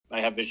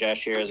have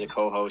Vijesh here as a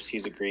co-host.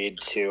 He's agreed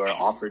to or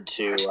offered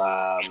to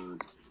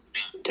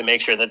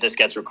make sure that this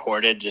gets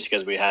recorded, just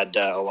because we had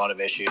a lot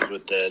of issues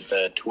with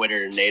the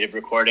Twitter native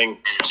recording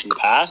in the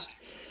past.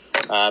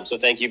 So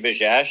thank you,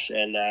 Vijesh.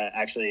 And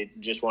actually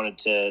just wanted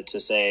to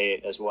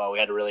say as well, we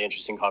had a really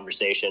interesting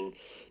conversation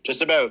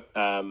just about,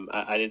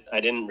 I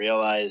didn't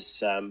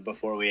realize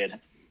before we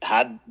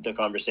had the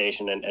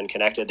conversation and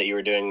connected that you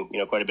were doing,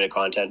 quite a bit of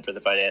content for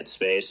the finance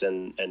space.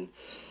 And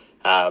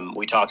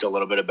we talked a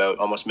little bit about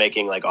almost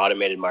making like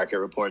automated market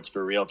reports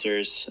for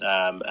realtors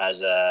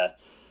as a,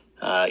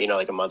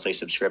 like a monthly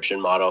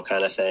subscription model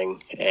kind of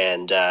thing.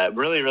 And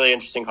really, really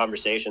interesting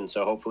conversation.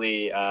 So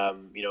hopefully,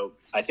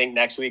 I think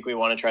next week we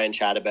want to try and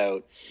chat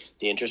about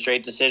the interest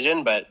rate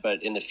decision,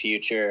 but in the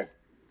future,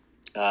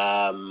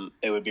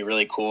 it would be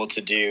really cool to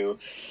do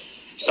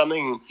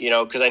something,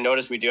 because I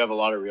noticed we do have a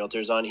lot of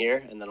realtors on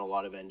here and then a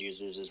lot of end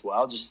users as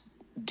well. Just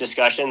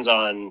discussions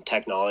on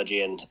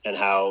technology and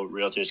how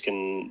realtors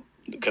can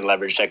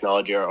leverage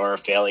technology or are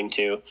failing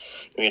to.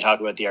 We can talk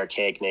about the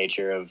archaic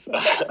nature of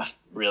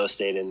real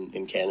estate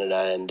in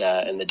Canada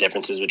and the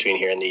differences between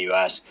here and the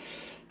US.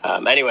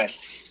 Anyway,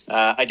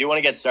 I do want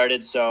to get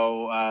started.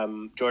 So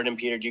Jordan and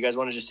Peter, do you guys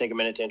want to just take a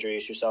minute to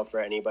introduce yourself for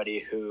anybody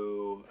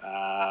who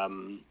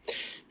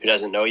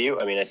doesn't know you?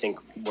 I mean, I think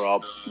we're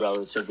all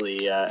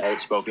relatively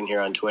outspoken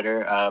here on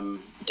Twitter.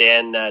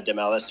 Dan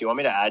Demelis, do you want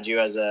me to add you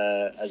as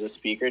a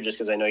speaker, just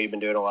because I know you've been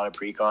doing a lot of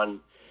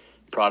pre-con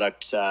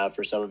product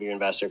for some of your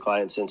investor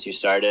clients since you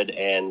started,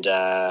 and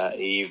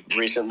you've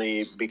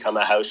recently become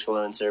a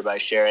housefluencer by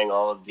sharing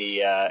all of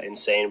the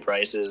insane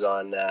prices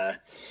on I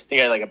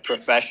think I like a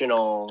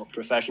professional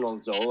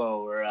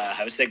Zillow or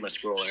House Sigma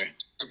scroller.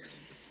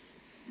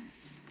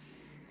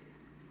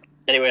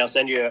 Anyway, I'll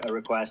send you a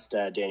request,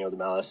 Daniel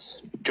Demelis.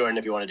 Jordan,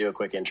 if you want to do a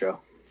quick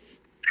intro.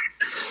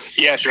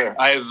 Yeah, sure.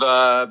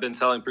 I've been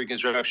selling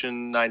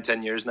pre-construction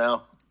 9-10 years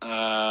now.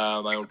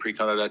 I own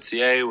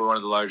precondo.ca. We're one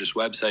of the largest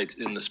websites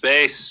in the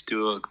space,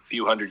 do a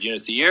few hundred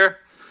units a year.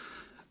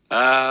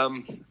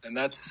 And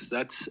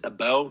that's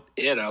about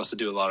it. I also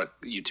do a lot of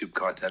YouTube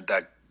content,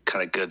 that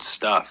kind of good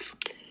stuff.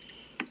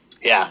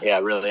 Yeah,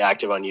 really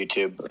active on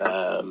YouTube.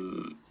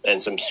 And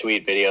some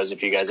sweet videos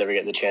if you guys ever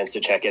get the chance to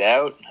check it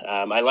out.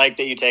 I like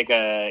that you take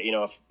a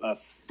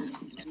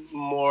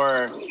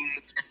more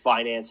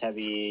finance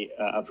heavy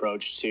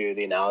approach to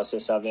the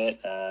analysis of it.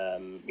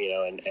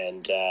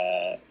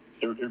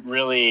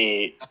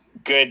 Really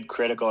good,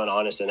 critical, and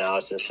honest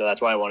analysis. So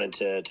that's why I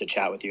wanted to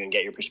chat with you and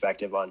get your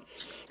perspective on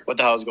what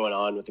the hell is going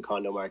on with the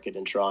condo market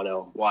in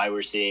Toronto, why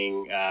we're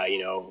seeing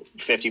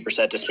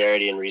 50%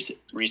 disparity in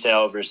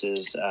resale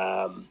versus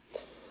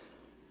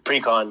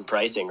pre-con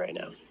pricing right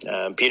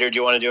now. Peter, do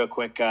you want to do a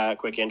quick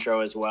intro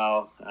as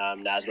well?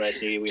 Nazma, I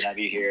see we have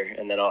you here,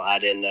 and then I'll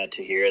add in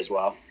Tahir as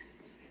well.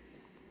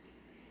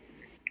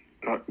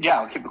 I'll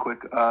keep it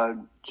quick.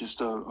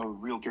 Just a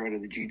realtor out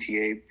of the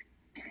GTA,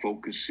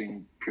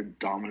 focusing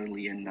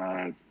predominantly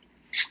in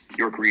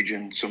York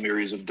region, some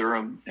areas of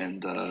Durham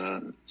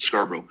and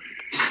Scarborough.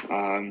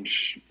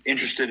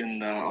 Interested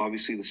in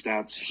obviously the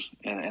stats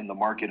and the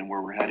market and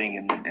where we're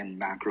heading and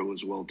macro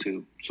as well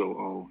too. So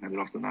I'll hand it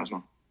off to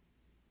Nazma.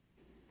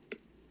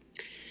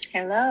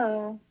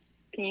 Hello.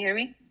 Can you hear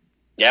me?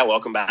 Yeah,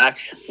 welcome back.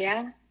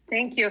 Yeah,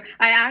 thank you.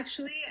 I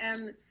actually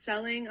am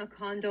selling a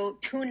condo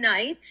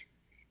tonight.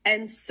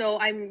 And so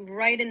I'm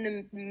right in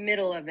the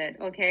middle of it,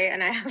 okay?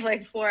 And I have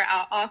like 4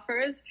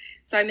 offers.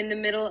 So I'm in the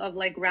middle of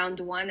like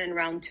round 1 and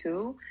round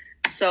 2.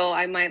 So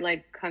I might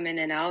like come in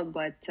and out.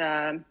 But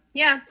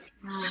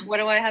what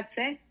do I have to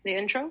say? The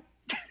intro?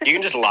 You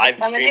can just live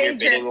stream your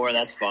bidding war.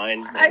 That's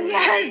fine.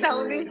 Yes, that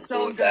would be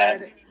so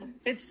good.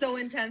 It's so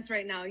intense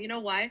right now. You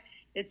know why?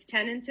 It's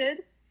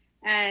tenanted.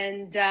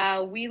 And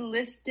we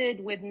listed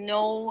with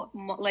no,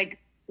 like,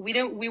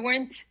 we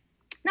weren't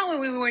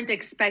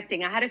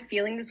expecting. I had a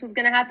feeling this was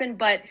going to happen,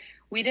 but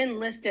we didn't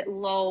list it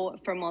low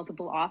for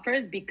multiple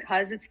offers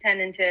because it's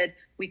tenanted.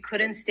 We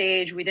couldn't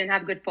stage. We didn't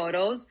have good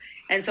photos.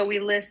 And so we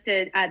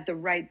listed at the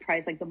right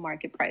price, like the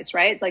market price,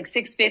 right? Like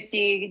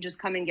 $650, just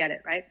come and get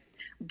it, right?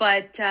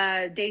 But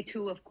day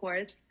 2, of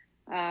course,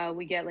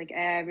 we get like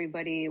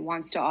everybody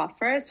wants to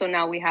offer. So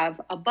now we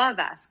have above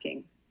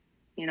asking,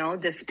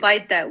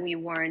 despite that we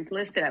weren't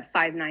listed at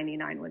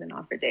 $599 with an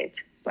offer date.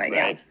 But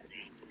right.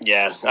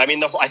 Yeah, I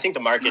mean, I think the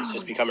market's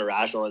just become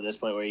irrational at this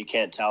point, where you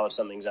can't tell if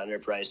something's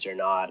underpriced or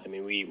not. I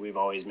mean, we've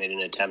always made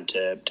an attempt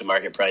to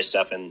market price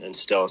stuff, and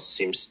still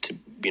seems to,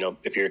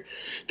 if you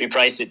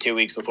priced it 2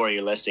 weeks before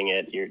you're listing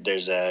it,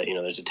 there's a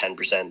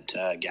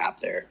 10% gap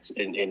there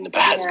in the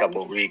past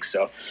couple of weeks.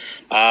 So,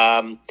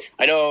 I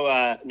know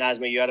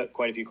Nazma, you had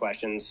quite a few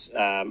questions,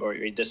 or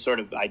this sort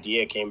of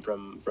idea came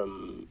from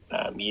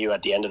you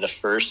at the end of the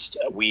first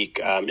week.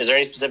 Is there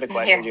any specific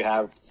questions you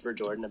have for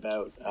Jordan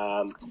about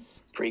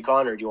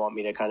pre-con, or do you want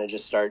me to kind of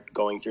just start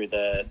going through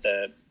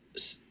the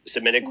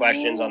submitted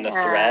questions on the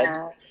thread?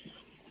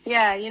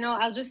 Yeah,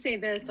 I'll just say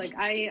this: like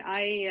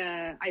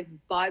I've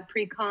bought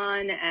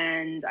pre-con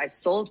and I've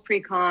sold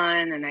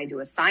pre-con and I do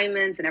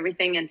assignments and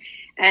everything.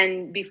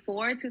 And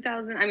before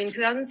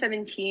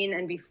 2017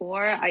 and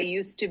before, I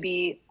used to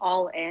be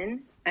all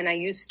in, and I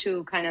used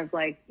to kind of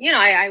like,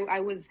 I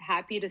was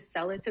happy to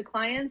sell it to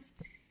clients.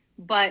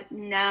 But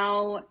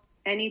now,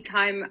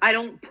 anytime I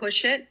don't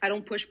push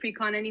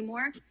pre-con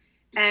anymore.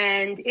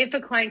 And if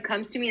a client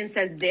comes to me and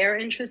says they're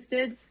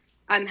interested,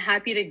 I'm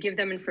happy to give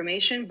them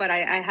information, but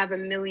I have a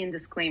million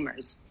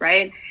disclaimers,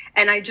 right?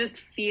 And I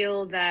just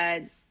feel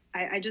that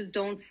I just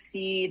don't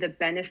see the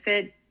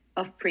benefit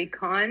of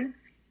pre-con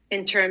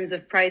in terms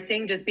of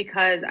pricing, just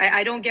because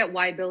I don't get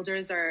why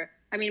builders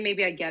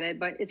maybe I get it,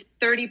 but it's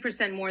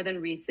 30% more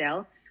than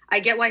resale. I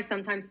get why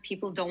sometimes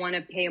people don't want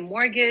to pay a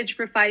mortgage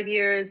for 5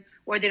 years,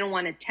 or they don't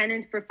want a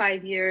tenant for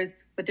 5 years,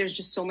 but there's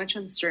just so much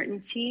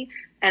uncertainty.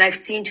 And I've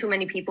seen too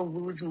many people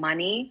lose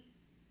money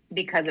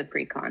because of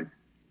pre-con.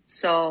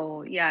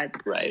 So, yeah,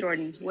 right.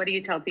 Jordan, what do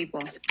you tell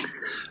people?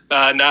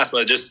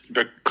 Nasma, just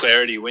for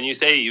clarity, when you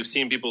say you've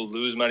seen people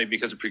lose money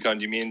because of pre-con,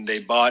 do you mean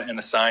they bought and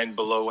assigned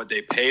below what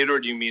they paid, or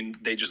do you mean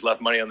they just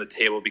left money on the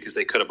table because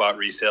they could have bought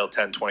resale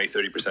 10, 20,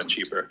 30%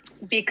 cheaper?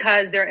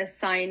 Because they're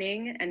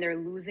assigning and they're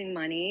losing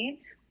money,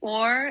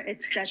 or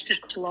it's set to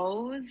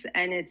close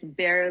and it's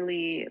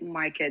barely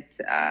market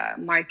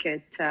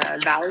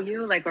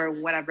value, like, or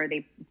whatever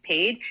they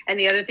paid. And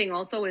the other thing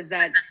also is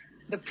that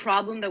the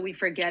problem that we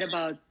forget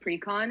about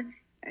pre-con,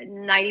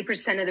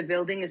 90% of the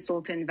building is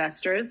sold to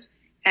investors.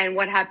 And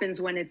what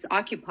happens when it's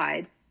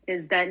occupied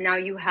is that now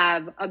you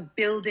have a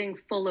building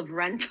full of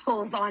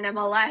rentals on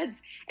MLS,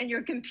 and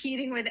you're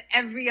competing with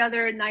every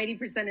other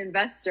 90%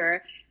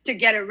 investor to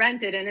get it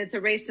rented, and it's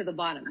a race to the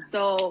bottom.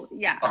 So,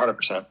 yeah.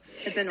 100%.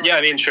 It's annoying. Yeah,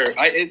 I mean, sure.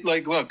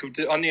 Look,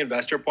 on the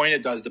investor point,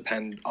 it does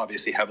depend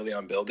obviously heavily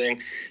on building.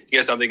 You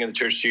get something in the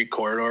Church Street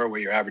corridor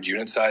where your average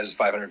unit size is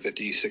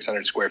 550,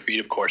 600 square feet.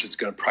 Of course, it's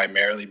going to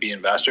primarily be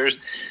investors.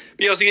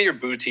 But you also get your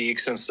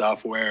boutiques and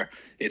stuff where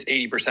it's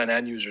 80%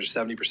 end users,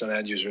 70%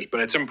 end users.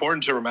 But it's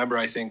important to remember,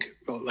 I think,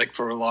 like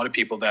for a lot of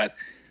people that,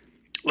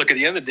 look, at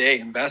the end of the day,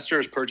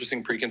 investors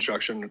purchasing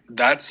pre-construction,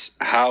 that's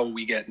how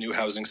we get new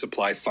housing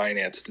supply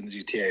financed in the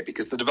GTA,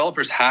 because the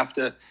developers have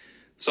to,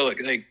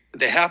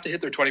 they have to hit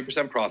their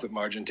 20% profit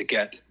margin to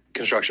get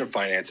construction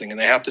financing, and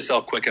they have to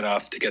sell quick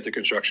enough to get their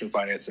construction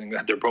financing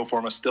that their pro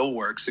forma still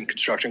works and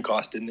construction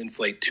costs didn't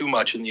inflate too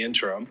much in the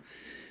interim,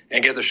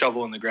 and get the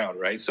shovel in the ground,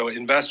 right? So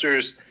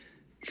investors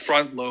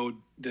front load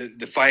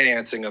the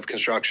financing of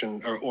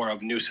construction or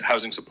of new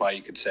housing supply,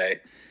 you could say.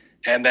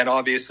 And then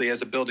obviously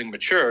as a building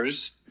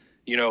matures,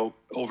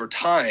 over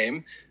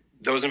time,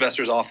 those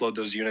investors offload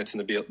those units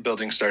and the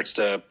building starts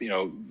to,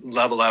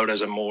 level out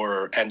as a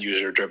more end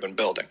user driven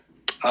building.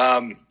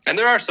 And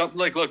there are some,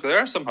 there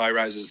are some high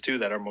rises too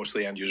that are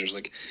mostly end users.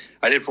 Like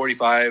I did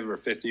 45 or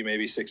 50,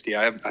 maybe 60.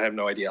 I have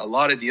no idea. A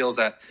lot of deals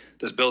at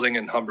this building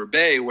in Humber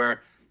Bay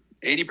where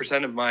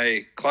 80% of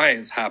my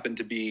clients happen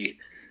to be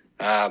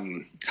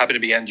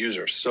end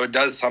users. So it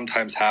does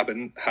sometimes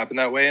happen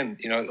that way. And,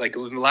 like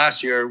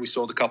last year we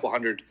sold a couple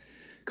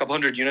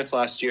hundred units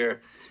last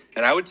year.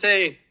 And I would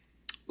say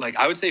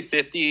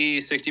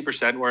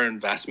 50-60% were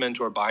investment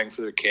or buying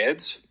for their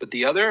kids, but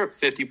the other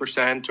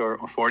 50% or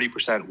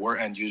 40% were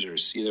end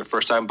users, either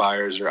first-time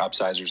buyers or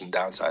upsizers and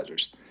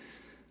downsizers.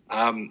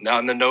 Now,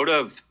 on the note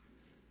of,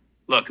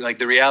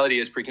 the reality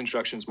is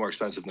pre-construction is more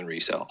expensive than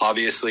resale.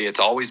 Obviously, it's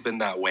always been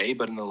that way,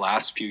 but in the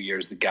last few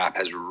years, the gap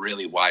has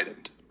really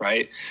widened,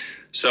 right?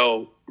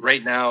 So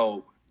right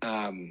now,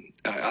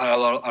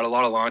 at a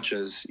lot of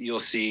launches, you'll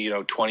see,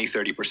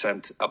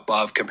 20-30%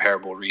 above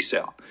comparable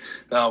resale.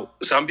 Now,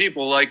 some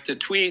people like to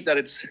tweet that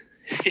it's,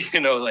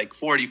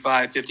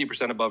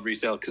 45-50% above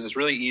resale, because it's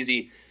really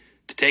easy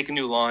to take a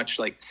new launch.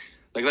 Like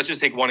let's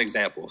just take one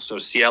example. So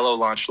Cielo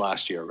launched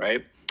last year,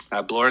 right?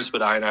 Bloor and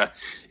Spadina,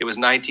 it was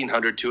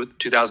 $1,900 to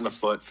 $2,000 a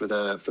foot for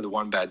the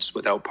one beds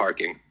without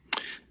parking.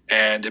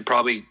 And it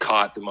probably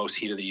caught the most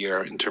heat of the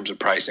year in terms of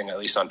pricing, at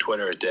least on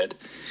Twitter it did.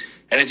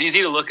 And it's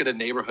easy to look at a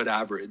neighborhood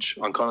average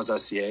on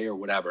Condos.ca or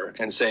whatever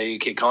and say,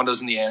 okay,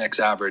 condos in the annex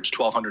average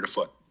 $1,200 a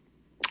foot.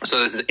 So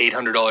this is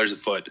 $800 a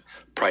foot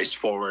priced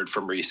forward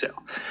from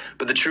resale.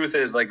 But the truth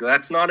is,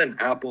 that's not an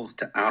apples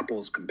to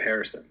apples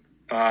comparison,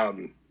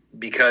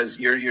 because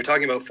you're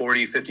talking about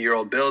 40,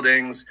 50-year-old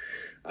buildings.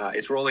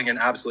 It's rolling in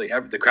absolutely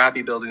the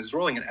crappy buildings. It's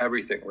rolling in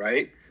everything,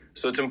 right?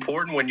 So it's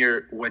important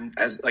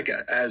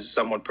as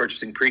someone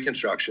purchasing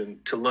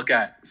pre-construction to look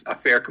at a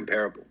fair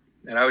comparable.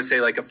 And I would say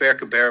a fair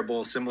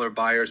comparable, similar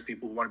buyers,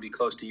 people who want to be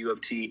close to U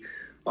of T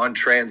on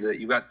transit.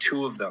 You've got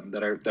two of them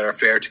that are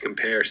fair to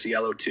compare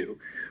Cielo to.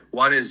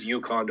 One is U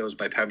Condos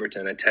by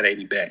Pemberton at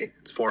 1080 Bay.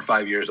 It's 4 or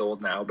 5 years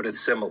old now, but it's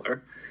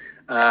similar.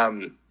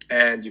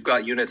 And you've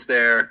got units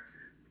there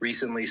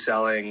recently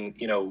selling,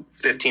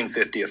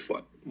 $1,550 a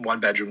foot,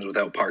 one bedrooms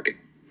without parking.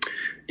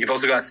 You've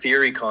also got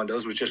Theory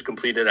Condos, which just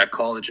completed at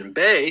College and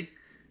Bay.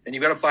 And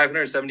you've got a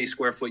 570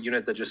 square foot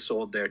unit that just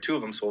sold there. Two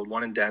of them sold,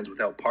 one in Dan's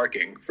without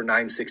parking for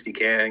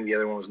 $960K. I think the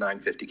other one was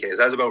 $950K.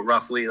 So that's about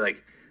roughly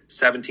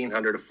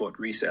 $1,700 a foot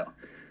resale.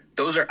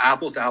 those are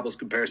apples to apples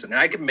comparison. And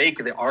I could make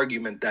the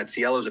argument that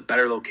Cielo is a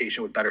better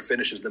location with better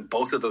finishes than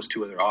both of those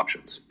two other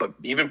options. But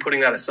even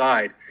putting that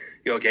aside,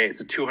 okay,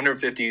 it's a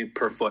 $250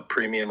 per foot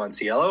premium on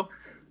Cielo.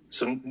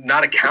 So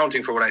not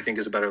accounting for what I think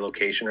is a better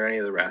location or any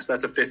of the rest,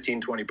 that's a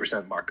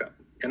 15-20% markup.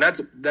 And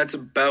that's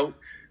about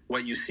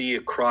what you see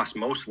across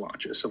most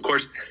launches. Of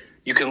course,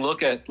 you can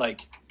look at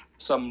like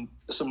some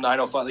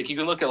 905, like you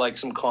can look at like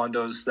some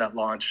condos that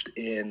launched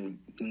in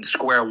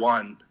Square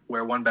One,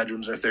 where one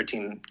bedrooms are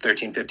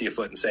 $1350 a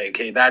foot, and say,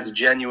 okay, that's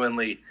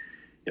genuinely,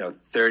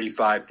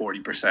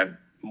 35-40%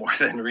 more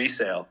than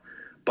resale.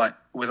 But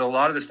with a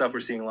lot of the stuff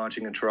we're seeing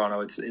launching in Toronto,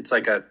 it's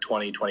like a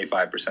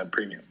 20-25%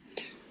 premium.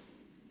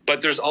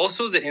 But there's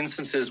also the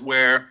instances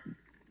where,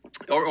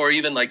 or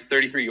even like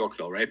 33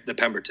 Yorkville, right? The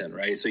Pemberton,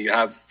 right? So you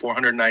have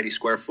 490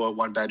 square foot,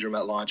 one bedroom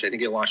at launch. I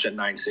think it launched at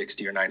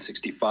 $960 or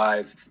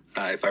 $965,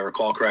 if I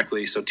recall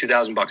correctly. So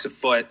 $2,000 a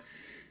foot.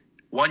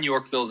 One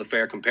Yorkville is a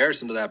fair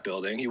comparison to that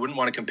building. You wouldn't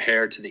want to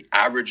compare to the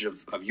average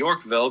of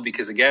Yorkville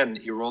because, again,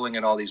 you're rolling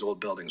in all these old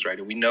buildings, right?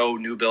 And we know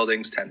new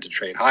buildings tend to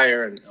trade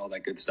higher and all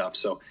that good stuff.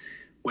 So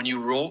when you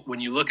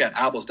look at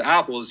apples to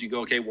apples, you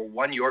go, okay, well,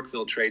 one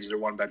Yorkville trades their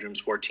one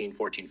bedrooms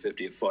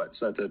 $1,450 a foot.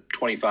 So that's a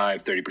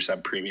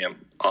 25-30%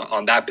 premium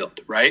on that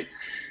build, right?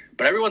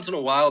 But every once in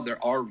a while,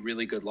 there are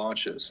really good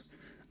launches.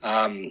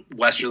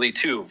 Westerly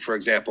 2, for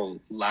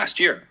example, last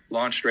year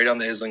launched right on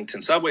the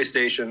Islington subway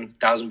station,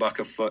 $1,000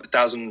 a foot,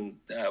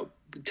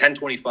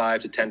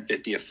 $1,025 to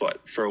 $1,050 a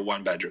foot for a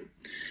one bedroom.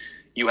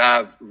 You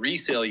have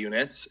resale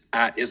units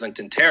at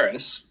Islington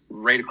Terrace,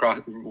 right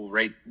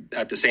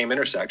at the same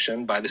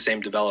intersection by the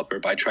same developer,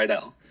 by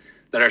Tridel,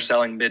 that are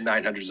selling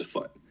mid-900s a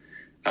foot.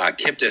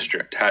 Kip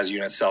District has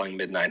units selling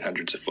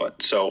mid-900s a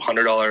foot. So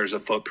 $100 a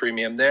foot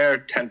premium there,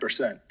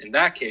 10%. In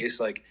that case,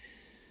 like,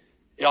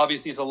 it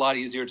obviously is a lot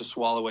easier to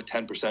swallow a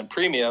 10%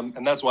 premium,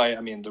 and that's why,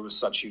 there was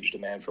such huge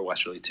demand for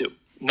Westerly too.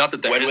 Not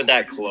that when would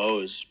that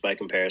close by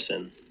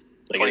comparison?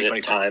 Like, is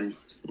it time?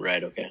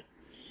 Right, okay.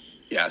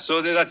 Yeah,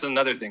 so that's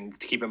another thing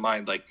to keep in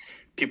mind. Like,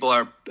 people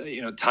are,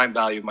 time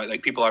value,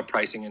 people are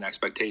pricing in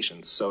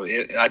expectations. So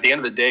at the end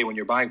of the day, when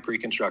you're buying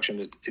pre-construction,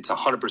 it's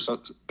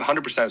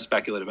 100%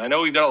 speculative. I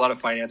know we've got a lot of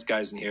finance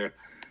guys in here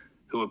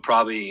who would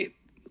probably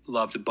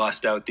love to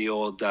bust out the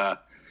old,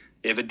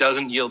 if it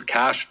doesn't yield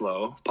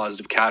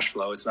positive cash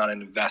flow, it's not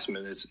an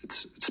investment.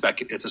 It's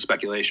a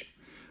speculation.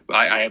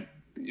 I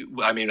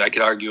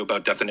could argue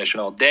about definition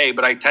all day,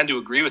 but I tend to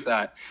agree with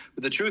that.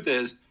 But the truth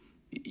is,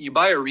 you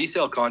buy a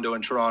resale condo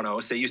in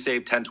Toronto, say you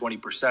save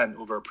 10-20%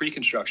 over a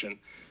pre-construction,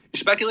 you're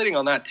speculating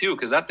on that too,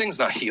 because that thing's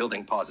not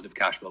yielding positive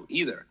cash flow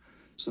either.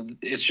 So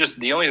it's just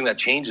the only thing that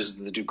changes is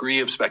the degree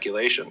of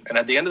speculation. And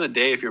at the end of the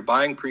day, if you're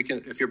buying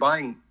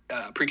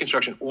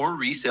pre-construction or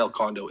resale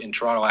condo in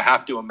Toronto, I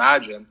have to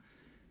imagine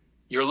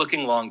you're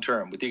looking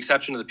long-term, with the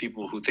exception of the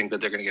people who think that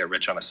they're going to get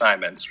rich on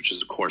assignments, which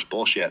is, of course,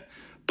 bullshit.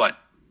 But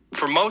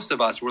for most of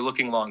us, we're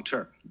looking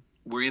long-term.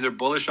 We're either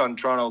bullish on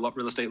Toronto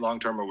real estate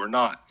long-term or we're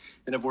not.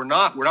 And if we're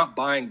not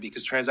buying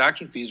because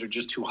transaction fees are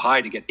just too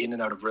high to get in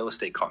and out of real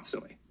estate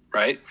constantly,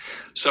 right?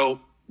 So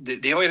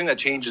the only thing that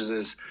changes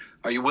is,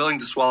 are you willing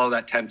to swallow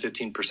that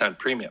 10-15%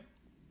 premium?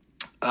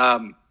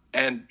 And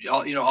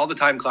all the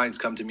time clients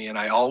come to me and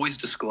I always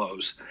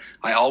disclose,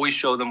 I always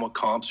show them what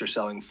comps are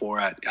selling for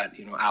at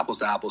apples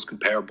to apples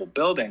comparable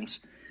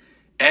buildings.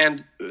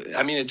 And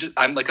I'm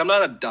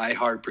not a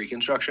diehard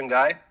pre-construction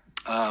guy.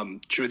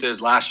 Truth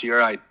is, last year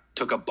I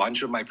took a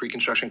bunch of my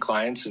pre-construction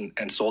clients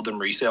and sold them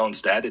resale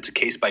instead. It's a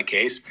case by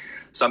case.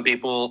 Some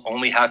people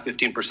only have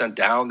 15%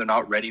 down. They're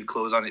not ready to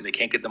close on it. They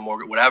can't get the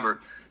mortgage,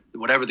 whatever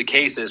the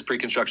case is,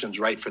 pre-construction is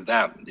right for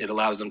them. It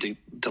allows them to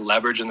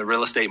leverage in the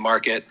real estate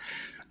market,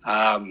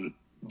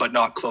 but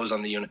not close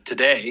on the unit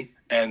today.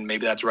 And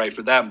maybe that's right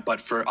for them.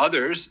 But for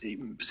others,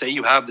 say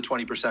you have the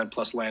 20%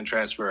 plus land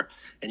transfer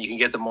and you can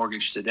get the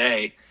mortgage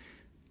today,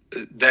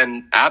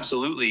 then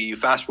absolutely, you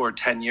fast forward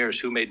 10 years,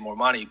 who made more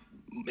money?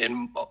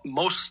 In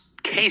most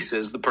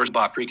cases, the person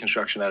bought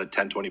pre-construction at a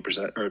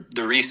 10-20%, or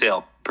the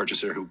resale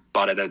purchaser who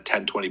bought it at a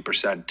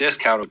 10-20%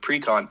 discount of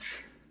pre-con,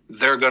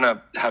 they're going to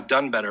have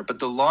done better. But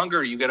the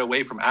longer you get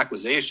away from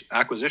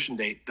acquisition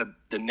date,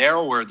 the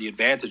narrower the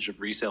advantage of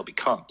resale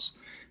becomes.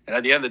 And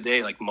at the end of the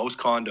day, like most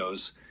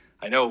condos,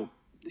 I know,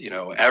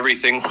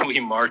 everything we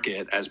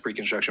market as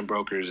pre-construction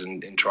brokers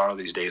in Toronto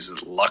these days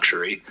is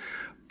luxury.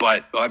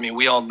 But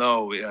we all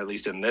know, at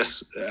least in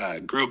this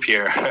group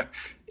here,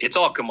 it's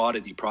all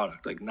commodity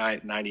product. Like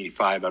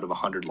 95 out of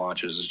 100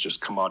 launches is just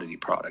commodity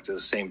product. It's the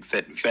same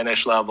fit and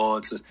finish level.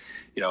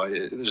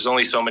 There's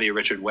only so many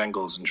Richard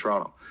Wengels in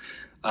Toronto.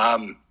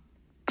 And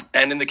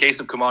in the case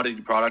of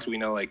commodity product, we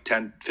know like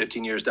 10,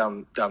 15 years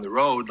down the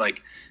road,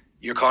 like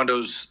your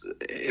condos,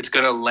 it's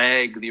going to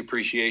lag the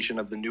appreciation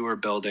of the newer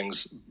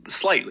buildings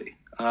slightly.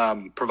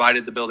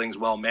 Provided the building's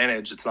well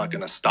managed, it's not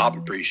going to stop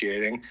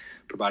appreciating,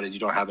 provided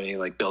you don't have any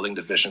like building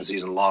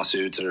deficiencies and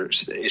lawsuits or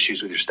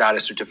issues with your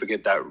status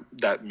certificate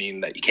that mean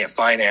that you can't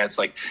finance.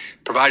 Like,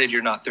 provided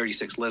you're not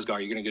 36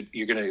 Lisgar,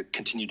 you're going to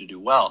continue to do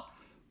well.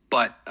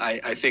 But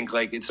I think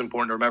like it's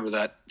important to remember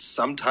that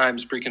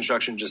sometimes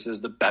pre-construction just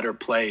is the better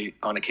play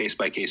on a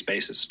case-by-case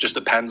basis. Just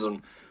depends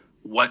on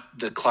what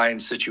the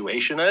client's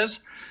situation is.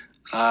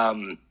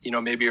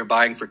 Maybe you're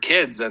buying for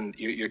kids and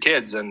your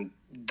kids, and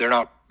they're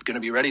not going to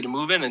be ready to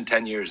move in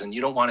 10 years, and you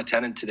don't want a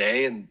tenant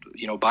today. And,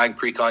 buying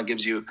pre-con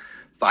gives you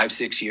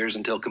 5-6 years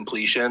until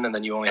completion, and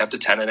then you only have to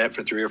tenant it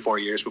for 3 or 4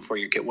 years before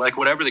your kid, like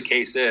whatever the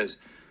case is,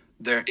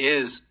 there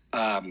is,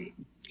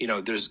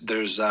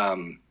 there's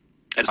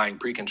buying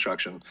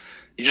pre-construction.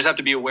 You just have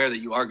to be aware that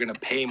you are going to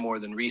pay more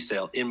than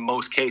resale in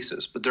most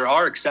cases, but there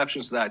are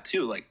exceptions to that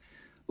too. Like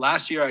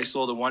last year I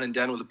sold a 1 in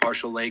Den with a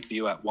partial lake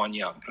view at One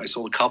Yonge. I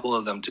sold a couple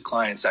of them to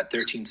clients at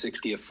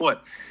 $1,360 a foot.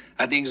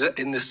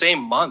 In the same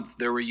month,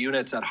 there were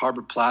units at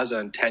Harbor Plaza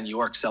and 10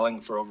 York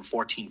selling for over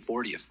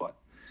 $1,440 a foot.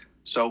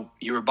 So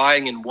you were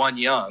buying in One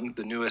Yonge,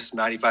 the newest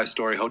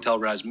 95-story hotel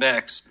res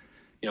mix,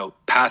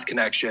 path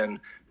connection,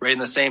 right in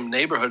the same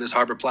neighborhood as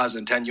Harbor Plaza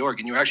and 10 York,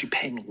 and you're actually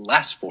paying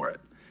less for it.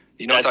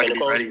 That's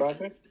Pinnacle's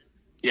project?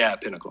 Yeah,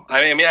 Pinnacle.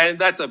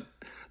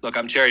 Look,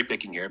 I'm cherry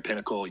picking here.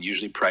 Pinnacle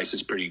usually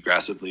prices pretty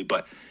aggressively,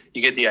 but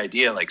you get the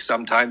idea. Like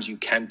sometimes you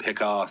can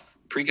pick off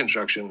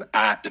pre-construction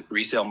at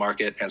resale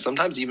market and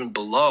sometimes even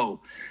below,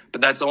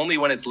 but that's only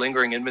when it's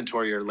lingering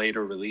inventory or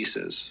later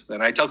releases.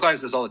 And I tell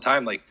clients this all the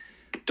time, like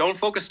don't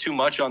focus too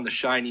much on the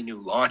shiny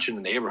new launch in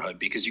the neighborhood,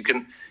 because you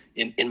can,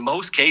 in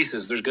most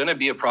cases, there's going to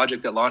be a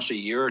project that launched a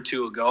year or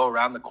two ago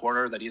around the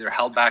corner that either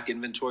held back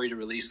inventory to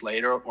release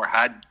later or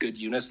had good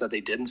units that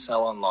they didn't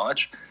sell on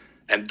launch.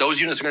 And those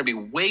units are going to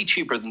be way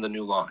cheaper than the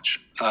new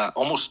launch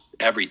almost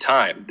every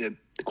time. The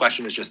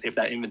question is just if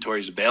that inventory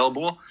is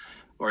available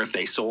or if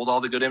they sold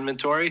all the good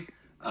inventory.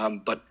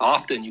 But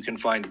often you can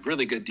find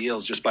really good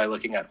deals just by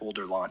looking at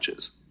older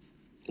launches.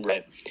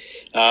 Right.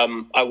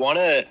 I want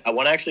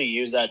to actually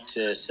use that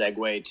to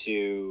segue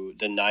to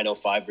the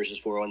 905 versus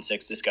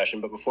 416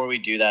 discussion. But before we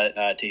do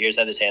that, Tahir's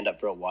had his hand up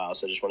for a while.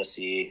 So I just want to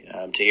see,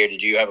 Tahir,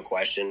 did you have a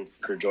question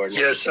for Jordan?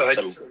 Yeah, so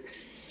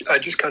I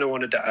just kind of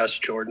wanted to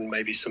ask Jordan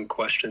maybe some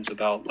questions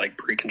about like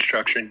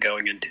pre-construction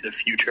going into the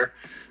future.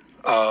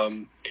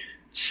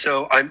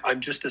 So I'm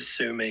just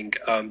assuming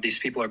these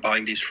people are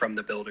buying these from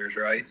the builders,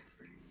 right?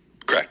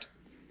 Correct.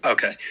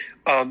 Okay.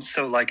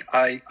 So like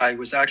I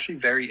was actually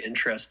very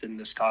interested in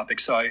this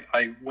topic. So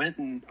I went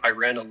and I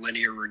ran a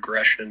linear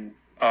regression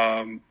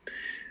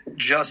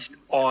just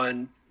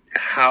on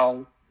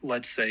how,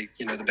 let's say,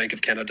 the Bank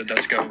of Canada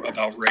does go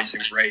about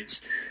raising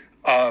rates.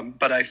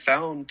 But I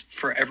found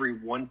for every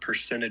 1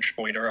 percentage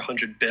point or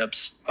 100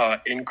 bips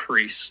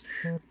increase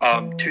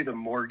to the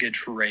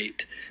mortgage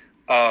rate,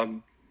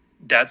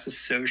 that's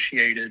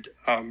associated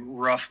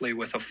roughly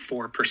with a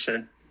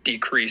 4%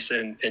 decrease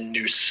in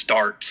new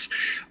starts.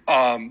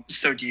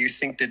 So do you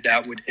think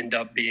that would end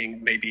up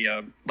being maybe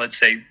let's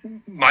say,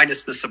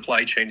 minus the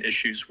supply chain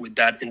issues, would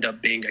that end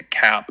up being a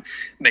cap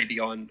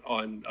maybe on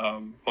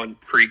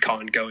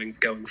pre-con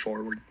going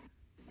forward?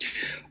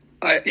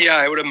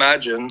 I would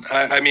imagine.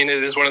 I mean,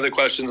 it is one of the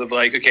questions of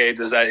like, okay,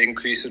 does that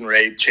increase in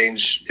rate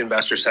change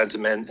investor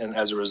sentiment? And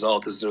as a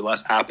result, is there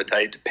less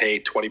appetite to pay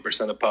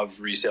 20%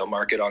 above resale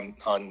market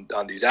on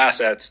these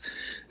assets?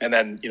 And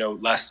then,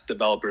 less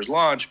developers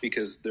launch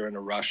because they're in a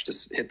rush to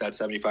hit that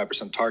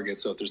 75% target.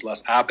 So if there's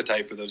less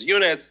appetite for those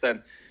units,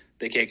 then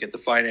they can't get the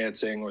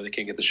financing or they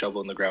can't get the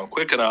shovel in the ground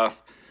quick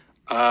enough.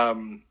 I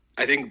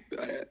think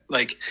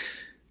like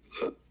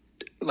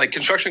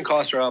construction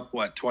costs are up,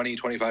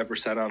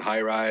 20-25% on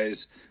high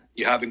rise.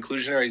 You have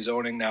inclusionary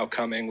zoning now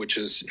coming, which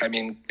is,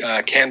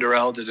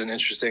 Canderel did an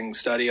interesting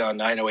study on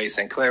 908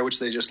 St. Clair, which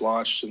they just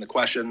launched. And the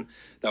question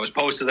that was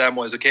posed to them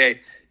was, okay,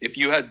 if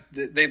you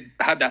they've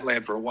had that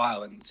land for a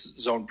while and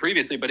zoned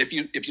previously, but if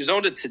you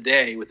zoned it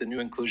today with the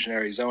new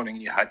inclusionary zoning,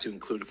 you had to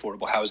include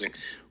affordable housing,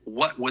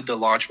 what would the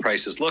launch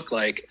prices look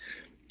like?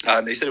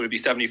 They said it would be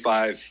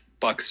 $75,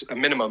 a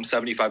minimum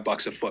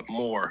 $75 a foot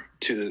more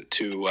to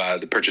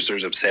the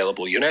purchasers of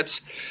saleable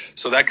units.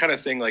 So that kind of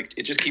thing, like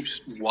it just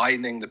keeps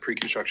widening the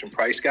pre-construction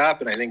price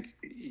gap. And I think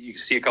you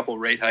see a couple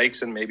of rate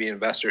hikes and maybe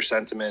investor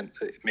sentiment,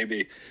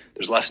 maybe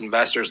there's less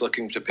investors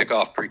looking to pick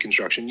off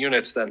pre-construction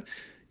units. Then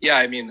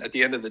at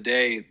the end of the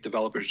day,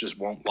 developers just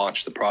won't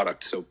launch the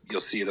product. So you'll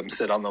see them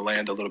sit on the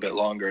land a little bit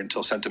longer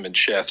until sentiment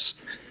shifts,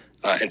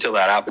 until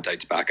that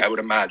appetite's back, I would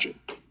imagine.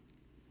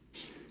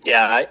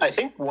 Yeah, I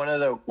think one of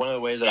the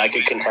ways that I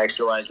could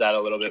contextualize that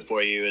a little bit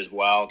for you as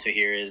well to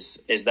hear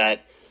is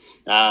that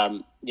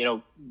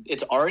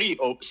it's already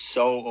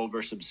so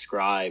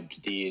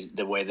oversubscribed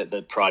the way that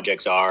the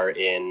projects are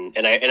and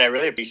I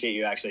really appreciate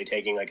you actually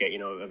taking like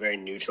a very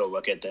neutral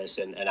look at this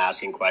and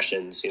asking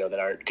questions that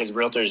aren't, because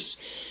realtors,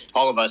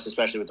 all of us,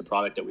 especially with the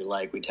product that we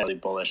like, we tend to be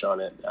bullish on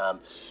it.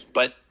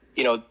 But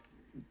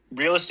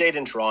real estate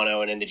in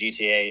Toronto and in the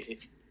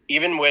GTA,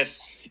 even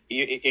with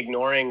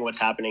ignoring what's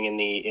happening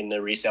in the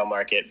resale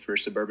market for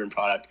suburban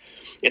product,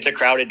 it's a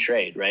crowded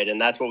trade, right?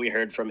 And that's what we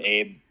heard from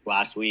Abe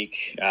last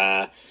week.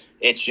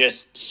 It's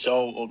just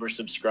so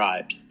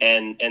oversubscribed.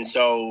 And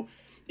so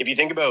if you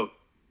think about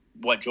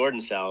what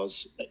Jordan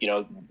sells,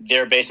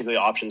 they're basically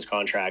options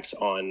contracts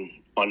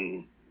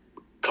on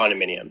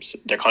condominiums,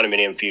 their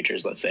condominium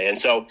futures, let's say. And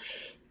so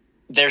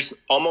there's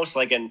almost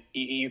like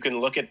you can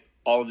look at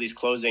all of these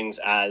closings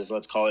as,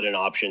 let's call it an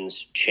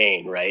options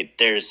chain, right?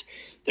 There's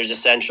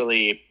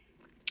essentially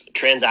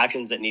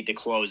transactions that need to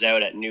close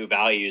out at new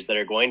values that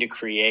are going to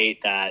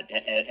create that.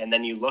 And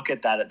then you look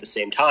at that at the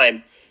same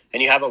time,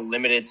 and you have a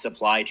limited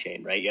supply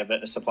chain, right? You have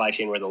a supply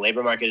chain where the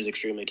labor market is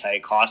extremely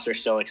tight. Costs are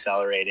still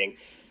accelerating.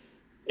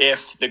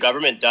 If the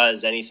government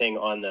does anything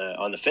on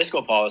the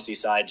fiscal policy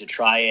side to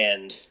try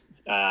and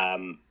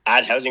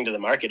add housing to the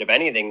market, if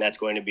anything, that's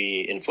going to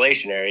be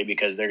inflationary,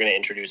 because they're going to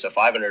introduce a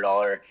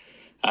 $500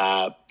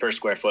 per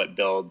square foot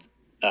build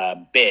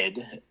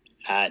bid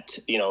at,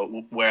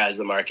 whereas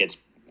the market's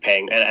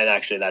paying, and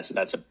actually that's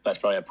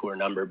probably a poor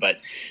number, but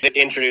they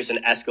introduce an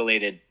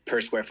escalated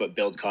per square foot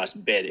build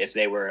cost bid if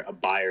they were a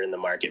buyer in the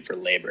market for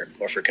labor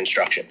or for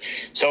construction.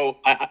 So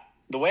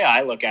the way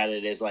I look at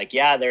it is like,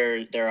 yeah,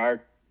 there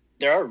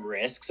are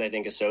risks, I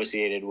think,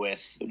 associated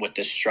with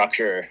this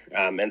structure,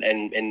 and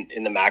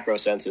in the macro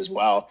sense as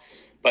well.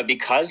 But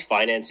because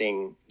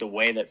financing, the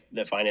way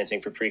that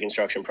financing for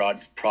pre-construction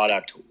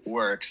product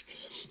works,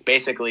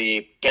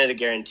 basically Canada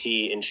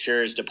Guarantee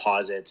insures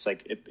deposits,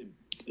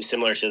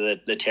 similar to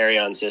the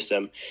Tarion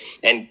system,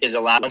 and is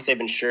allowed, once they've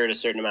insured a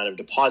certain amount of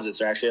deposits,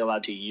 they're actually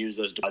allowed to use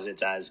those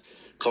deposits as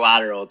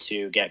collateral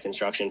to get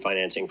construction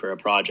financing for a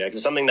project.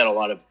 It's something that a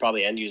lot of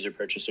probably end user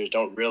purchasers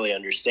don't really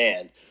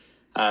understand.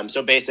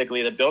 So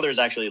basically the builder is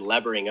actually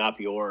levering up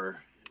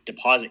your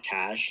deposit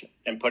cash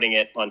and putting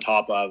it on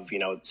top of,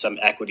 some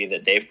equity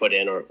that they've put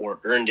in or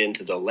earned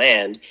into the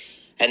land.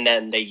 And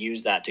then they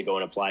use that to go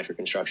and apply for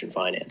construction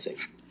financing.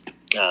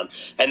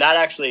 And that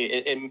actually,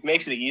 it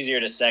makes it easier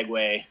to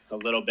segue a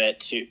little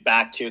bit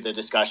back to the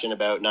discussion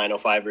about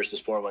 905 versus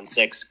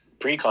 416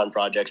 pre-con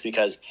projects,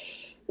 because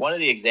one of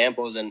the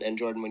examples, and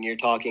Jordan, when you're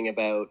talking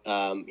about,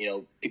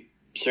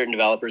 certain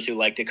developers who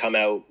like to come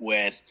out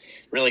with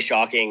really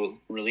shocking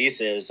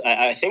releases,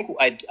 I think,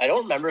 I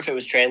don't remember if it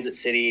was Transit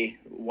City,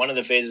 one of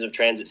the phases of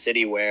Transit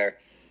City where,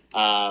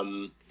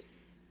 was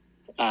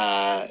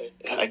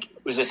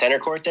it Center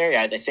Court there?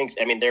 Yeah, I think,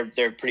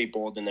 they're pretty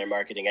bold in their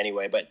marketing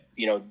anyway, but,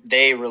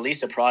 they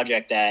released a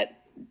project that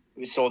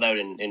sold out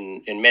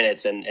in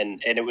minutes, and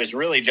it was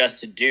really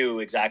just to do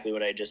exactly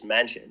what I just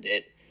mentioned.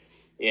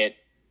 It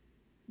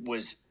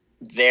was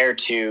there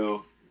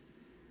to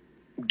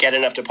get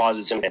enough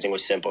deposits and financing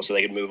was simple so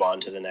they could move on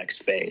to the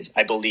next phase.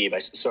 I believe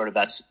that's kind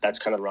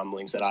of the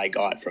rumblings that I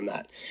got from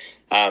that.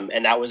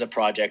 And that was a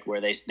project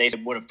where they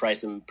would have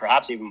priced them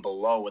perhaps even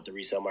below what the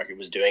resale market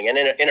was doing. And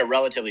in a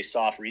relatively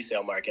soft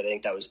resale market, I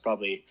think that was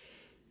probably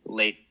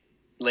late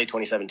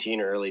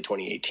 2017 or early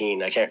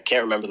 2018. I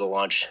can't remember the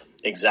launch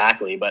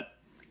exactly, but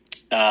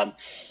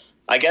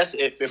I guess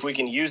if we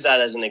can use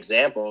that as an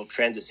example,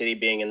 Transit City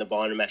being in the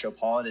Vaughan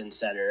Metropolitan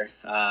Center,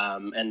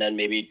 and then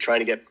maybe trying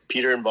to get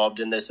Peter involved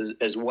in this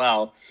as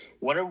well.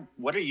 What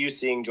are you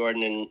seeing,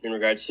 Jordan, in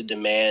regards to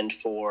demand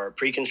for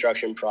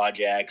pre-construction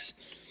projects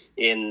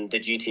in the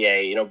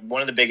GTA?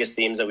 One of the biggest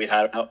themes that we've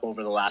had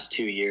over the last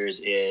 2 years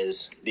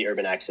is the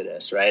urban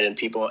exodus, right?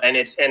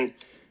 And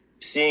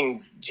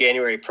seeing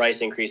January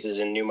price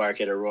increases in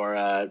Newmarket,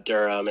 Aurora,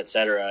 Durham, et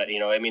cetera.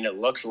 It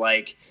looks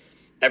like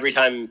every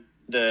time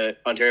the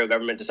Ontario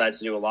government decides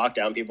to do a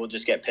lockdown, people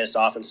just get pissed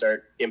off and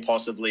start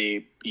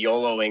impulsively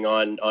YOLOing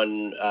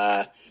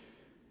on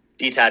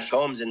detached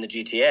homes in the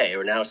GTA,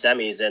 or now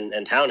semis and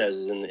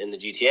townhouses in the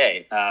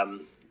GTA.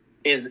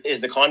 Is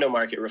the condo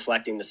market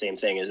reflecting the same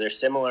thing? Is there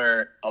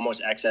similar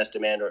almost excess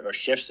demand or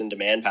shifts in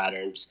demand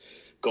patterns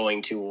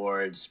going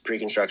towards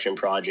pre-construction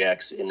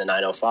projects in the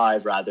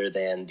 905 rather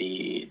than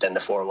the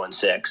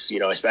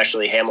 416?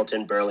 Especially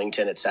Hamilton,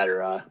 Burlington, et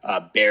cetera.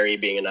 Barrie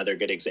being another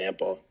good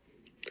example.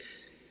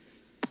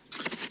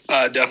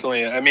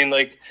 Definitely.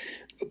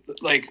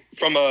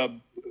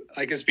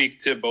 I can speak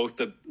to both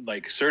the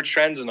search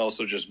trends and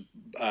also just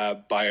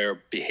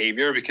buyer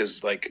behavior,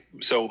 because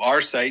so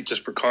our site,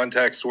 just for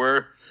context,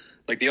 we're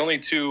the only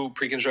two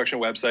pre-construction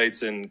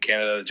websites in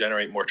Canada that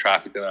generate more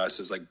traffic than us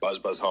is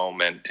Buzz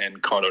Home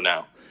and Condo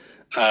Now.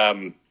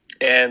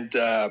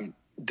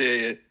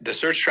 The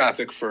search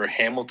traffic for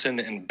Hamilton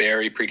and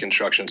Barrie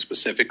pre-construction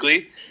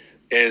specifically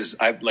is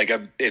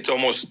it's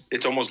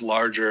almost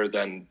larger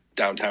than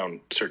downtown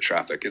search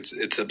traffic.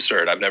 It's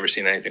absurd. I've never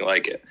seen anything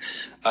like it.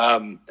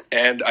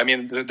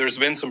 There's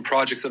been some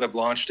projects that have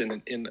launched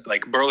in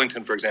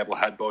Burlington, for example,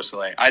 had Beau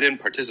Soleil. I didn't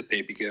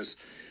participate because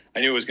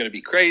I knew it was going to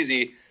be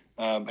crazy.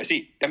 I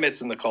see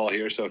Emmett's in the call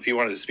here, so if he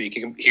wanted to speak,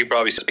 he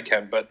probably said I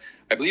can. But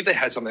I believe they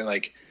had something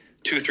like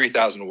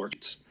 2,000-3,000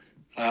 works.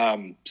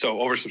 So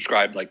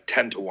oversubscribed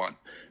 10 to 1,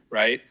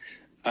 right?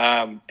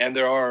 And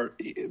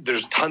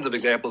there's tons of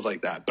examples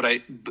like that. But I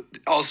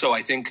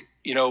think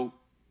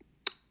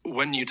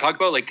when you talk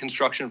about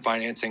construction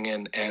financing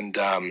and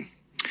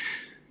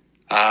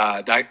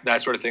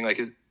that sort of thing,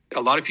 a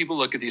lot of people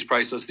look at these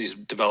price lists these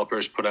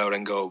developers put out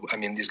and go,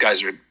 these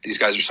guys are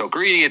so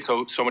greedy. It's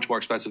so much more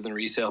expensive than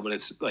resale. But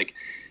it's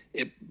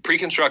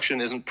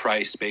pre-construction isn't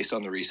priced based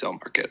on the resale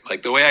market.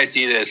 Like, the way I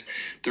see it is,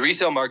 the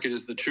resale market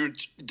is the true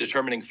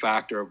determining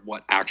factor of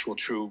what actual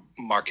true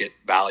market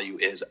value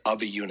is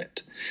of a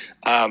unit.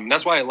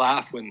 That's why I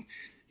laugh when,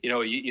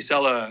 you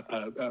sell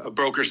a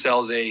broker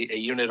sells a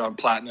unit on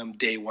platinum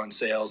day one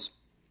sales,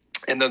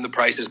 and then the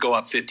prices go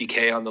up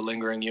 $50K on the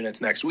lingering units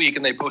next week,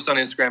 and they post on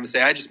Instagram and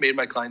say, I just made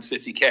my clients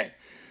 $50K.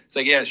 It's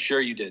like, yeah, sure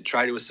you did.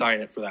 Try to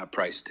assign it for that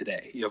price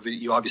today.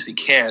 You obviously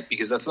can't,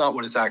 because that's not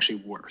what it's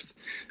actually worth.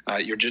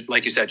 You're just,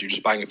 like you said, you're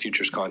just buying a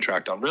futures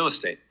contract on real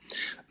estate.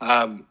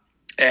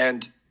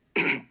 And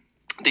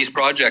these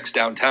projects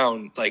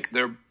downtown, like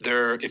they're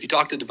if you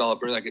talk to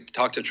developers, like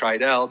talk to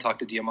Tridel, talk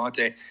to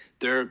Diamante,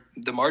 the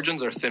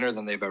margins are thinner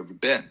than they've ever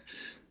been.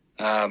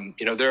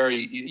 There are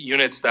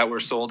units that were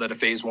sold at a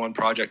phase one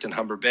project in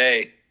Humber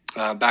Bay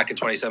back in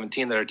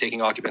 2017 that are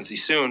taking occupancy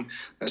soon.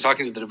 I was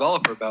talking to the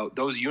developer about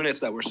those units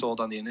that were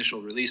sold on the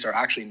initial release are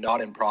actually not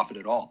in profit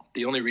at all.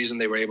 The only reason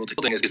they were able to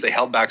build is because they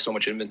held back so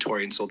much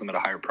inventory and sold them at a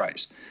higher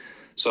price.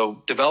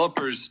 So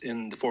developers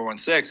in the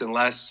 416,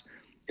 unless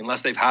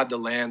they've had the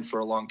land for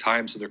a long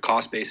time, so their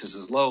cost basis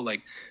is low,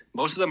 like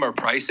most of them are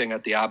pricing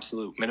at the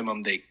absolute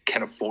minimum they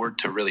can afford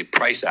to really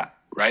price at.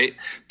 Right?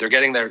 They're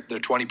getting their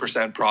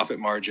 20% profit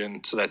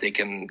margin so that they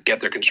can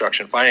get their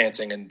construction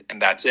financing, and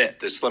that's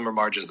it. There's slimmer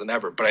margins than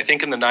ever. But I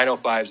think in the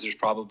 905s, there's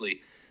probably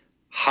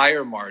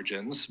higher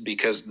margins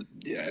because,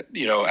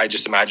 I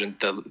just imagine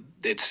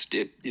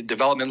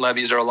development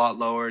levies are a lot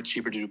lower. It's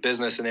cheaper to do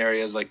business in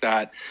areas like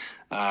that.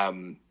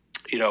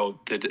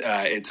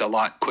 It's a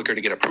lot quicker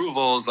to get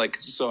approvals.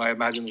 So I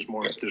imagine there's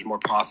more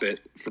profit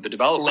for the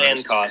developers.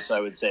 Land costs, I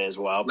would say, as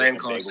well. Land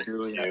costs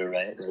too,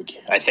 right? Like,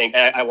 I think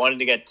I wanted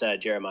to get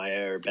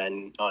Jeremiah or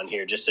Ben on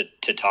here just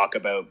to talk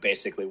about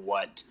basically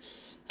what,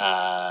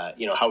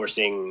 how we're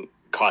seeing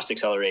cost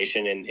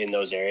acceleration in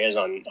those areas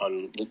on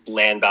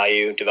land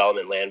value,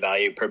 development land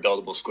value per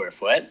buildable square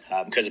foot,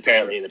 because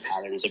apparently the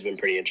patterns have been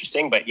pretty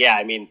interesting. But yeah,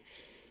 I mean,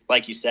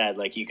 like you said,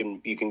 like you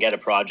can get a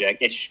project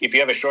if you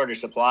have a shorter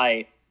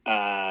supply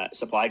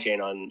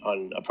chain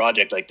on a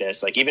project like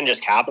this, like even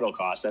just capital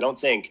costs. I don't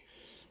think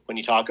when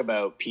you talk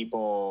about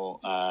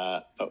people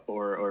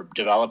or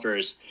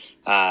developers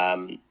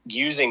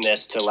using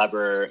this to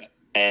lever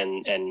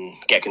and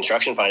get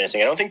construction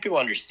financing, I don't think people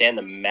understand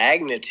the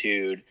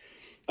magnitude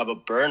of a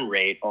burn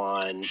rate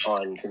on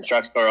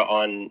construct or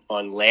on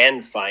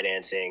land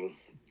financing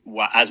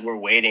as we're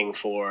waiting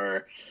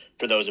for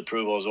those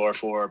approvals or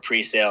for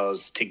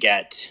pre-sales to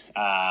get,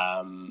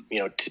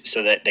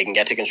 so that they can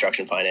get to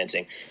construction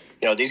financing.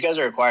 These guys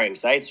are acquiring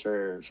sites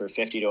for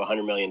 $50 to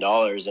 $100 million,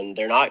 and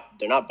they're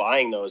not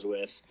buying those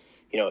with,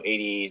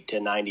 80 to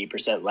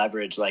 90%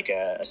 leverage like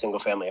a single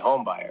family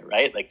home buyer,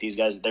 right? Like these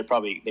guys, they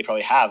probably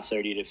have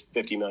 30 to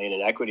 50 million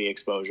in equity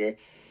exposure,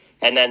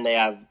 and then they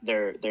have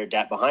their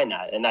debt behind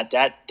that. And that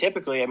debt,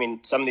 typically, I mean,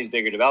 some of these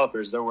bigger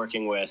developers, they're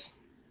working with,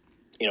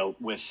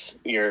 with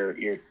your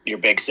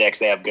big six.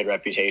 They have good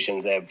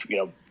reputations. They have,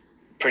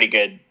 pretty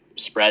good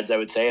spreads, I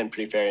would say, and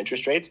pretty fair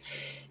interest rates.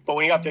 But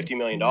when you got $50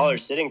 million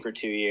sitting for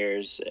 2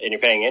 years and you're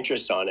paying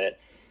interest on it,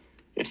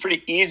 it's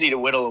pretty easy to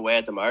whittle away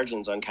at the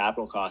margins on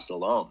capital costs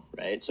alone,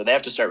 right? So they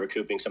have to start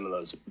recouping some of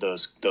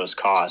those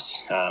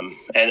costs.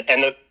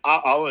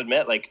 I'll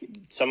admit, like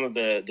some of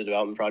the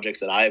development projects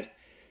that I've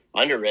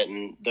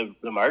underwritten, the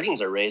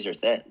margins are razor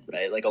thin,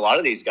 right? Like a lot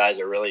of these guys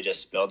are really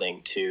just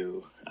building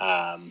to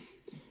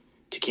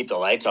keep the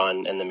lights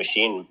on and the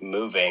machine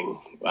moving.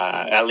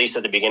 At least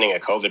at the beginning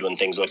of COVID, when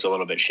things looked a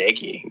little bit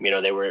shaky,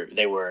 they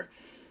were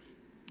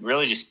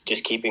really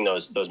just keeping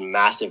those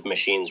massive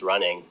machines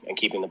running and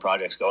keeping the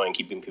projects going,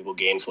 keeping people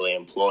gainfully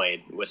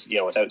employed with,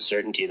 without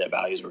certainty that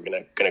values were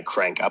gonna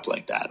crank up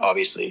like that.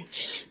 Obviously,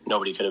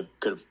 nobody could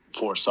have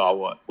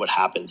foresaw what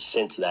happened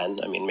since then.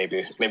 I mean,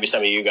 maybe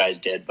some of you guys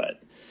did, but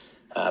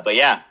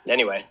yeah.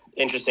 Anyway,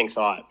 interesting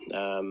thought.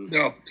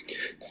 No,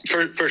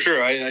 for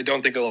sure. I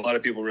don't think a lot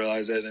of people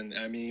realize it, and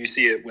I mean, you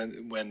see it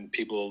when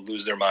people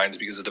lose their minds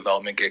because the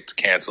development gets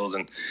canceled,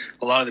 and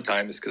a lot of the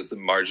time it's because the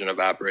margin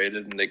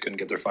evaporated and they couldn't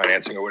get their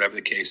financing or whatever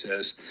the case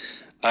is.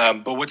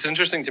 But what's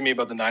interesting to me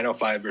about the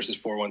 905 versus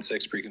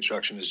 416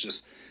 pre-construction is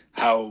just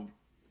how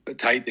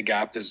tight the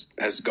gap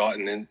has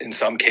gotten in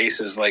some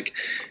cases. Like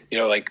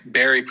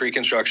Barrie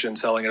pre-construction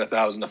selling at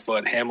 $1,000 a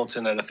foot,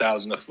 Hamilton at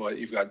 $1,000 a foot.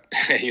 You've got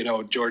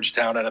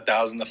Georgetown at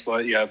 $1,000 a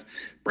foot. You have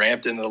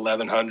Brampton at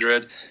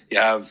 $1,100. You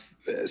have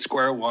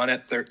Square One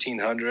at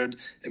 $1,300.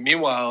 And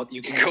meanwhile,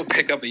 you can go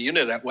pick up a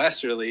unit at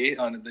Westerly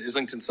on the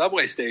Islington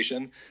subway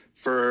station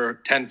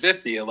for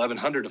 $1,050,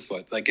 $1,100 a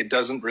foot. Like, it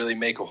doesn't really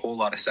make a whole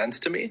lot of sense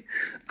to me,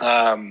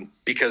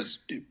 because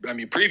I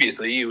mean,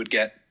 previously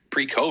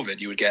pre-COVID,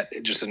 you would get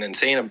just an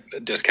insane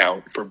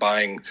discount for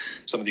buying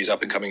some of these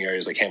up-and-coming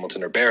areas like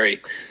Hamilton or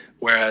Barrie,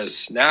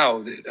 whereas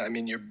now, I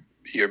mean,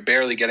 you're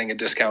barely getting a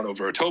discount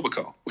over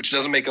Etobicoke, which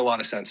doesn't make a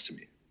lot of sense to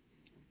me.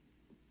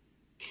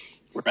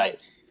 Right.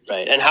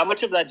 Right. And how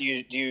much of that do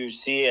you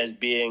see as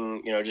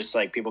being, just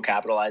like people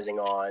capitalizing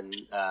on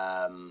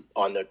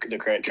the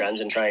current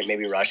trends and trying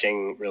maybe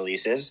rushing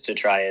releases to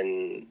try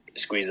and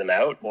squeeze them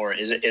out? Or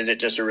is it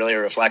just really a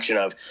reflection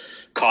of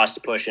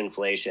cost push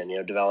inflation?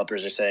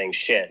 Developers are saying,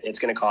 shit, it's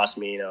going to cost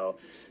me,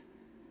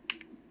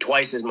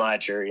 twice as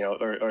much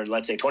or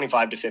let's say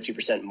 25 to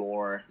 50%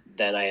 more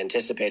than I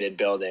anticipated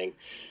building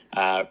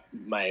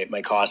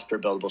my cost per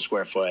buildable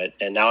square foot.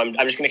 And now I'm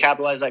just going to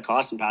capitalize that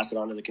cost and pass it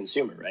on to the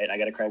consumer, right? I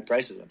got to crank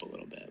prices up a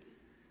little bit.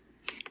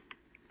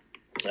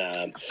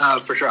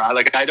 For sure.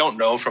 I don't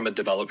know from a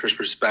developer's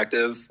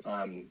perspective.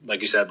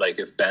 Like you said, like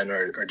if Ben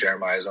or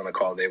Jeremiah is on the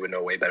call, they would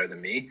know way better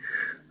than me.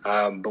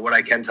 But what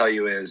I can tell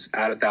you is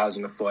at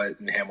 $1,000 a foot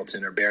in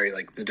Hamilton or Barrie,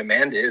 like the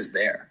demand is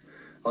there.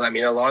 Well, I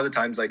mean, a lot of the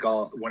times, like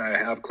when I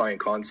have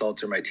client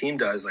consults or my team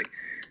does, like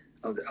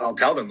I'll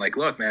tell them, like,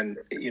 look, man,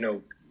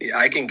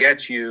 I can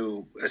get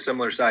you a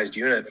similar sized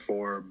unit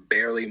for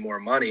barely more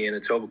money in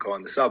Etobicoke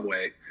on the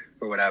subway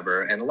or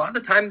whatever. And a lot of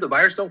the time, the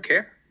buyers don't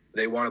care.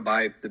 They want to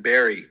buy the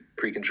Barrie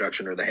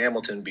pre-construction or the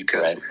Hamilton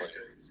because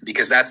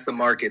that's the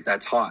market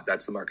that's hot.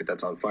 That's the market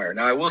that's on fire.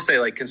 Now, I will say,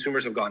 like,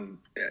 consumers have gotten,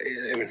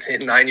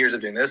 in 9 years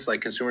of doing this,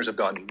 like, consumers have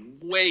gotten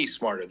way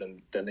smarter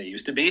than they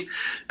used to be.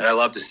 And I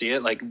love to see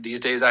it. Like, these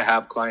days I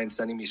have clients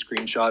sending me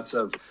screenshots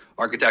of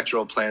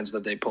architectural plans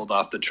that they pulled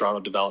off the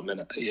Toronto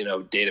Development,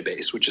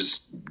 database, which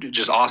is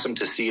just awesome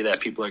to see that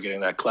people are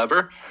getting that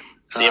clever.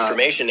 It's the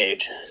information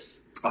age.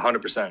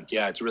 100%.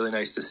 Yeah, it's really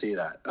nice to see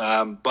that.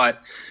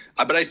 But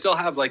I still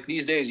have, like,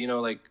 these days,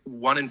 like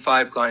 1 in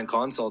 5 client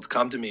consults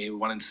come to me,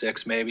 1 in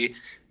 6 maybe,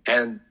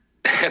 and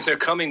they're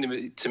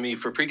coming to me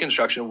for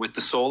pre-construction with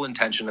the sole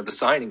intention of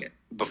assigning it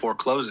before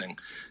closing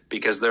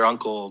because their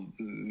uncle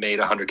made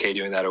 $100K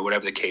doing that or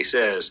whatever the case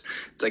is.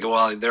 It's like,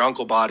 well, their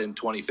uncle bought in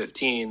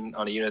 2015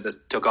 on a unit that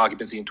took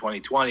occupancy in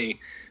 2020,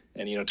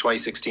 and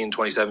 2016,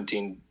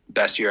 2017,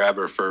 best year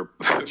ever for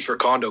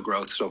condo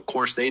growth. So of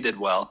course they did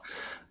well.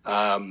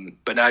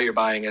 But now you're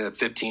buying a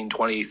 15,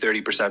 20,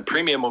 30%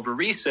 premium over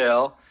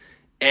resale.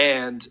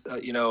 And,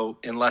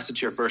 unless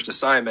it's your first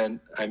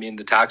assignment, I mean,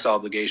 the tax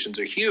obligations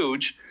are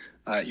huge.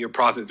 Your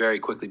profit very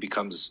quickly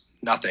becomes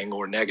nothing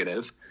or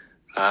negative.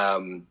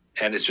 And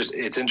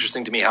it's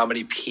interesting to me how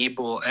many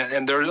people,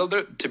 and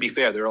to be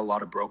fair, there are a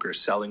lot of brokers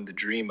selling the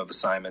dream of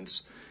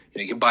assignments.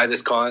 You can buy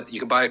you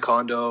can buy a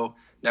condo,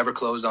 never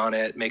close on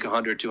it, make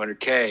 100,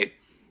 200K.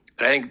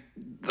 And I think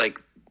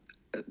like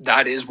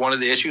that is one of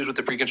the issues with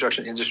the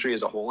pre-construction industry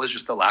as a whole, is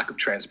just the lack of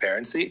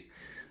transparency.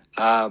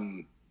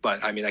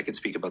 But I mean, I could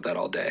speak about that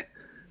all day.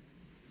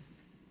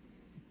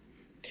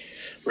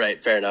 Right.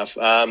 Fair enough.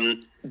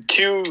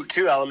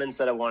 Two elements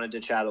that I wanted to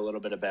chat a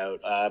little bit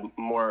about,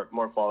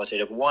 more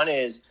qualitative. One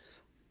is,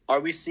 are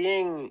we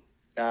seeing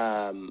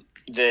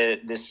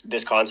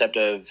this concept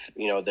of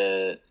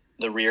the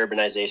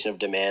reurbanization of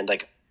demand?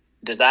 Like,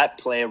 does that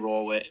play a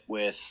role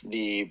with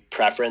the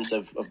preference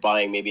of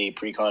buying maybe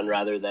pre-con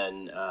rather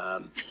than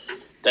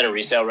a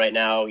resale right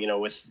now?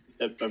 With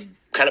a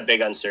kind of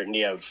big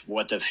uncertainty of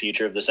what the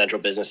future of the central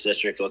business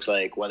district looks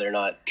like, whether or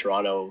not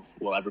Toronto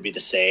will ever be the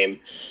same.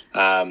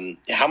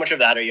 How much of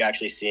that are you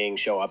actually seeing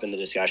show up in the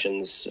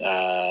discussions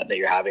that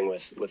you're having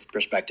with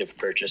prospective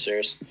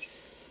purchasers?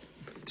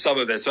 Some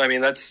of it. So, I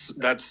mean,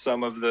 that's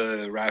some of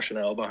the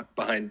rationale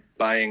behind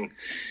buying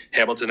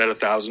Hamilton at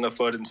 $1,000 a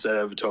foot instead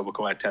of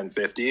Etobicoke at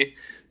 $1,050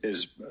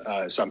 is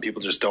some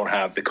people just don't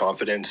have the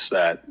confidence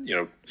that,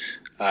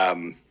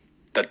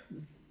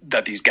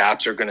 that these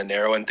gaps are going to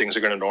narrow and things are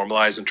going to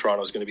normalize and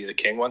Toronto is going to be the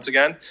king once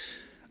again.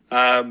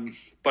 But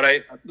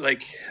I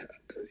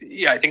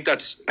think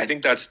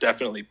that's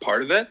definitely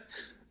part of it.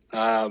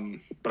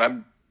 But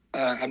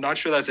I'm not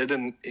sure that's it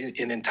in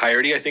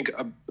entirety. I think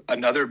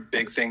another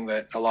big thing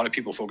that a lot of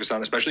people focus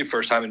on, especially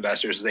first-time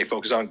investors, is they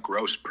focus on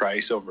gross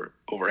price over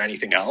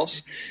anything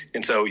else.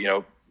 And so,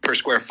 per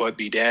square foot,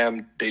 be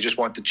damned, they just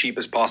want the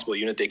cheapest possible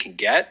unit they can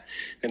get.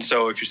 And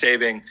so if you're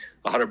saving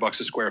 $100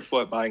 a square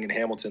foot buying in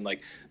Hamilton,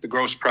 like the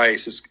gross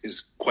price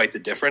is quite the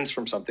difference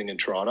from something in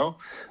Toronto.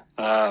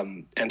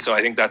 And so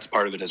I think that's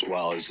part of it as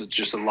well, is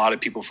just a lot of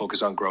people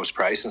focus on gross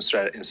price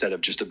instead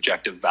of just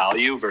objective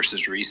value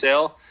versus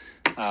resale.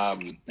 I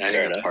think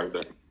that's part of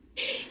it.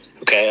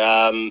 Okay.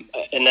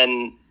 And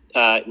then,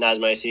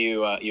 Nazma, I see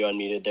you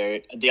unmuted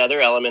there. The other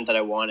element that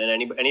I want, and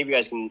any of you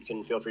guys can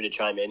feel free to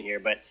chime in here,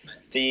 but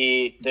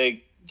the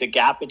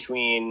gap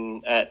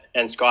between,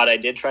 and Scott, I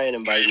did try and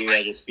invite you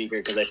as a speaker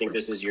because I think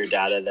this is your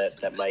data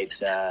that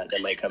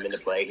might come into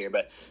play here.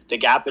 But the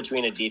gap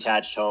between a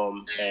detached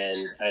home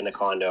and a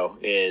condo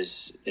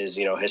is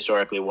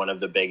historically one of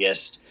the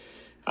biggest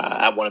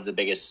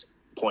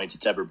points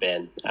it's ever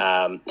been.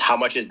 How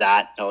much is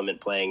that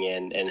element playing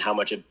in, and how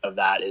much of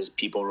that is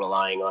people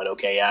relying on?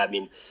 Okay, yeah, I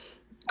mean,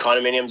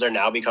 condominiums are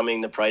now becoming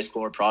the price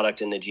floor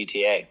product in the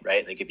GTA,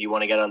 right? Like, if you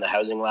want to get on the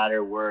housing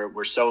ladder,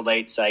 we're so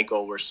late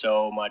cycle. We're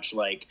so much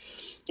like,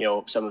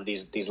 some of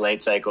these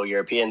late cycle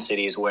European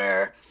cities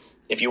where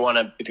if you want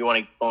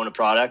to own a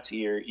product,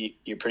 you're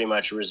pretty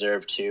much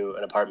reserved to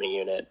an apartment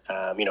unit.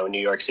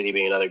 New York City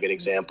being another good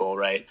example,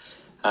 right?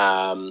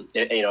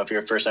 if you're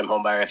a first-time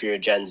home buyer, if you're a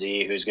Gen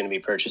Z who's going to be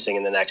purchasing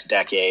in the next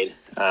decade.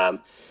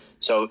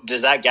 So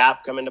does that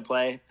gap come into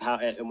play?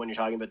 When you're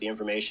talking about the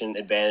information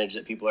advantage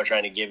that people are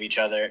trying to give each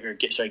other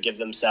or give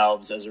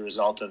themselves as a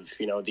result of,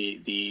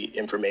 the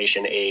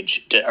information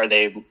age? Are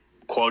they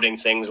quoting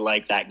things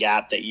like that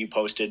gap that you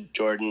posted,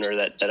 Jordan, or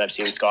that I've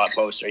seen Scott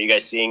post? Are you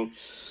guys seeing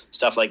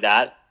stuff like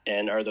that?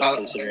 And are those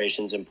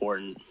considerations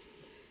important?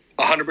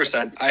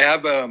 100%. I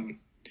have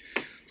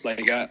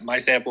my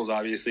sample is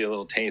obviously a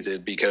little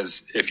tainted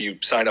because if you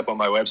sign up on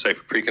my website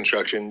for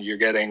pre-construction, you're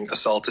getting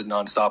assaulted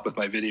nonstop with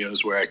my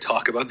videos where I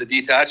talk about the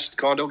detached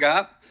condo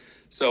gap.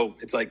 So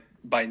it's like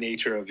by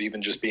nature of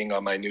even just being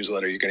on my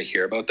newsletter, you're going to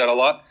hear about that a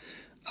lot.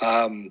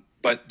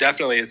 But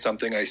definitely it's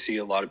something I see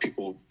a lot of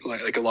people,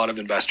 like a lot of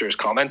investors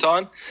comment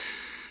on.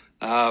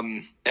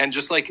 And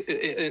just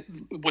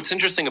what's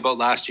interesting about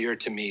last year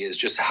to me is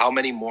just how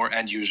many more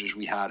end users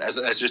we had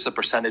as just a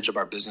percentage of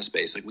our business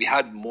base. Like we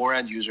had more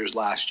end users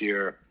last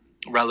year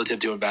relative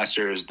to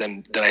investors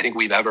than I think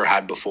we've ever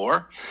had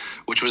before,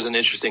 which was an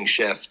interesting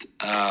shift.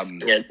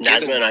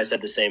 Nazma and I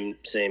said the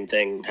same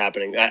thing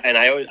happening. And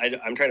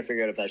I'm trying to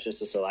figure out if that's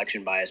just a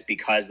selection bias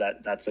because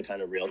that's the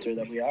kind of realtor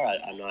that we are.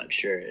 I'm not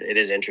sure. It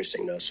is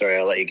interesting though. Sorry,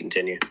 I'll let you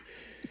continue.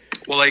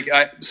 Well,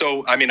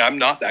 I'm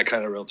not that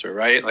kind of realtor,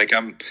 right?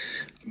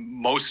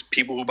 Most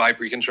people who buy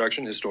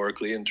pre-construction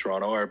historically in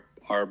Toronto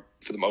are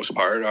for the most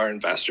part are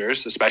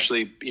investors,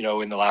 especially,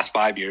 in the last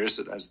 5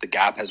 years as the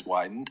gap has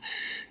widened.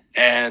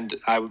 And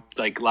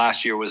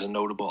last year was a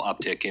notable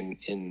uptick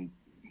in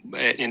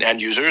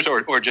end users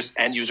or just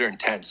end user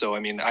intent. So,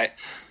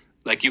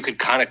 you could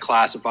kind of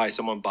classify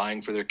someone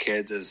buying for their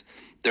kids as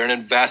they're an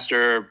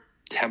investor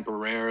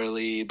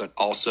temporarily, but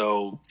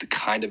also the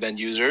kind of end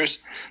users.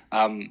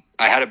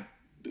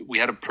 We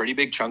had a pretty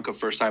big chunk of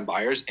first-time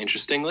buyers,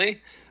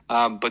 interestingly,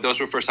 but those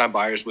were first-time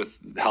buyers with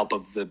the help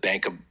of the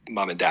bank of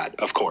mom and dad,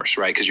 of course,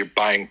 right? Because you're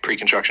buying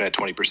pre-construction at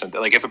 20%.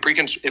 Like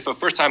if a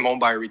first-time home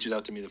buyer reaches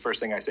out to me, the first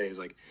thing I say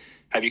is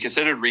have you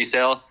considered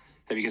resale?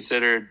 Have you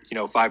considered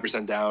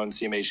 5% down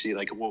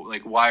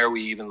CMHC? Why are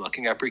we even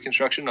looking at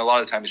pre-construction? A lot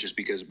of the time it's just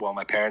because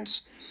my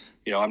parents.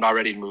 I'm not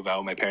ready to move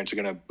out. My parents are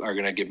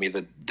gonna give me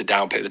the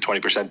down pay, the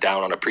 20%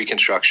 down on a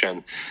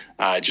pre-construction.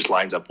 It just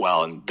lines up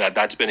well, and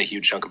that's been a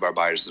huge chunk of our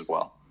buyers as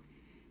well.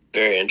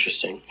 Very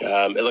interesting.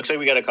 It looks like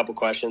we got a couple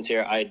questions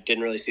here. I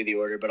didn't really see the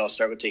order, but I'll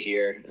start with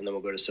Tahir, and then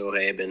we'll go to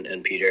Sohaib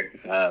and Peter.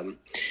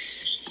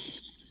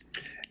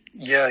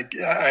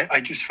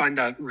 I just find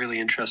that really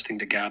interesting,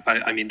 the gap.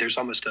 There's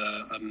almost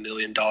a $1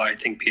 million, I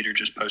think Peter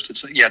just posted.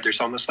 So, there's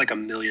almost like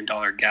 $1 million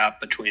gap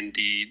between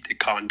the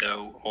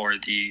condo or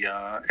the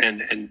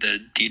and the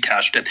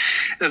detached. And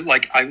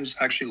I was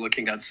actually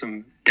looking at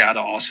some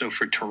data also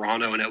for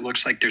Toronto, and it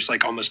looks like there's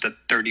almost a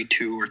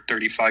 32 or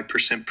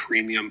 35%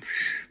 premium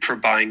for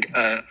buying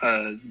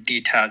a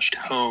detached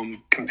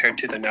home compared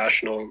to the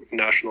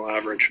national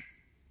average.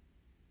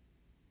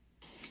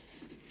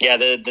 Yeah,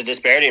 the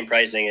disparity in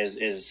pricing is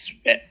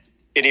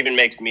it even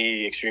makes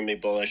me extremely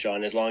bullish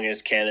on as long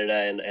as Canada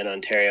and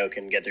Ontario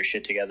can get their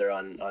shit together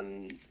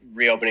on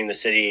reopening the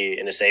city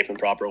in a safe and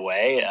proper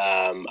way.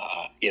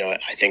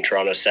 I think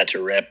Toronto's set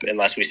to rip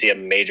unless we see a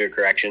major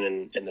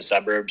correction in the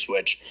suburbs,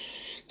 which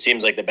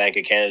seems like the Bank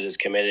of Canada is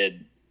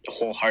committed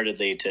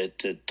wholeheartedly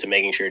to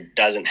making sure it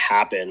doesn't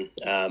happen.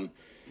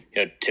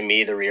 To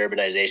me, the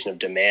reurbanization of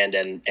demand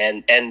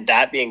and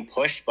that being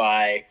pushed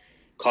by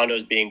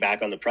condos being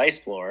back on the price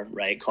floor,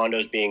 right?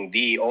 Condos being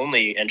the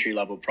only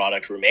entry-level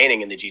product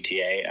remaining in the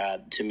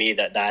GTA. To me,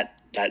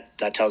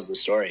 that tells the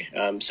story.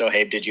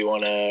 Sohaib, did you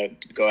want to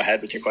go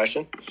ahead with your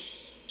question?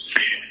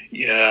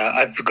 Yeah,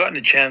 I've gotten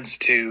a chance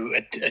to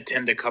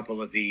attend a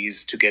couple of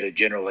these to get a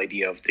general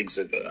idea of things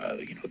that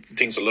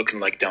things are looking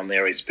like down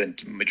there. I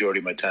spent the majority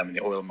of my time in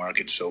the oil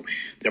market, so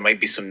there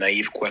might be some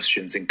naive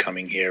questions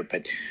incoming here.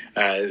 But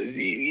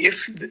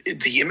if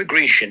the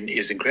immigration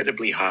is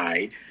incredibly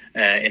high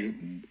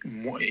and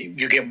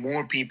you get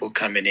more people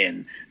coming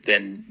in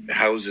than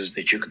houses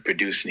that you could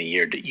produce in a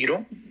year, you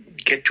don't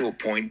get to a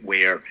point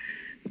where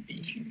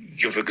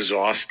you've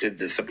exhausted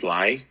the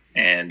supply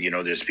and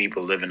there's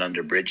people living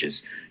under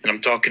bridges. And I'm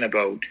talking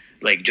about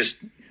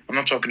I'm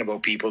not talking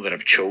about people that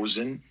have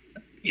chosen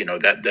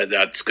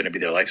that's going to be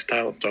their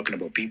lifestyle. I'm talking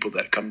about people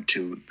that come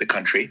to the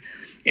country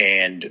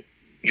and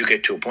you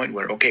get to a point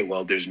where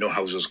there's no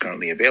houses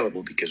currently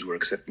available because we're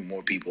accepting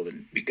more people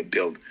than we could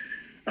build.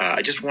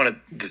 I just wanted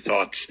the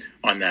thoughts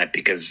on that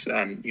because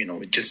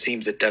it just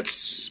seems that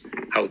that's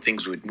how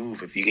things would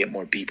move if you get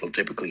more people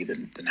typically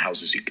than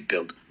houses you could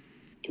build.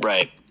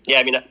 Right.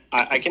 Yeah,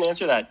 I can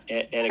answer that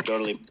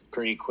anecdotally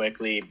pretty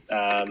quickly,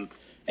 and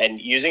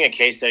using a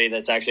case study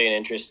that's actually an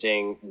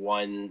interesting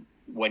one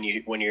when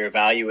you're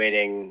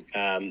evaluating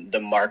the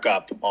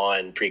markup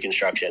on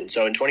pre-construction.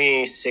 So in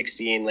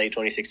 2016, late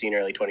 2016,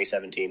 early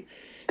 2017,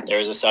 there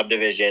was a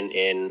subdivision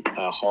in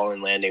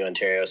Holland Landing,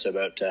 Ontario, so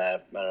about I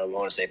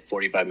want to say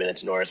 45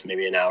 minutes north,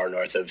 maybe an hour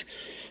north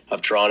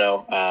of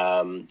Toronto,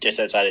 just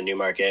outside of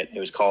Newmarket. It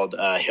was called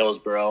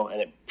Hillsborough,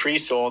 and it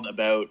pre-sold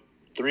about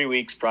 3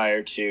 weeks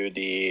prior to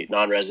the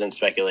non-resident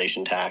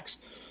speculation tax.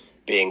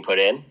 being put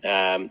in,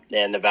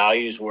 and the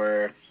values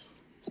were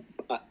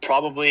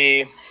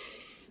probably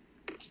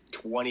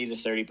 20 to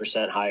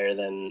 30% higher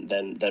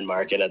than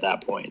market at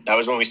that point. That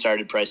was when we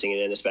started pricing it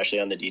in, especially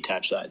on the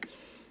detached side.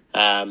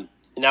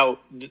 Now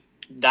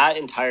that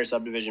entire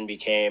subdivision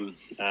became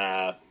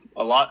a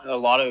lot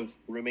of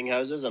rooming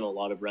houses and a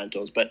lot of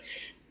rentals. But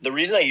the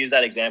reason I use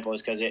that example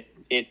is because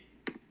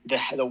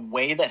the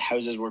way that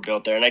houses were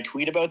built there, and I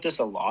tweet about this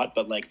a lot,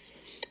 but like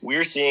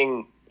we're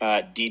seeing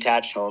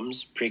detached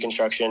homes,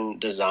 pre-construction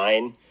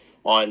design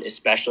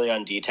especially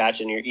on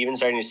detached, and you're even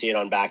starting to see it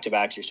on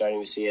back-to-backs. You're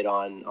starting to see it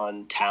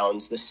on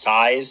towns. The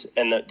size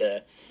and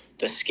the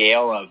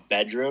scale of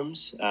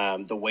bedrooms,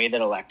 the way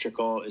that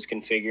electrical is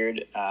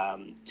configured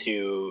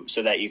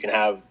so that you can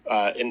have,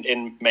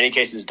 in many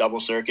cases, double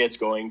circuits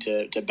going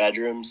to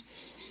bedrooms.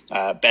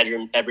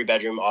 Every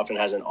bedroom often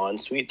has an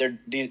ensuite.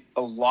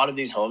 A lot of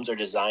these homes are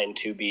designed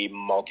to be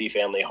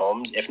multifamily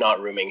homes, if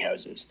not rooming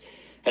houses.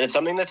 And it's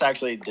something that's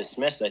actually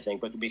dismissed, I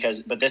think, but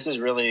this is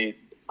really,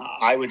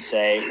 I would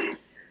say,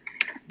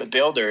 the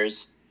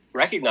builders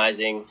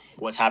recognizing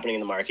what's happening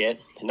in the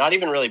market and not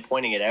even really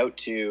pointing it out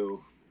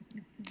to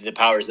the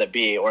powers that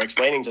be or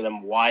explaining to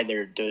them why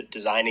they're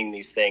designing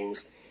these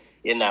things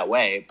in that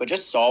way, but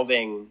just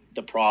solving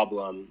the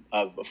problem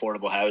of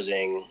affordable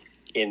housing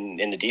in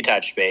the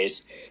detached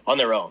space on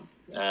their own.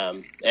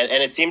 And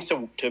it seems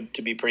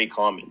to be pretty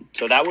common.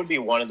 So that would be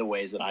one of the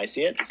ways that I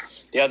see it.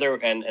 The other,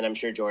 and I'm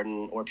sure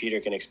Jordan or Peter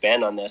can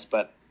expand on this,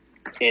 but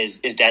is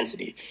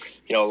density.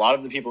 A lot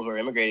of the people who are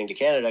immigrating to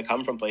Canada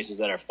come from places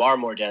that are far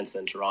more dense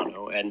than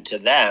Toronto. And to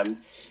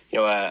them,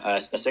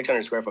 a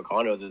 600 square foot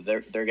condo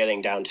that they're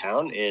getting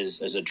downtown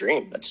is a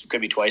dream. That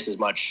could be twice as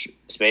much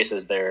space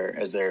as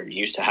they're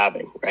used to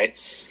having, right?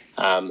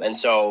 And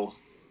so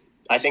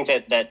I think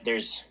that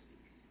there's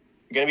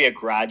going to be a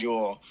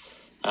gradual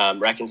I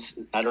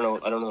don't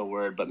know the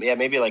word, but yeah,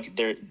 maybe like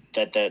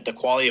the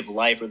quality of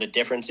life or the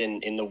difference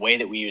in the way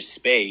that we use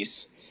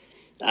space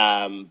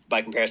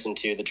by comparison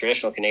to the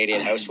traditional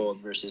Canadian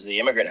household versus the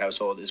immigrant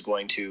household is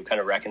going to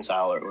kind of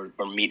reconcile or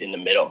meet in the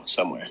middle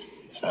somewhere,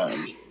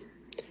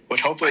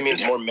 which hopefully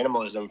means more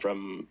minimalism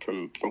from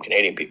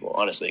Canadian people,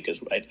 honestly,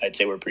 because I'd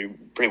say we're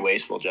pretty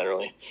wasteful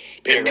generally.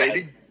 Peter, and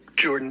maybe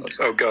Jordan.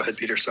 Oh, go ahead,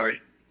 Peter.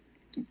 Sorry.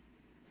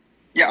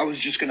 Yeah, I was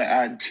just going to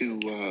add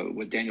to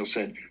what Daniel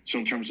said. So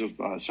in terms of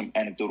some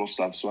anecdotal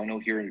stuff, so I know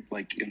here,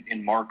 like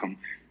in Markham,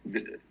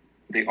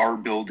 they are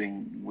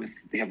building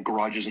they have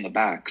garages in the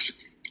backs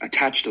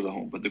attached to the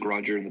home, but the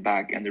garage are in the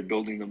back, and they're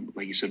building them,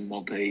 like you said,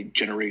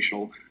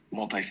 multi-generational,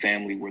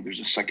 multi-family, where there's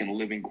a second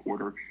living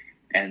quarter,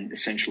 and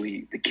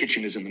essentially the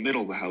kitchen is in the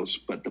middle of the house,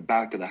 but the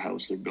back of the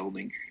house they're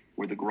building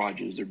where the garage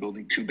is. They're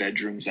building 2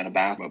 bedrooms and a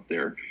bath up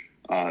there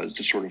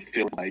to sort of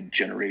fill by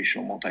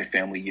generational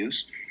multi-family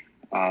use.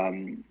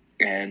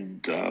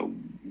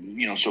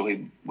 So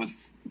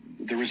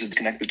there is a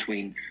connect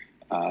between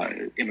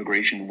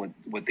immigration,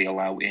 what they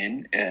allow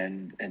in,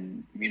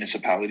 and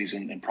municipalities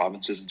and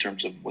provinces in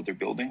terms of what they're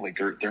building. Like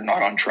they're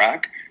not on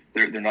track.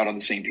 They're not on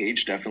the same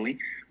page, definitely.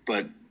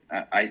 But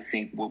I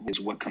think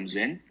what comes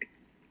in,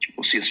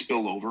 we'll see a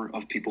spillover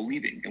of people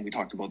leaving, and we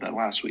talked about that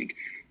last week.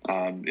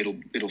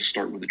 It'll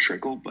start with a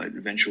trickle, but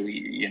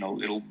eventually,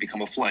 it'll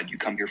become a flood. You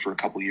come here for a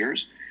couple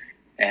years.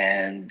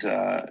 And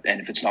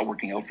if it's not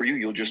working out for you,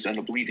 you'll just end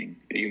up leaving.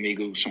 You may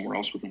go somewhere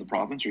else within the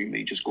province, or you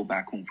may just go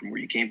back home from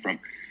where you came from.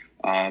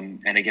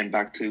 And again,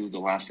 back to the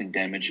last thing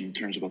Dan mentioned in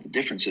terms about the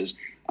differences,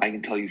 I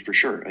can tell you for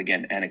sure,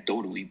 again,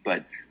 anecdotally,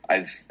 but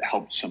I've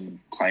helped some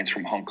clients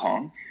from Hong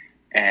Kong,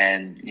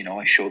 and,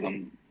 I show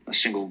them a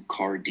single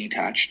car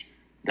detached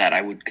that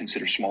I would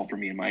consider small for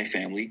me and my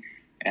family,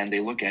 and they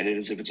look at it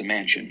as if it's a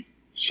mansion.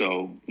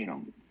 So,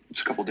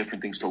 it's a couple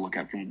different things to look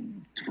at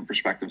from different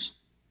perspectives.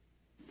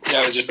 Yeah,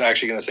 I was just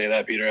actually going to say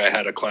that, Peter. I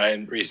had a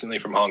client recently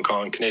from Hong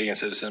Kong, Canadian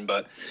citizen,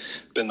 but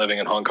been living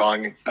in Hong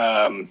Kong,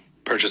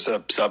 purchased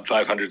a sub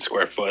 500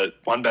 square foot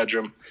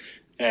 1-bedroom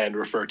and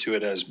refer to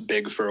it as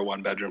big for a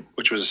 1-bedroom,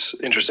 which was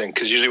interesting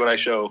because usually when I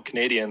show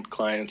Canadian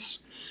clients,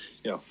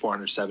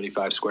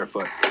 475 square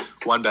foot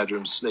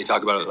 1-bedrooms, they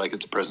talk about it like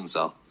it's a prison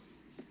cell.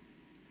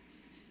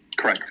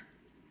 Correct.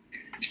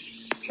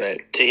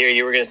 Right. Tahir,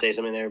 you were going to say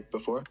something there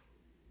before?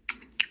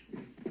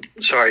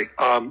 Sorry.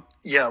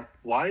 Yeah.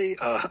 Why?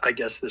 I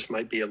guess this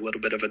might be a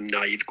little bit of a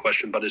naive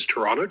question, but is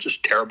Toronto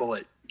just terrible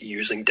at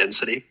using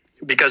density?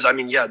 Because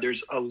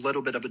there's a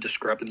little bit of a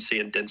discrepancy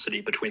in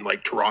density between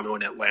like Toronto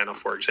and Atlanta,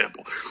 for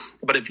example.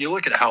 But if you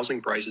look at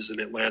housing prices in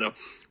Atlanta,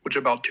 which is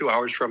about 2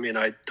 hours from me, and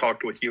I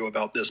talked with you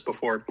about this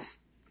before,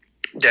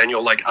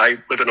 Daniel, like I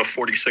live in a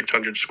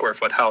 4,600 square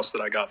foot house that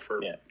I got for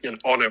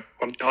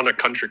on a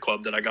country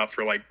club that I got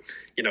for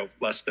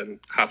less than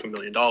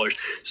 $500,000.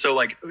 So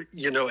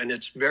and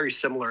it's very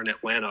similar in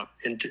Atlanta.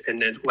 In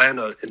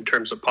Atlanta, in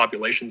terms of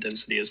population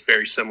density, is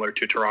very similar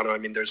to Toronto.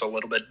 There's a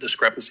little bit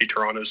discrepancy.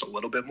 Toronto's a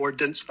little bit more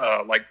dense,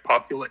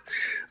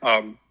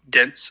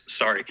 dense.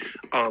 Sorry,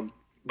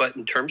 but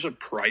in terms of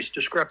price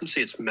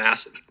discrepancy, it's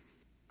massive.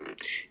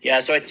 Yeah,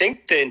 so I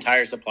think the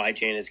entire supply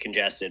chain is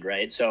congested,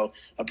 right? So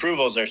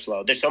approvals are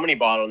slow. There's so many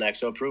bottlenecks.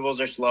 So approvals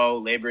are slow.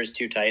 Labor is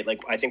too tight.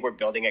 Like, I think we're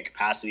building at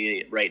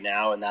capacity right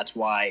now, and that's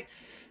why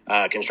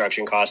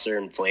construction costs are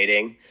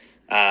inflating.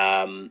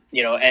 And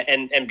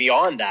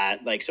beyond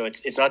that, like, so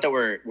it's not that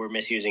we're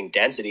misusing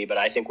density, but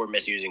I think we're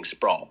misusing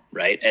sprawl,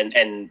 right?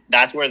 And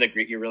that's where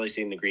you're really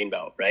seeing the green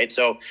belt, right?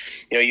 So,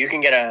 you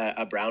can get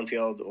a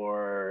brownfield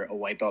or a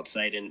white belt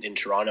site in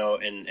Toronto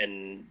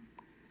and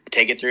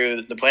take it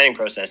through the planning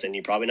process, and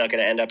you're probably not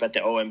going to end up at the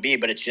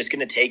OMB, but it's just going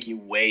to take you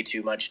way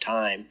too much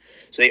time.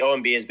 So the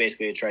OMB is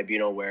basically a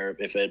tribunal where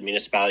if a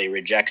municipality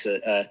rejects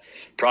a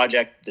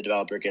project, the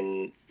developer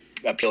can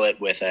appeal it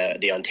with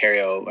the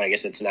Ontario, I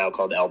guess it's now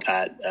called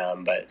LPAT,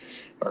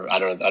 I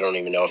don't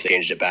even know if they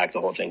changed it back. The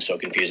whole thing's so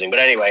confusing. But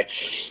anyway,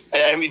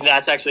 I mean,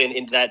 that's actually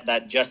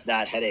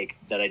that headache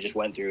that I just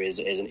went through is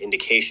an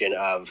indication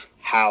of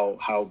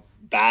how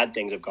bad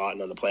things have gotten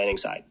on the planning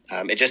side.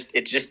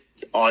 It's just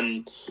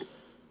on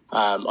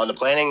the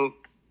planning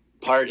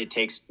part, it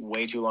takes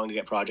way too long to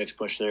get projects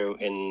pushed through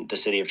in the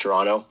city of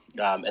Toronto.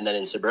 And then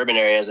in suburban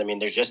areas, I mean,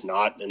 there's just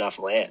not enough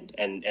land.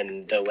 And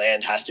the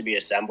land has to be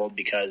assembled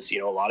because,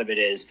 a lot of it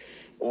is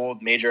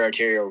old major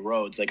arterial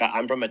roads. Like,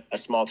 I'm from a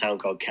small town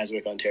called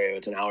Keswick, Ontario.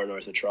 It's an hour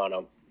north of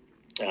Toronto.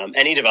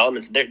 Any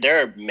developments,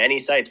 there are many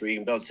sites where you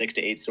can build 6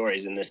 to 8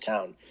 stories in this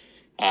town.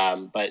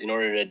 But in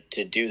order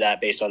to do that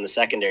based on the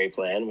secondary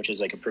plan, which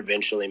is like a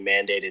provincially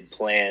mandated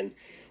plan,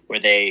 where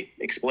they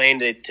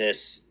explained it to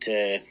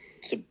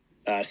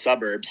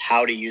suburbs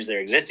how to use their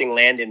existing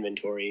land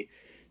inventory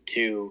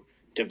to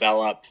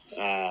develop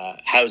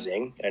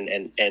housing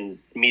and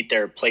meet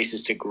their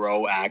Places to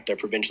Grow Act, their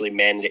provincially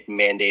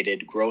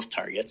mandated growth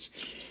targets.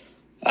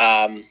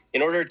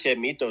 In order to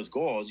meet those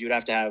goals, you'd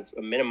have to have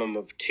a minimum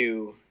of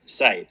 2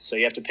 sites. So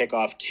you have to pick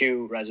off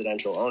 2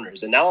 residential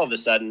owners. And now all of a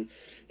sudden,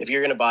 if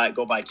you're going to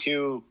go buy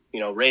 2,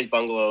 raised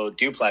bungalow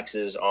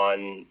duplexes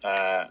on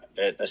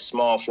a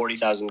small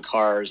 40,000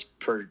 cars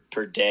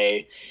per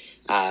day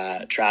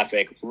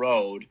traffic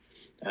road,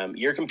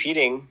 you're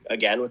competing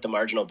again with the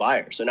marginal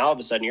buyer. So now all of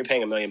a sudden you're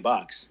paying $1 million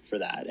for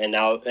that.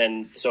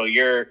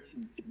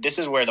 This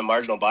is where the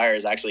marginal buyer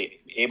is actually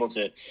able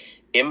to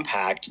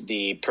impact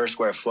the per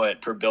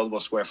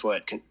buildable square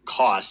foot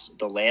cost,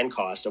 the land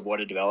cost of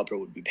what a developer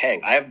would be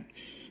paying.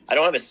 I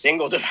don't have a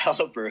single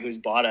developer who's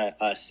bought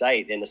a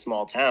site in a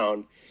small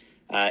town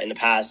in the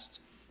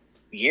past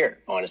year,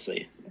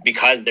 honestly,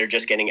 because they're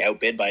just getting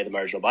outbid by the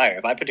marginal buyer.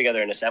 If I put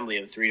together an assembly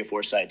of 3 to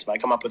 4 sites, if I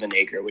come up with an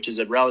acre, which is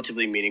a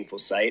relatively meaningful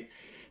site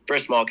for a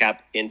small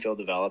cap infill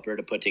developer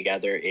to put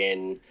together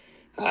in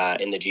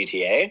the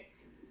GTA,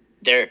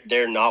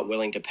 they're not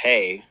willing to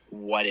pay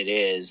what it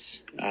is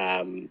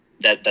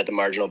that the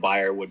marginal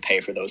buyer would pay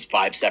for those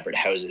 5 separate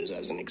houses,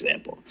 as an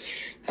example.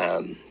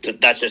 So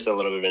that's just a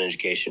little bit of an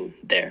education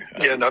there.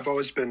 Yeah, and I've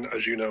always been,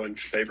 as you know, in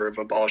favor of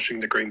abolishing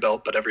the green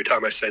belt, but every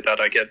time I say that,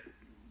 I get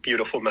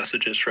beautiful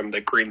messages from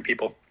the green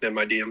people in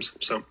my DMs.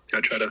 So I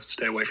try to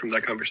stay away from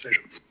that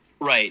conversation.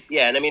 Right.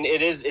 Yeah, and I mean,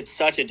 it's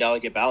such a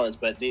delicate balance,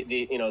 but the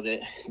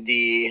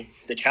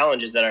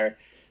challenge is that our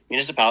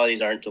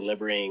municipalities aren't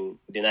delivering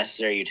the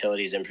necessary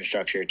utilities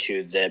infrastructure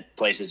to the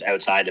places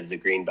outside of the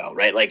green belt,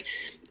 right? Like,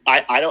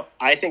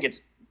 I think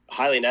it's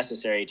highly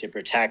necessary to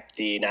protect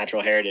the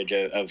natural heritage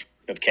of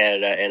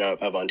Canada and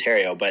of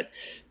Ontario, but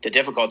the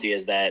difficulty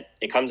is that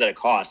it comes at a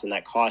cost, and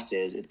that cost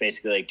is, it's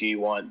basically like, do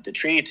you want the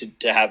tree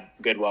to have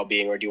good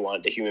well-being, or do you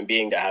want the human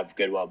being to have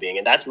good well-being?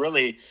 And that's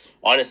really,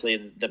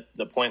 honestly,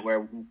 the point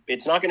where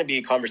it's not going to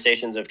be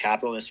conversations of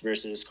capitalists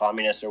versus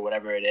communists or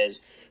whatever it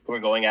is who are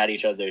going at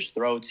each other's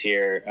throats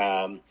here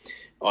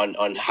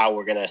on how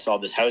we're going to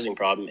solve this housing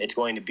problem. It's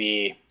going to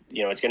be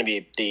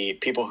the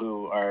people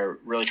who are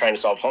really trying to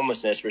solve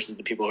homelessness versus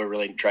the people who are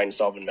really trying to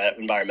solve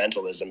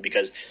environmentalism,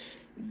 because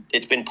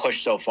it's been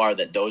pushed so far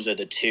that those are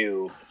the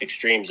 2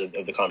 extremes of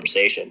the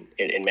conversation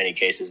in many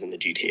cases in the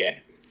GTA.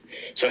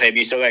 So have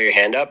you still got your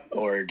hand up,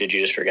 or did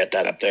you just forget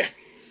that up there?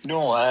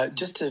 No,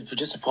 just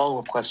a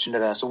follow-up question to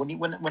that. So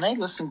when I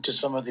listen to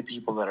some of the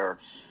people that are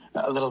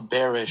a little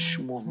bearish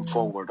moving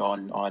forward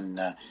on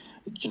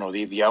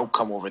the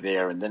outcome over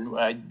there, and then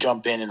I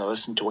jump in and I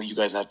listen to what you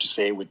guys have to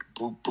say with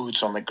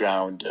boots on the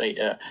ground,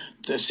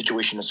 the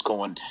situation that's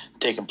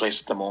taking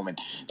place at the moment.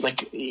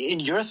 Like,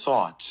 in your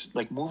thoughts,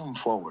 like, moving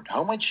forward,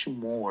 how much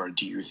more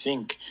do you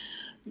think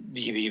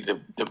the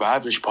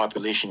average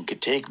population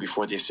could take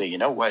before they say, you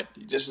know what,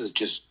 this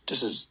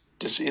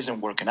isn't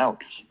working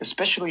out,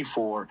 especially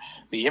for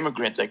the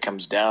immigrant that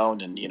comes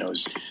down and,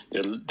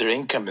 their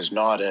income is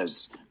not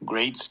as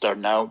great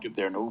starting out, if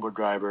they're an Uber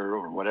driver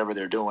or whatever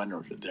they're doing,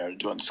 or they're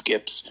doing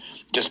skips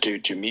just to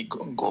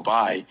go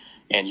by,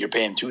 and you're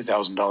paying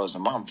 $2,000 a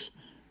month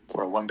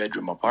for a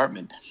 1-bedroom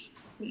apartment.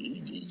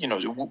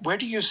 Where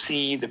do you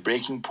see the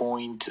breaking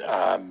point?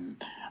 I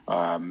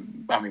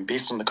mean,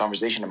 based on the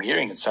conversation I'm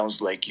hearing, it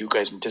sounds like you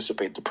guys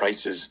anticipate the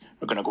prices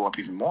are going to go up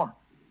even more.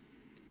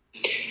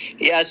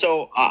 Yeah,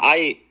 so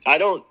I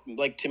don't,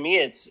 like, to me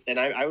it's, and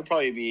I would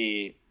probably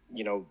be,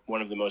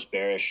 one of the most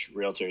bearish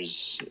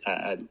realtors,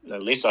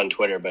 at least on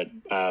Twitter, but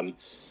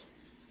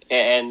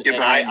and Get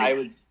I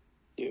would.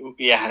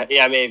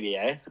 Yeah, maybe.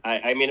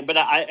 I mean, but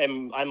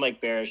I'm like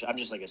bearish. I'm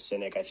just like a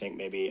cynic. I think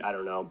maybe I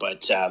don't know,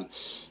 but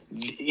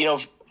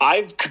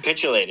I've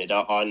capitulated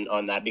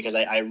on that because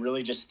I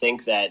really just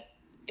think that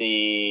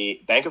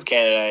the Bank of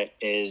Canada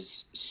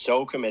is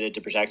so committed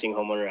to protecting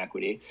homeowner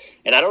equity,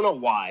 and I don't know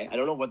why. I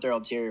don't know what their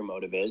ulterior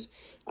motive is.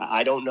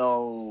 I don't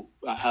know.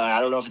 I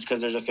don't know if it's because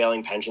there's a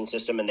failing pension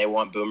system and they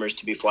want boomers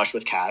to be flush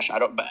with cash.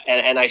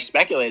 And I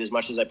speculate as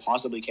much as I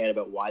possibly can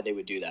about why they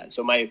would do that.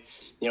 So my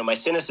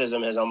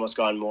cynicism has almost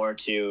gone more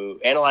to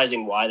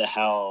analyzing why the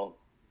hell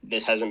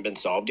this hasn't been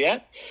solved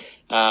yet,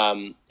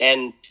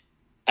 and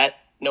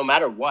no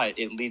matter what,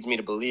 it leads me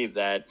to believe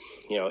that,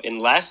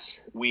 unless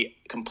we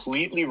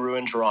completely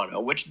ruin Toronto,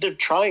 which they're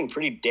trying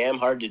pretty damn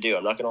hard to do,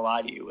 I'm not going to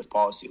lie to you with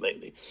policy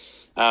lately,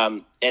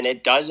 and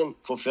it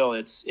doesn't fulfill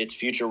its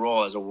future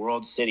role as a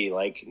world city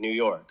like New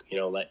York,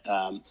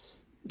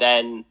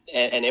 then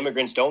and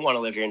immigrants don't want to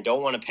live here and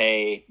don't want to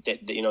pay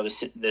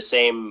the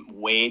same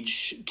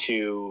wage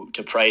to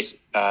price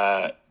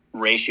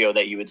ratio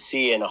that you would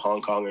see in a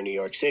Hong Kong or New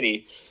York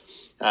City.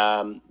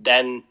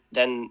 Then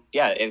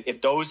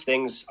if those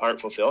things aren't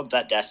fulfilled, if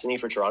that destiny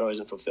for Toronto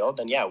isn't fulfilled,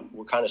 then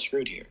we're kind of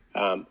screwed here.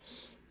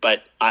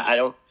 But I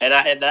don't,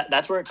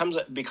 that's where it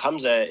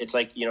becomes it's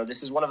like,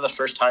 this is one of the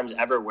first times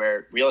ever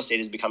where real estate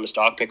has become a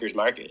stock picker's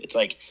market. It's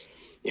like,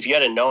 if you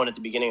had known at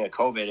the beginning of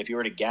COVID, if you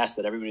were to guess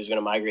that everybody was going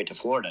to migrate to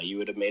Florida, you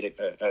would have made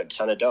a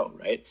ton of dough,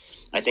 right?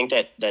 I think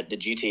that the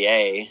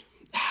GTA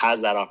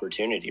has that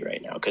opportunity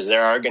right now because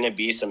there are going to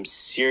be some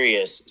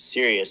serious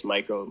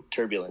micro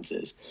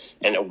turbulences,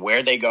 and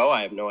where they go,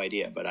 I have no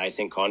idea, but I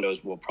think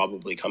condos will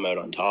probably come out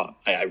on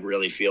top. I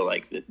really feel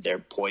like that they're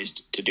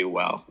poised to do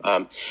well.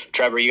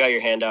 Trevor, you got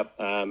your hand up,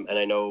 and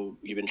I know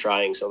you've been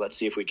trying, so let's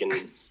see if we can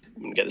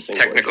get this thing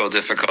technical working.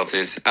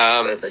 Difficulties.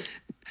 Perfect.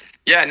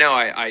 Yeah, no,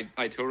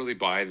 I totally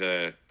buy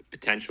the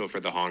potential for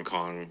the Hong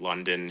Kong,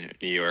 London,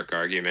 New York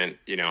argument.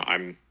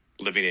 I'm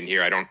living in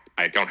here.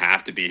 I don't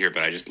have to be here,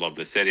 but I just love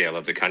the city. I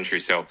love the country.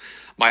 So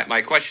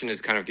my question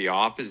is kind of the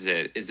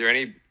opposite. Is there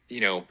any,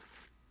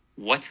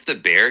 what's the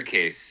bear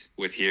case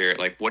with here?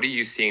 Like, what are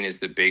you seeing as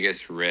the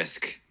biggest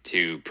risk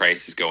to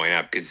prices going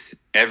up? Because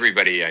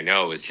everybody I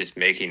know is just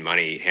making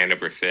money hand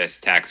over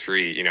fist,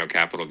 tax-free,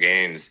 capital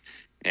gains.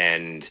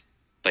 And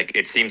like,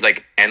 it seems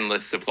like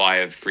endless supply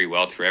of free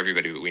wealth for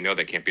everybody, but we know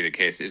that can't be the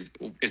case. Is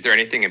there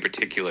anything in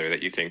particular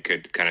that you think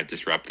could kind of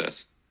disrupt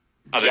this?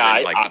 Other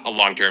than a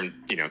long-term,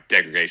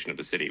 degradation of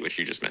the city, which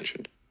you just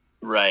mentioned.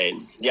 Right.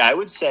 Yeah, I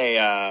would say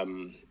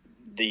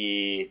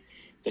the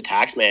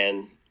tax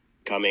man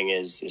coming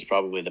is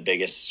probably the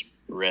biggest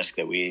risk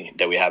that we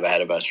have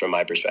ahead of us from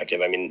my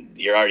perspective. I mean,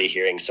 you're already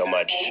hearing so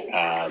much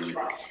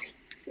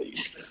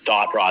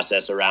thought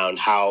process around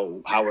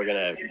how we're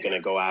gonna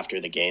go after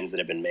the gains that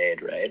have been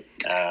made. Right.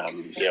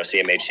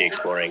 CMHC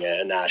exploring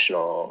a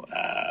national.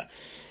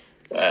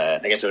 I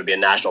guess it would be a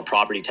national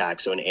property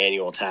tax, so an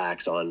annual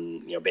tax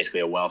on,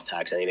 basically a wealth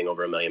tax, anything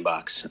over $1 million.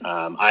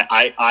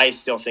 I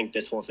still think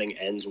this whole thing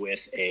ends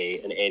with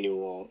a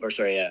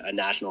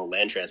national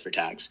land transfer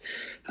tax,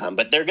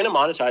 but they're going to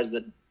monetize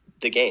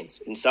the gains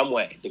in some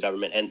way, the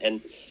government,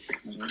 and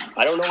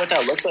I don't know what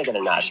that looks like at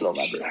a national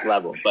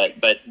level,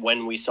 but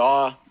when we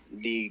saw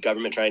the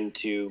government trying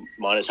to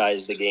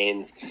monetize the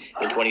gains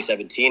in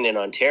 2017 in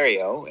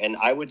Ontario, and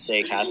I would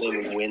say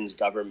Kathleen Wynne's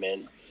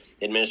government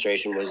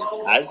administration was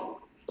as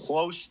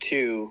close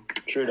to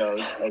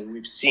Trudeau's as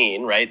we've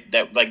seen, right?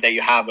 That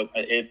you have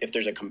if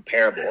there's a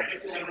comparable,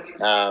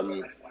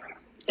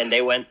 and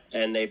they went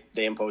and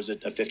they imposed a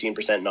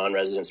 15%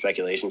 non-resident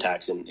speculation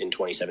tax in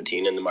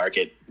 2017, and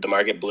the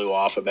market blew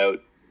off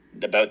about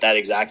that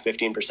exact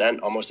 15%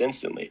 almost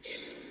instantly.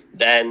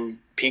 Then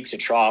peak to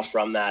trough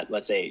from that,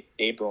 let's say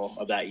April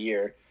of that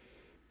year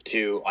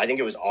to, I think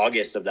it was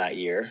August of that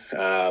year,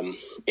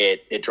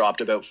 it dropped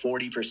about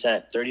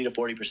 40%, 30 to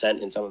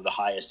 40% in some of the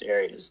highest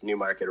areas,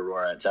 Newmarket,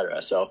 Aurora, et cetera.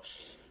 So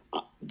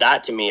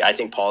that, to me, I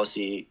think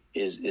policy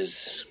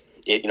is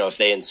if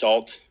they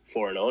insult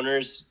foreign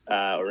owners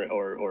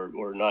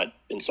or not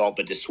insult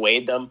but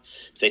dissuade them,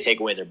 if they take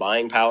away their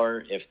buying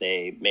power, if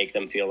they make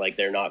them feel like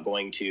they're not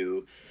going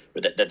to,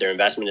 or that their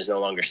investment is no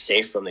longer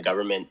safe from the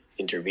government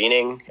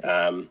intervening,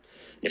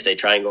 if they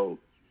try and go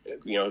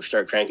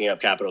start cranking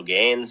up capital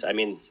gains. I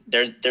mean,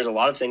 there's a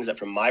lot of things that,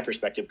 from my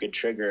perspective, could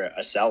trigger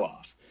a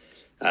sell-off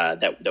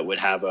that would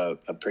have a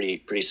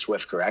pretty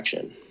swift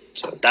correction.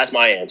 So that's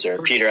my answer.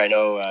 Peter, I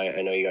know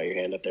you got your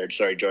hand up there.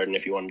 Sorry, Jordan,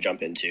 if you want to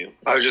jump in too.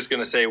 I was just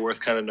going to say,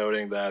 worth kind of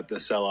noting that the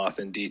sell-off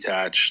in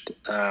detached,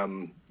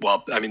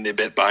 they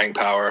bit buying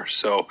power,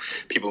 so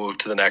people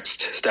moved to the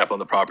next step on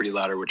the property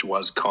ladder, which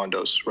was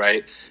condos,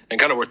 right? And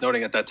kind of worth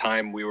noting, at that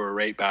time, we were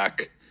right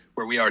back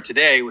where we are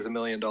today with $1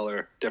 million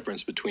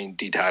difference between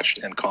detached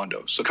and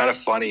condos. So kind of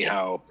funny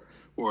how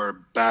we're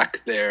back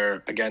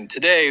there again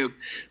today.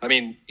 I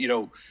mean,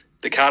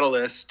 the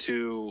catalyst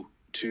to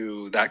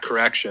that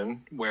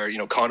correction where,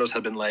 condos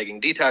had been lagging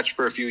detached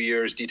for a few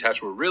years,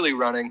 detached were really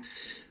running.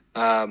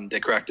 They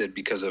corrected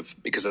because of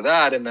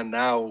that. And then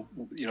now,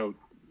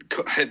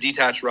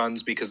 detached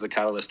runs because of the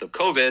catalyst of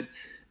COVID.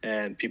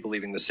 and people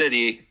leaving the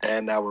city,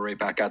 and now we're right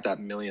back at that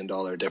 $1 million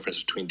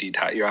difference between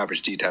your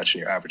average detached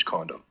and your average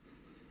condo.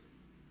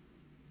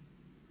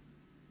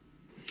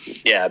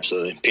 Yeah,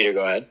 absolutely. Peter,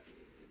 go ahead.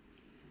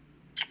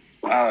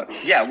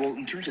 Yeah, well,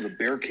 in terms of the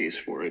bear case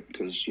for it,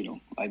 because,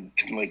 I'm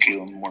like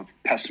you, I'm more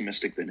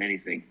pessimistic than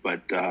anything,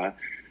 but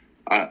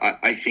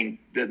I think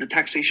the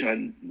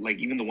taxation, like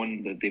even the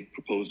one that they've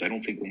proposed, I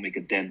don't think will make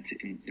a dent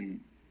in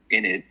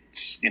it.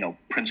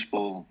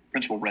 Principal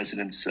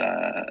residents,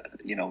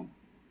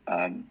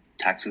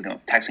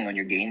 taxing on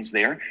your gains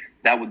there,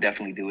 that would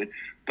definitely do it.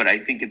 But I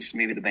think it's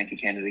maybe the Bank of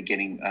Canada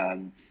getting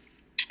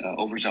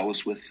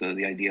overzealous with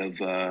the idea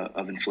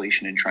of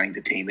inflation and trying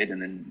to tame it,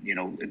 and then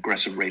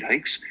aggressive rate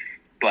hikes.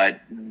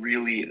 But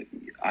really,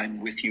 I'm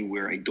with you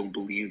where I don't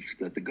believe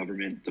that the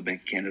government, the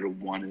Bank of Canada,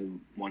 want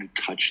to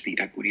touch the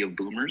equity of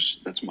boomers.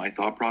 That's my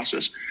thought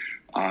process.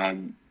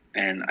 And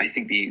I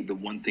think the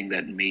one thing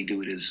that may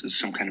do it is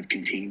some kind of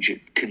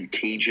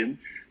contagion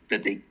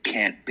that they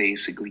can't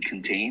basically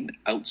contain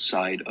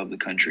outside of the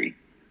country.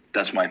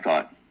 That's my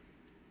thought.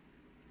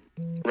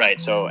 Right,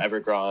 so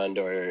Evergrande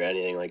or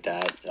anything like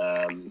that.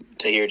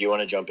 Tahir, do you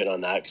want to jump in on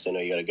that? Because I know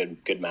you got a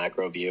good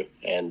macro view,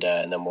 and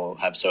then we'll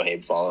have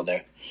Sohaib follow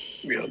there.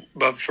 Yeah,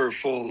 but for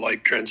full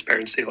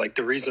transparency,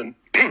 the reason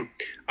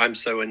I'm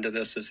so into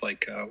this is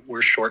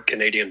we're short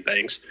Canadian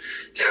banks.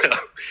 So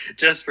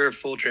just for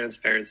full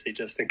transparency,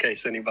 just in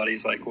case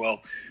anybody's like,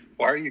 well,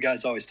 why are you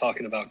guys always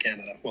talking about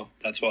Canada? Well,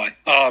 that's why.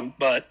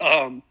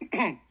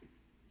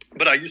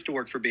 But I used to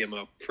work for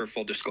BMO, for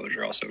full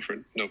disclosure, also for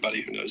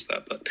nobody who knows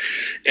that. But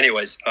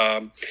anyways,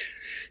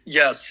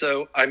 yeah,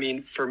 so I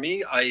mean, for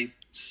me, I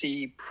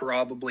see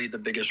probably the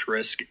biggest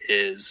risk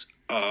is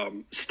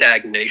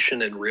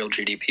stagnation in real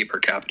GDP per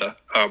capita,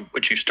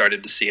 which you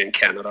started to see in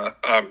Canada.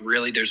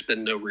 Really, there's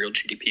been no real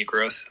GDP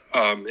growth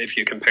if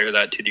you compare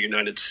that to the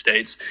United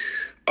States.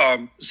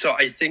 So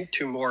I think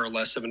to more or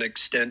less of an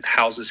extent,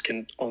 houses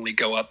can only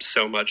go up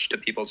so much to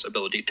people's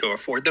ability to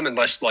afford them,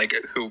 unless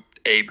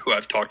Abe, who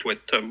I've talked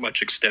with to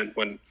much extent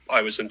when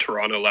I was in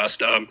Toronto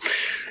last,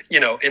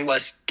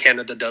 unless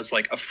Canada does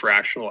a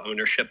fractional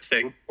ownership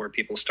thing where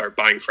people start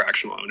buying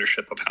fractional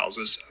ownership of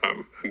houses,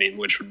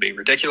 which would be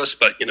ridiculous,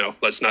 but,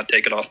 let's not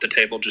take it off the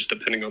table, just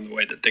depending on the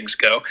way that things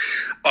go.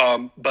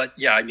 But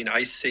yeah,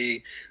 I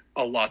see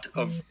a lot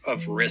of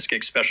risk,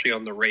 especially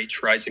on the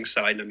rates rising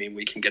side.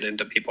 We can get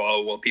into people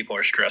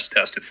are stress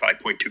tested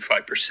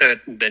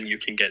 5.25%, and then you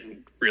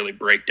can really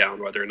break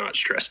down whether or not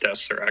stress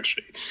tests are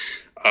actually,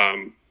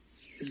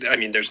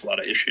 there's a lot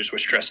of issues with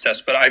stress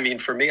tests, but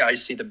for me, I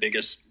see the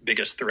biggest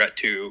threat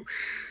to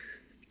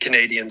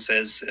Canadians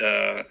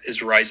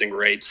is rising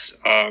rates.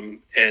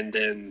 And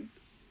then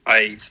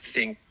I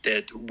think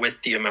that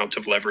with the amount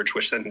of leverage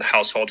within the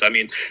households,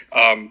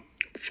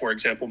 for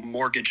example,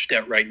 mortgage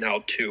debt right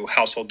now to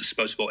household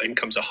disposable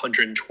income is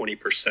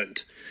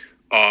 120%.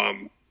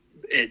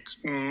 It's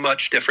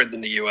much different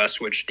than the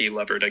U.S., which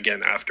delevered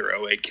again after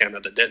 2008.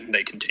 Canada didn't.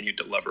 They continued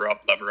to lever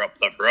up.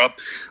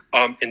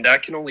 And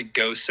that can only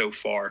go so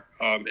far.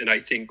 And I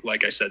think,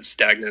 like I said,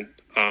 stagnant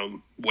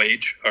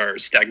wage or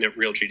stagnant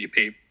real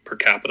GDP per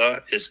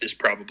capita is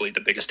probably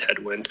the biggest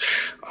headwind.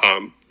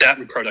 That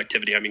and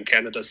productivity.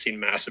 Canada's seen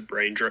massive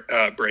brain drain.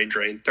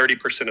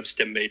 30% of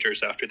STEM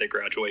majors after they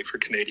graduate for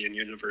Canadian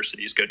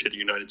universities go to the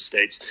United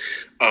States.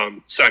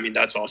 So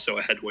that's also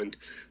a headwind.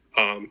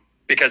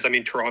 Because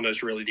Toronto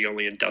is really the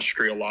only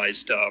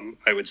industrialized,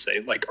 I would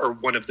say, or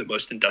one of the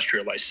most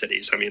industrialized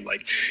cities.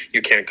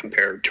 You can't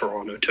compare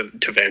Toronto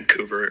to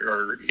Vancouver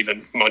or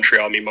even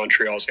Montreal.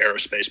 Montreal's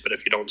aerospace, but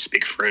if you don't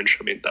speak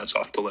French, that's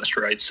off the list,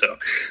 right? So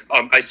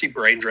I see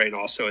brain drain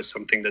also as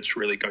something that's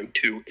really going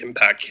to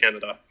impact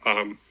Canada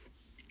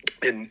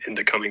in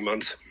the coming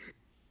months.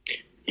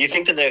 You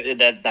think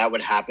that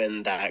would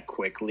happen that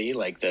quickly,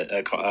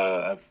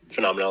 a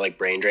phenomenon like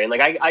brain drain?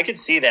 I could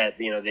see that,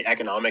 the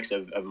economics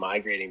of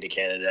migrating to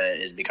Canada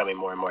is becoming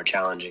more and more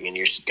challenging, and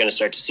you're going to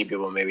start to see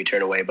people maybe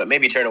turn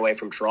away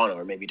from Toronto,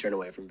 or maybe turn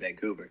away from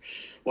Vancouver,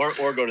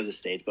 or go to the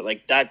States.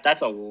 But that's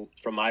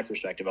from my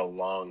perspective, a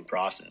long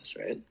process,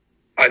 right?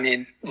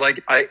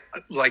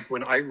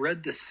 When I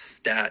read the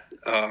stat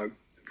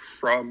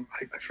from,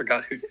 I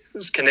forgot who, it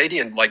was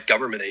Canadian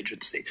government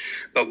agency,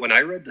 but when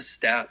I read the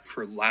stat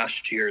for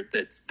last year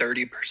that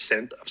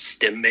 30% of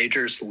STEM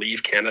majors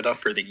leave Canada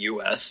for the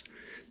U.S.,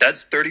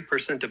 that's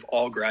 30% of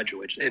all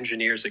graduates,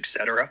 engineers,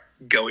 etc.,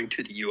 going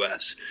to the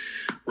U.S.,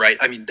 right?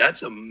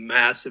 That's a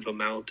massive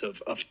amount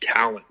of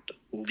talent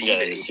leaving.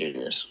 Yeah, it's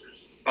serious.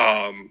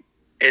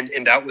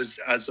 And that was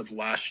as of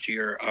last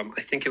year. I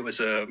think it was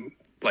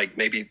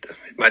maybe it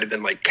might have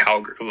been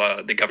Calgary,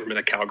 the government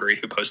of Calgary,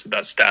 who posted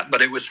that stat,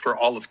 but it was for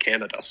all of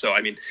Canada. So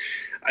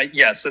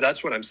so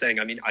that's what I'm saying.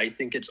 I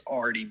think it's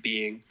already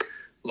being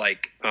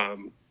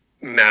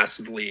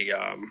massively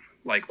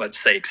let's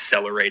say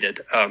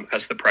accelerated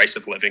as the price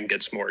of living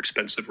gets more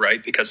expensive,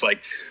 right? Because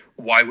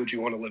why would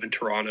you want to live in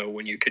Toronto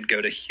when you could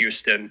go to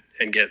Houston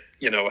and get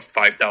a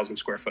 5,000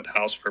 square foot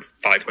house for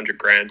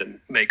 $500,000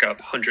 and make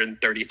up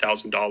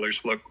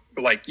 $130,000 look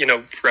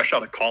fresh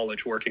out of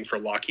college working for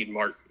Lockheed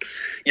Martin?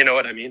 You know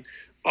what I mean?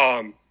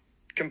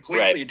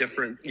 completely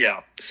different.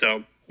 Yeah.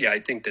 So, yeah, I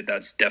think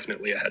that's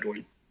definitely a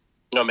headwind.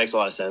 No, it makes a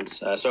lot of sense.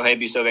 So,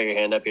 Habe, you still got your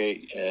hand up here.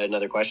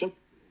 Another question?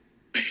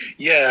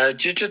 Yeah,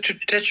 just to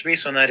touch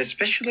base on that,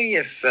 especially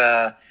if,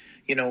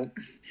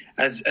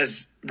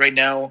 as right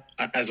now,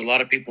 as a lot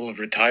of people have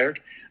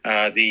retired,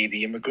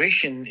 the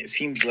immigration, it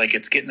seems like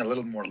it's getting a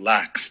little more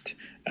laxed.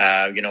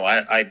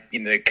 I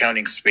in the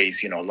accounting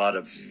space, a lot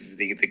of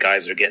the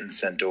guys are getting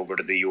sent over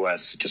to the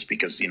U.S. just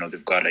because,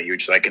 they've got a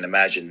huge, so I can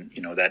imagine,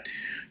 that,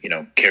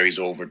 carries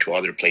over to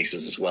other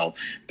places as well.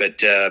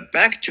 But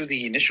back to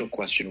the initial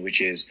question,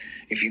 which is,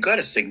 if you got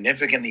a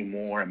significantly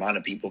more amount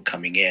of people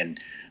coming in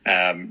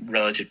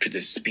relative to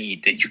the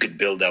speed that you could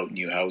build out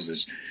new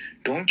houses,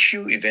 don't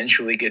you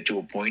eventually get to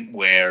a point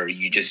where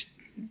you just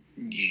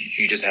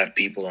have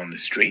people on the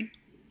street?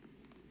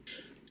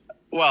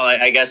 Well,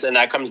 I guess, and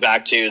that comes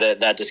back to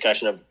that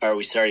discussion of, are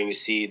we starting to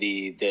see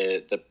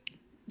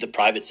the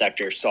private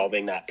sector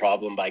solving that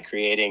problem by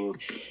creating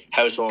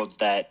households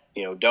that,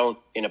 don't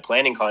in a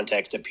planning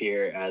context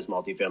appear as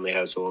multifamily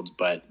households,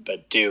 but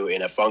do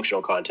in a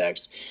functional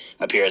context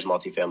appear as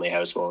multifamily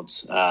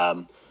households.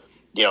 And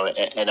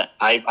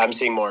I'm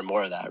seeing more and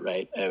more of that,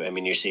 right? I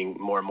mean, you're seeing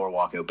more and more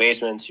walkout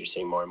basements. You're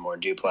seeing more and more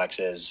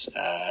duplexes.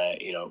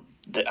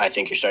 I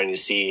think you're starting to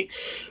see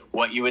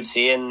what you would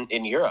see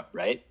in Europe,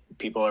 right?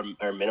 People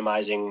are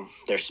minimizing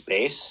their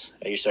space.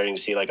 You're starting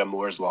to see like a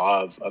Moore's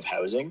law of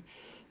housing.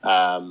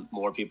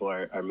 More people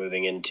are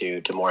moving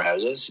into more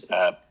houses.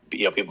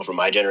 People from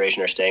my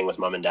generation are staying with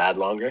mom and dad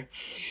longer.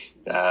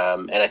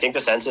 And I think the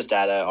census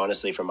data,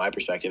 honestly, from my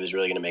perspective, is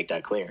really going to make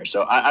that clear.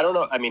 So I don't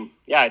know. I mean,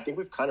 yeah, I think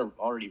we've kind of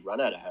already run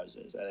out of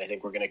houses. And I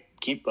think we're going to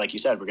keep, like you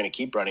said, we're going to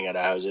keep running out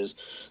of houses.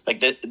 Like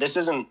this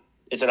isn't,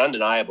 it's an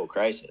undeniable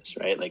crisis,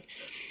 right? Like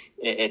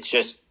it's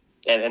just,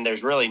 and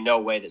there's really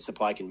no way that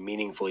supply can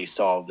meaningfully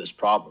solve this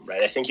problem,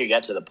 right? I think you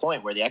get to the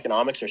point where the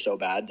economics are so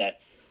bad that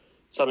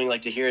something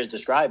like Tahir is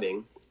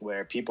describing,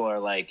 where people are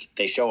like,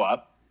 they show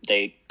up,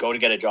 they go to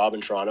get a job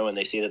in Toronto and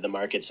they see that the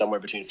market's somewhere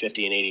between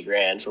 50 and 80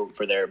 grand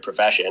for their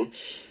profession.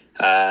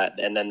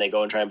 And then they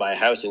go and try and buy a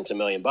house and it's $1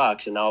 million.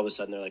 And now all of a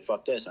sudden they're like,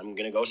 fuck this, I'm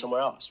going to go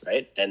somewhere else.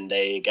 Right. And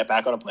they get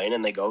back on a plane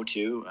and they go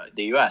to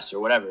the US or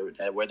whatever,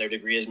 where their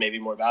degree is maybe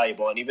more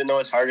valuable. And even though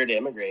it's harder to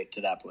immigrate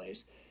to that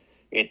place,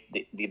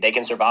 they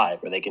can survive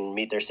or they can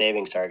meet their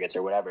savings targets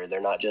or whatever. They're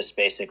not just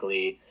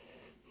basically,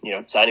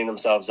 signing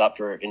themselves up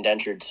for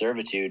indentured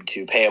servitude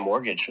to pay a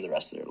mortgage for the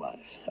rest of their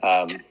life.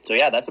 So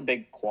yeah, that's a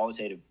big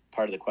qualitative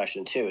part of the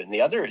question too. And the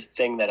other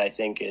thing that I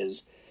think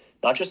is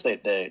not just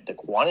the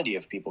quantity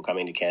of people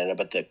coming to Canada,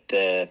 but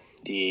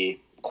the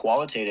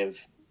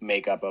qualitative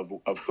makeup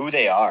of who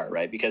they are,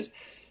 right? Because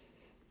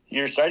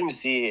you're starting to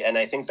see, and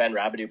I think Ben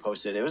Rabideau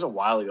posted, it was a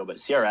while ago, but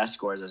CRS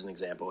scores as an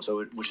example.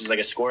 So, which is like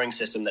a scoring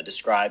system that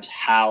describes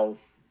how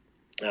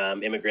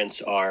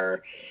immigrants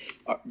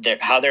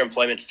how their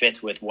employment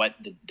fits with what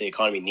the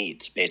economy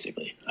needs,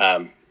 basically.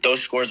 Those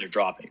scores are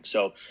dropping.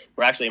 So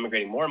we're actually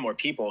immigrating more and more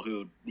people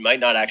who might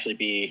not actually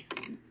be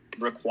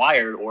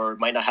required or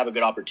might not have a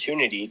good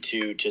opportunity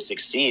to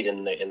succeed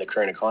in the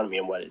current economy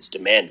and what it's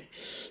demanding.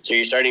 So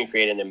you're starting to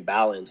create an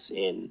imbalance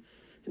in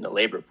the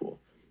labor pool.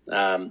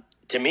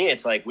 To me,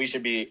 it's like we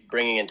should be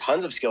bringing in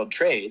tons of skilled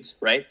trades,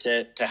 right,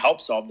 to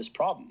help solve this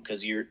problem,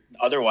 because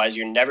otherwise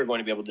you're never going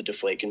to be able to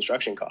deflate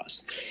construction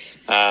costs.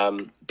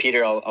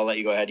 Peter, I'll let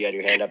you go ahead. You had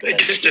your hand up.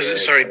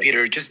 Sorry,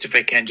 Peter, just if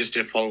I can, just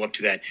to follow up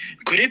to that,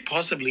 could it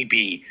possibly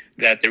be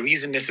that the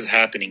reason this is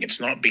happening, it's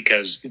not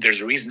because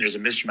there's a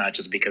mismatch,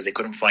 is because they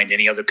couldn't find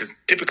any other, because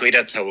typically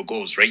that's how it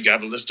goes, right? You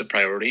have a list of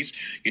priorities,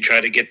 you try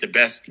to get the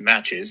best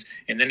matches,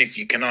 and then if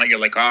you cannot, you're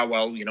like,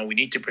 we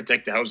need to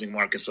protect the housing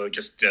market, so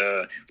just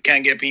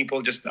can't get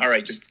people, just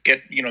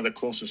get, the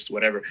closest,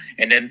 whatever.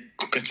 And then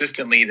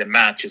consistently, the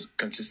match is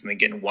consistently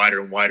getting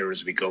wider and wider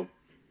as we go.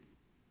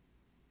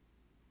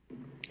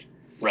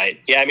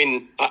 Right. Yeah. I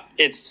mean,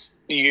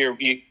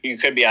 you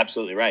could be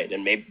absolutely right,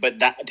 but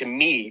that, to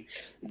me,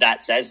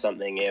 that says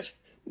something. If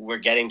we're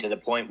getting to the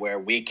point where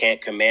we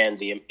can't command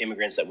the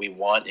immigrants that we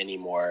want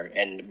anymore,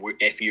 and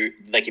if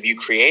you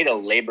create a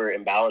labor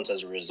imbalance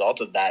as a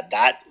result of that,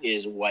 that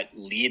is what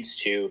leads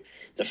to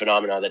the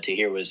phenomena that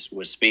Tahir was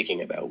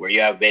speaking about, where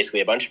you have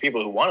basically a bunch of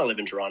people who want to live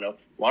in Toronto,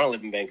 want to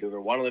live in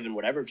Vancouver, want to live in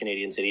whatever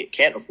Canadian city,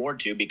 can't afford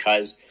to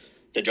because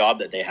the job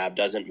that they have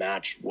doesn't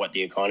match what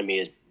the economy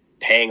is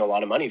paying a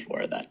lot of money for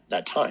at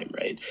that time,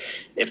 right?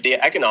 If the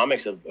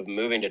economics of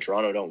moving to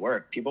Toronto don't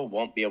work, people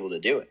won't be able to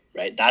do it,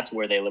 right? That's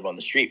where they live on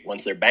the street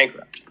once they're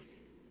bankrupt.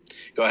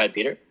 Go ahead,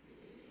 Peter.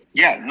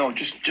 Yeah, no,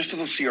 just to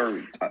those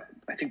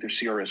I think their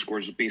CRS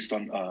scores are based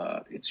on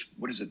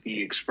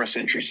the express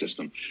entry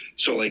system.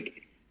 So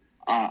like,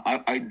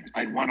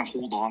 I'd want to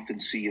hold off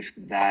and see if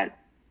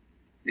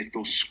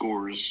those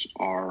scores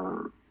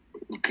are,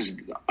 because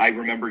I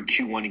remember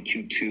Q1 and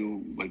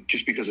Q2, like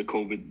just because of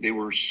COVID, they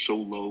were so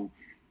low.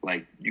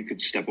 Like you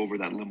could step over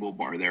that limbo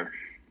bar there.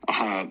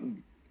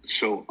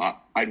 So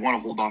I'd want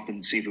to hold off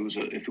and see if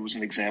it was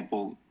an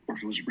example, or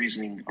if it was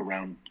reasoning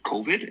around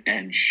COVID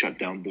and shut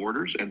down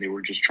borders, and they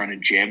were just trying to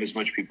jam as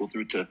much people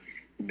through to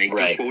make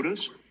their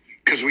quotas.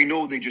 because we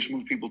know they just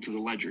moved people to the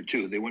ledger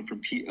too. They went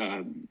from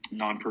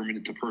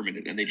non-permanent to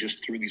permanent, and they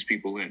just threw these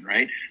people in,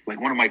 right? Like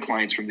one of my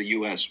clients from the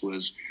U.S.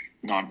 was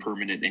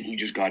non-permanent, and he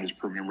just got his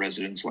permanent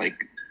residence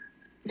like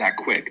that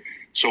quick.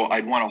 So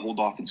I'd want to hold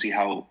off and see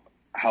how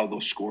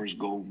those scores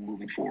go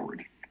moving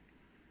forward.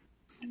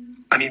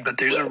 I mean, but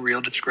there's a real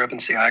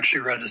discrepancy. I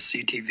actually read a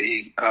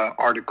CTV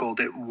article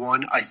that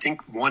I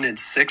think 1 in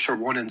 6 or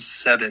 1 in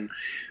 7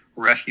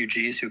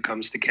 refugees who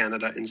comes to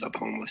Canada ends up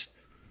homeless.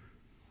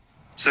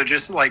 So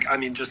just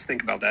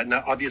think about that.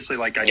 Now, obviously,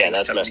 I think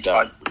that's messed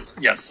up.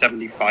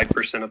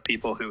 75% of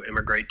people who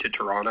immigrate to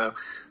Toronto,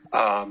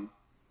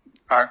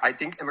 I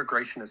think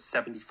immigration is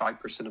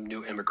 75% of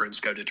new immigrants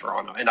go to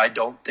Toronto. And I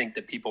don't think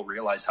that people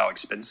realize how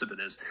expensive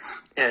it is.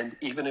 And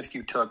even if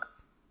you took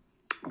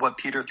what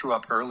Peter threw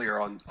up earlier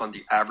on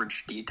the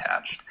average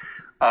detached,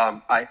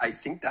 I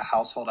think the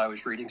household, I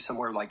was reading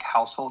somewhere,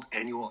 household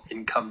annual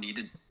income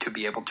needed to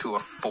be able to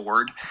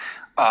afford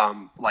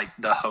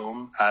the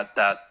home at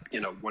that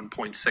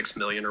 1.6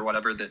 million or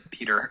whatever that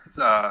Peter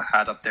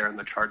had up there in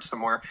the chart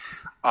somewhere,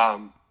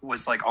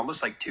 was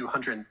almost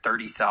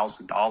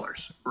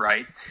 $230,000,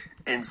 right?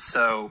 And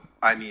so,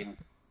 I mean,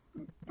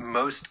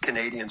 most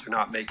Canadians are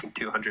not making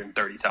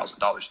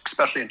 $230,000,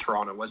 especially in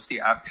Toronto. What's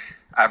the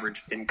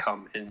average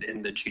income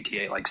in the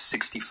GTA?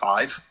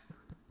 65?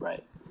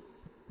 Right.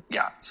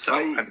 Yeah. So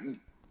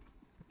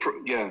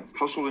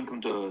household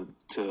income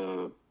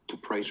to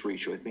price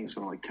ratio, I think it's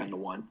something like 10 to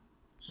 1.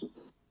 So.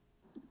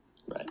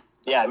 Right.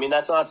 Yeah, I mean,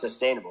 that's not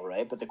sustainable,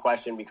 right? But the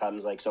question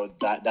becomes so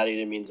that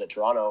either means that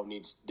Toronto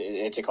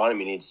its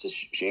economy needs to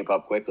shape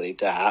up quickly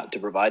to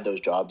provide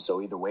those jobs.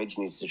 So either wage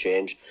needs to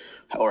change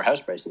or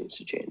house price needs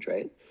to change,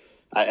 right?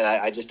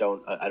 I just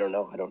don't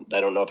know. I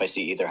don't know if I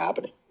see either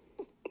happening.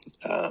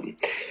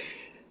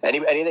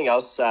 Anything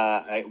else?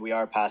 We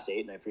are past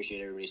 8, and I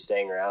appreciate everybody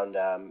staying around.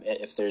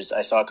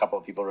 I saw a couple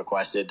of people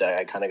requested.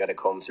 I kind of got to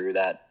comb through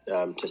that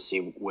to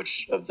see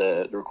which of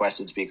the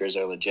requested speakers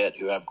are legit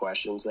who have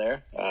questions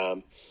there.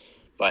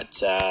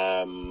 But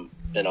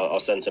I'll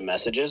send some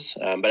messages.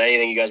 But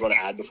anything you guys want to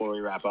add before we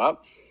wrap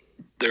up?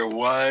 There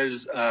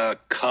was a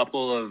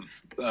couple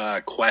of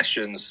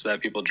questions that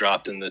people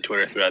dropped in the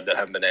Twitter thread that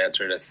haven't been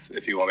answered.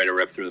 If you want me to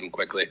rip through them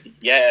quickly.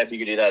 Yeah, if you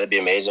could do that, that'd be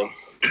amazing.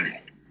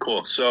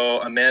 Cool.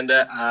 So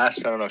Amanda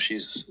asked, I don't know if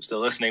she's still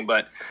listening,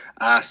 but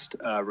asked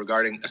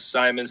regarding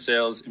assignment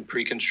sales in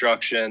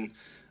pre-construction.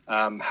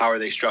 How are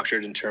they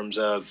structured in terms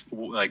of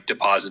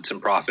deposits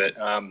and profit?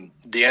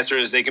 The answer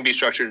is they can be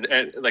structured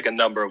a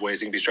number of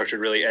ways. They can be structured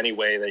really any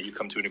way that you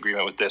come to an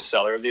agreement with the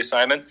seller of the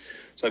assignment.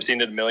 So I've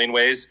seen it a million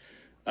ways.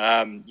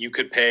 You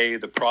could pay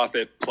the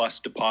profit plus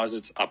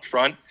deposits up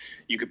front.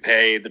 You could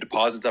pay the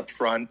deposits up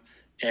front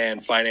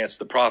and finance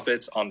the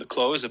profits on the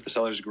close if the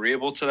seller is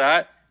agreeable to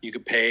that. You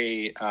could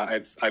pay,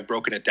 I've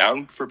broken it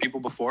down for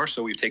people before.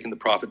 So we've taken the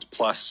profits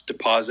plus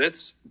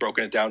deposits,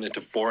 broken it down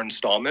into 4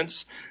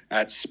 installments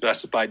at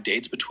specified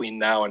dates between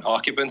now and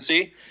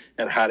occupancy,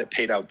 and had it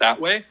paid out that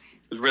way.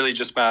 It really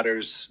just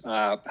matters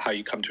how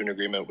you come to an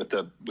agreement with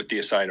the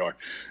assignor.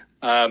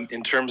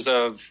 In terms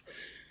of,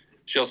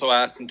 she also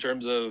asked in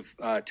terms of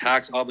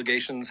tax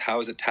obligations, how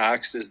is it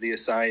taxed? Is the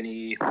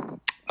assignee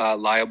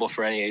liable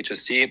for any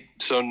HST?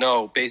 So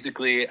no,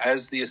 basically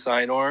as the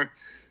assignor,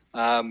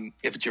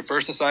 if it's your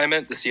first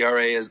assignment, the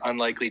CRA is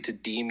unlikely to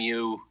deem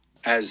you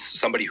as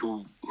somebody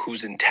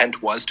whose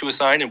intent was to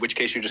assign, in which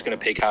case you're just going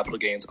to pay capital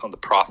gains on the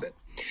profit.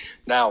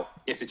 Now,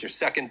 if it's your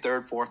second,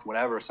 third, fourth,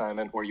 whatever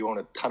assignment, or you own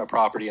a ton of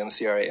property and the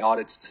CRA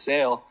audits the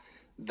sale,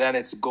 then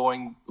it's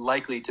going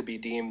likely to be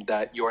deemed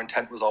that your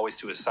intent was always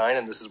to assign,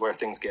 and this is where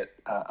things get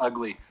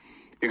ugly.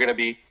 You're going to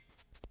be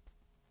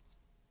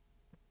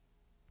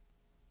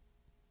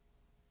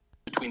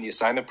between the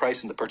assignment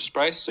price and the purchase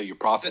price, so your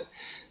profit.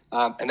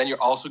 And then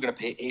you're also going to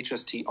pay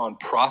HST on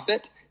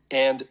profit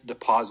and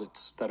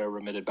deposits that are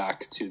remitted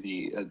back to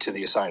the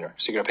assigner.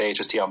 So you're going to pay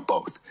HST on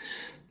both.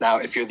 Now,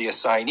 if you're the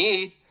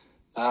assignee,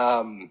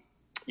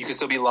 you can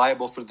still be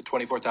liable for the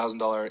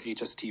 $24,000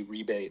 HST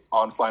rebate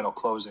on final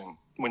closing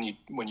when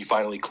you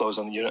finally close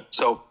on the unit.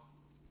 So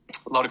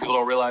a lot of people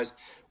don't realize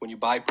when you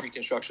buy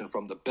pre-construction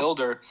from the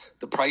builder,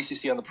 the price you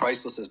see on the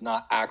price list is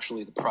not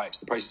actually the price.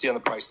 The price you see on the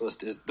price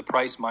list is the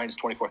price minus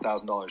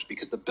 $24,000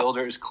 because the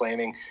builder is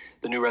claiming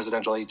the new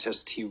residential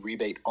HST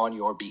rebate on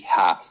your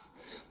behalf.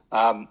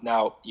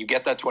 Now, you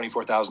get that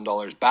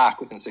 $24,000 back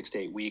within 6 to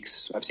 8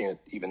 weeks. I've seen it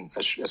even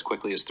as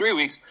quickly as 3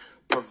 weeks,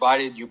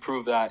 provided you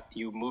prove that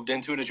you moved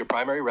into it as your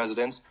primary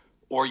residence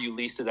or you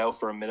leased it out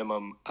for a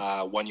minimum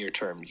 1-year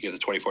term. You get the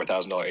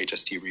 $24,000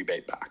 HST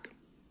rebate back.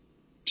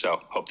 So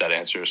hope that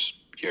answers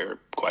your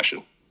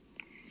question.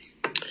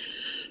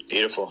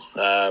 Beautiful.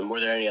 Were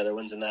there any other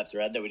ones in that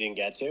thread that we didn't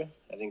get to?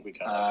 I think we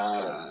kind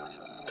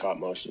of caught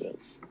most of it.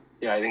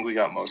 Yeah, I think we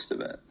got most of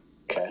it.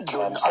 Okay.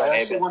 I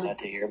also wanted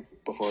to hear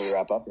before we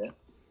wrap up. Yeah.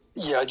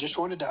 Yeah, I just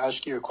wanted to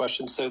ask you a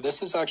question. So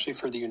this is actually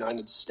for the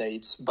United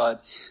States, but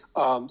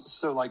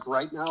so like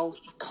right now,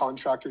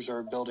 contractors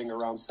are building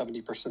around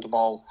 70% of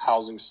all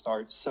housing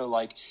starts. So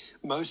like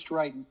most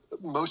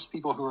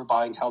people who are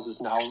buying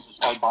houses now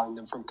are buying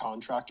them from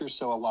contractors.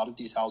 So a lot of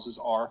these houses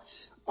are,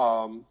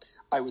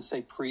 I would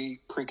say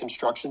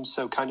pre-construction.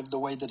 So kind of the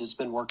way that it's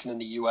been working in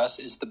the U.S.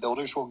 is the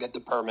builders will get the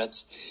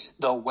permits.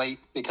 They'll wait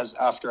because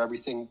after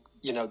everything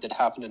that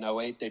happened in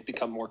 2008, they've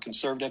become more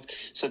conservative.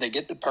 So they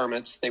get the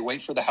permits, they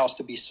wait for the house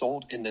to be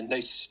sold, and then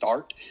they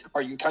start.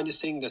 Are you kind of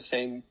seeing the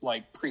same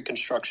like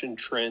pre-construction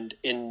trend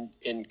in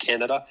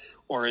Canada,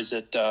 or is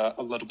it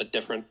a little bit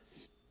different?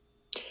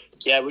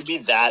 Yeah, it would be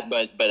that,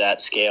 but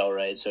at scale,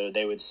 right? So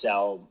they would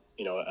sell,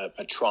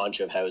 a tranche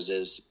of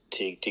houses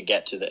to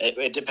get to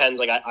the. It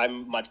depends. Like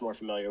I'm much more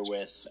familiar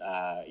with,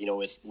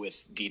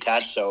 with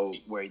detached, so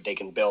where they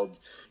can build,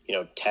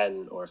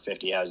 10 or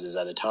 50 houses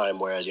at a time.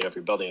 Whereas, if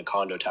you're building a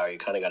condo tower, you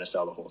kind of got to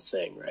sell the whole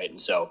thing, right?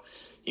 And so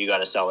you got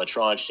to sell a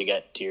tranche to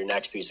get to your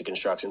next piece of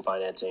construction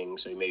financing.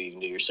 So maybe you can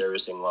do your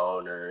servicing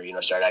loan or,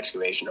 start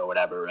excavation or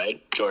whatever,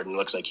 right? Jordan,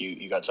 looks like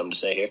you got something to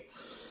say here.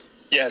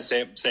 Yeah,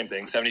 same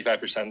thing.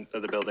 75%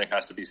 of the building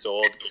has to be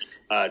sold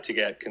to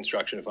get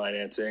construction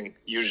financing,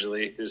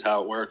 usually is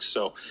how it works.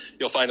 So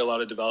you'll find a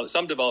lot of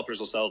some developers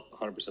will sell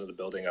 100% of the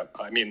building up.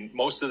 I mean,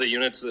 most of the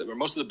units or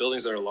most of the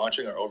buildings that are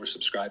launching are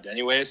oversubscribed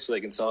anyway, so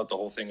they can sell it the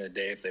whole thing in a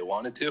day if they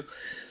wanted to.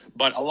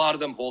 But a lot of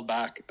them hold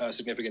back a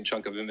significant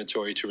chunk of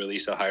inventory to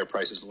release at higher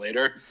prices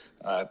later.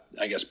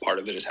 I guess part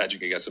of it is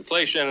hedging against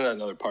inflation, and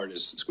another part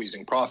is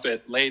squeezing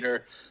profit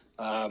later.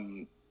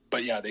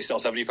 But yeah, they sell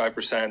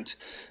 75%,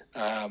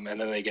 and then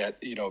they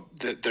get,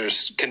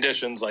 there's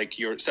conditions like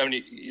your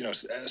 70,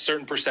 a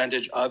certain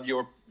percentage of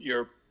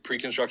your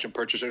pre-construction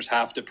purchasers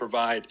have to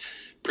provide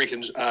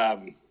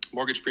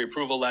mortgage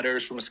pre-approval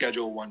letters from a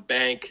Schedule I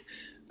bank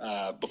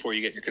before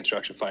you get your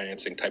construction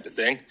financing type of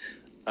thing,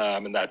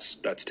 and that's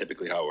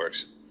typically how it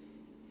works.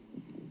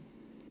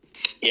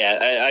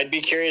 Yeah, I'd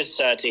be curious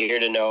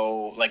to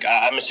know. Like,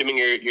 I'm assuming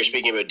you're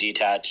speaking about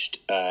detached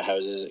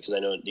houses, because I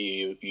know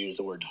you use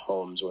the word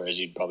homes, whereas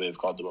you'd probably have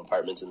called them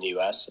apartments in the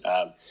U.S.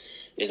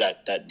 Is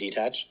that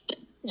detached?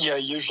 Yeah,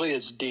 usually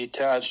it's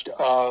detached.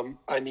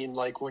 I mean,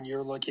 like when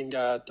you're looking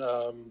at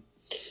the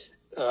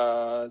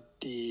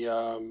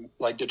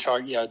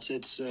chart, yeah,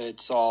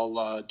 it's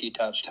all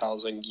detached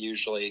housing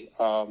usually.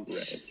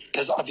 Right.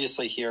 Because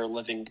obviously here,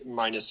 living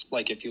minus,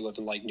 like if you live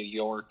in like New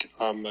York,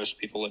 most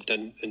people lived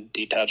in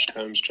detached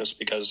homes just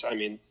because, I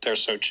mean, they're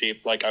so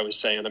cheap. Like I was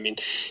saying, I mean,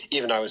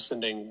 even I was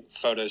sending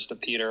photos to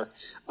Peter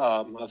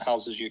of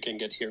houses you can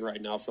get here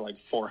right now for like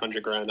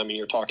 $400,000. I mean,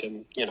 you're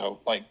talking,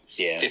 like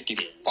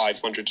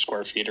 5,500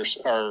 square feet or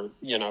so.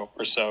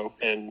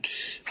 And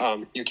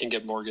you can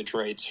get mortgage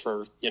rates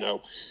for,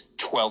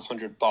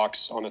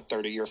 $1,200 on a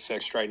 30-year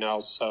fixed right now.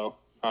 So,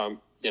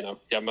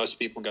 most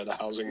people go the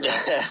housing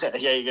route.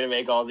 Yeah, you're gonna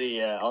make all the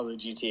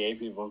GTA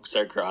people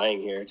start crying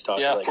here. It's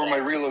talking for my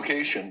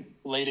relocation.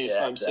 Ladies,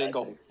 I'm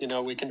single.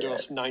 We can do a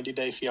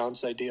 90-day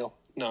fiance deal.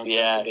 No.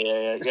 Yeah.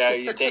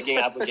 You're taking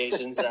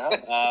applications now.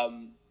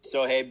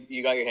 So hey,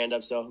 you got your hand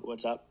up. So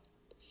what's up?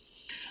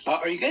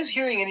 Are you guys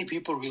hearing any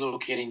people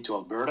relocating to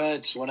Alberta?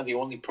 It's one of the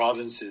only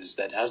provinces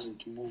that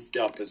hasn't moved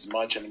up as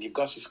much. I mean, you've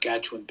got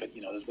Saskatchewan, but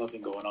there's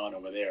nothing going on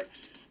over there.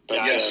 But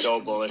I'm so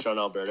bullish on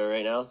Alberta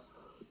right now.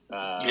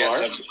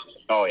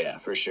 Oh yeah,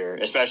 for sure.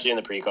 Especially in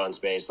the pre-con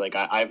space. Like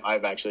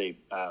I've actually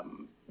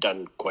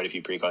done quite a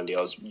few pre-con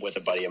deals with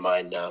a buddy of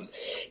mine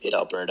in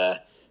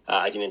Alberta.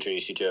 I can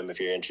introduce you to him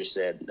if you're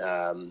interested.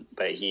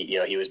 But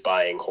he was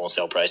buying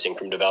wholesale pricing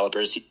from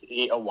developers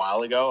a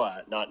while ago.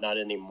 Not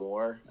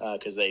anymore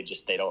because they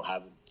don't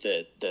have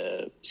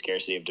the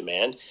scarcity of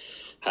demand.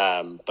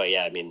 But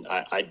yeah, I mean,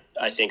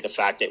 I think the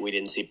fact that we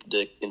didn't see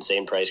the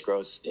insane price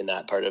growth in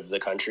that part of the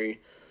country.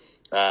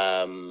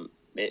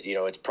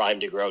 It's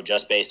primed to grow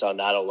just based on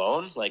that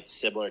alone, like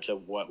similar to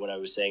what I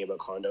was saying about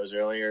condos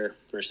earlier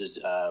versus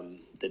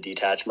the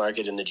detached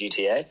market in the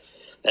GTA.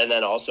 And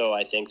then also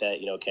I think that,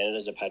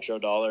 Canada's a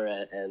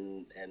petrodollar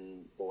and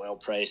oil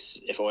price,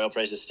 if oil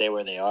prices stay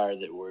where they are,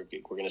 that we're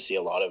going to see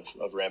a lot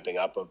of ramping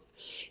up of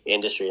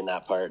industry in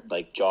that part,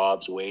 like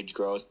jobs, wage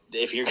growth.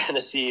 If you're going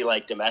to see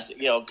like domestic,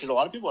 because a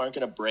lot of people aren't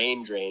going to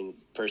brain drain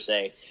per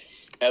se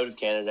out of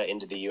Canada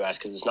into the US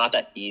because it's not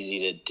that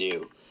easy to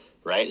do.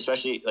 Right,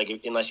 especially like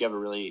unless you have a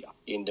really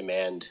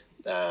in-demand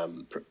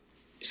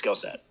skill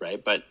set, right?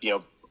 But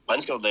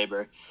unskilled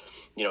labor,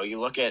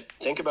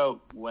 think about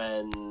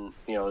when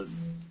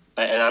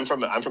and I'm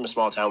from a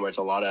small town where it's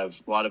a lot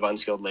of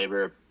unskilled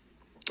labor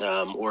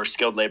or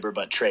skilled labor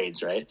but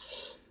trades, right?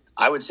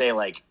 I would say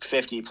like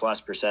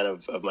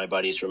 50+% of my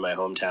buddies from my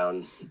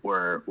hometown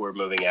were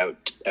moving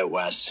out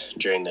west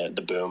during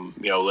the boom,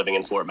 living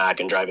in Fort Mac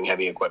and driving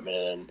heavy equipment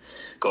and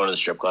going to the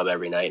strip club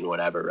every night and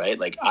whatever, right?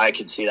 Like I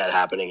could see that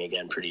happening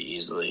again pretty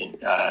easily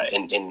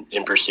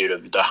in pursuit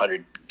of the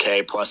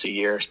 $100K plus a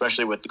year,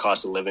 especially with the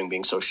cost of living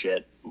being so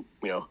shit.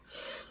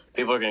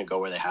 People are going to go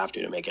where they have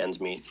to make ends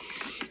meet.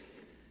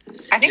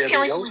 I think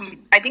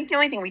the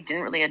only thing we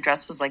didn't really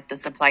address was like the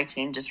supply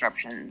chain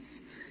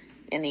disruptions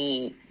in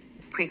the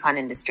pre-con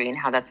industry and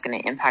how that's going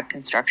to impact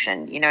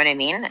construction. You know what I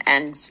mean?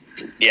 And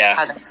Yeah,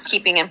 how that's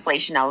keeping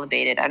inflation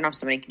elevated. I don't know if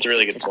somebody can. it's a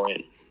really speak good to that.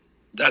 point.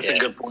 That's Yeah. a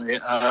good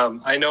point.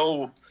 I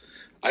know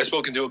I've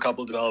spoken to a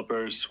couple of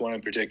developers, one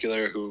in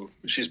particular who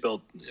she's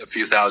built a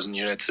few thousand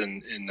units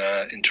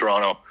in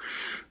Toronto,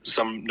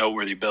 some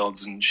noteworthy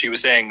builds, and she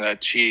was saying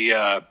that she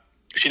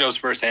knows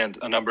firsthand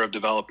a number of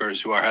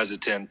developers who are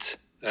hesitant,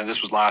 and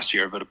this was last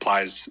year, but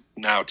applies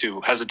now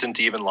too, hesitant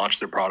to even launch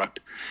their product,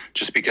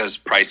 just because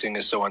pricing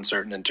is so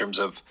uncertain in terms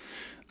of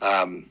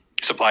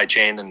supply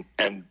chain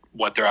and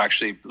what they're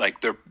actually like.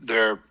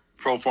 Their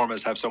pro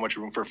formas have so much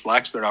room for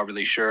flex; they're not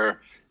really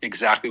sure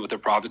exactly what their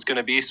profit's going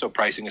to be. So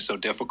pricing is so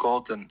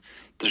difficult, and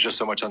there's just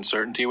so much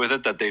uncertainty with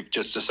it that they've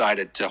just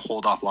decided to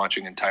hold off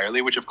launching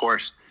entirely, which of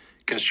course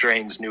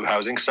constrains new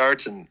housing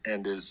starts and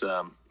is,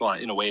 well,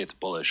 in a way it's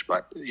bullish,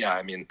 but yeah,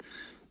 I mean,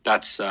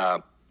 that's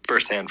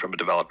firsthand from a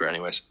developer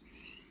anyways.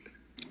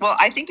 Well,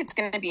 I think it's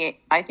going to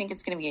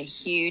be a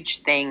huge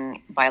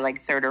thing by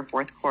like third or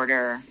fourth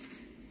quarter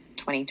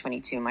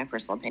 2022, in my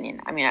personal opinion.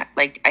 I mean,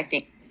 I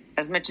think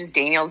as much as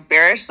Daniel's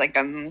bearish, like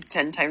I'm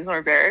 10 times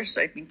more bearish.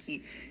 I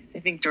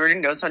think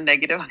Jordan knows how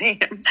negative I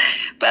am,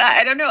 but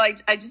I don't know.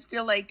 I just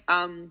feel like,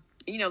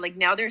 like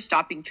now they're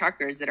stopping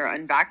truckers that are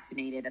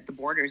unvaccinated at the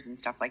borders and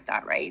stuff like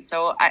that, right?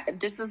 So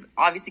this is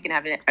obviously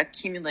going to have a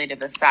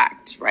cumulative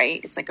effect, right?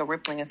 It's like a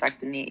rippling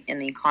effect in the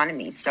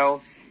economy.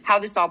 So how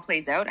this all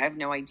plays out, I have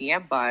no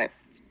idea, but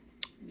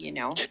I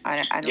don't.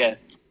 Yeah.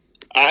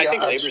 I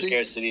think labor actually-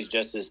 scarcity is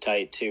just as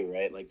tight too,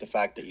 right? Like the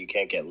fact that you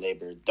can't get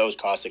labor, those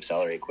costs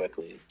accelerate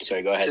quickly.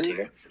 Sorry, go ahead,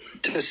 Tigger.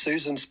 To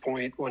Susan's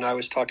point, when I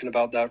was talking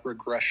about that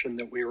regression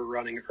that we were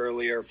running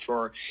earlier,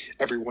 for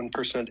every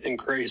 1%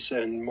 increase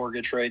in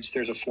mortgage rates,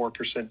 there's a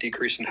 4%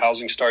 decrease in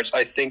housing starts.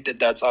 I think that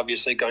that's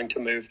obviously going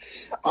to move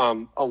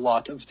a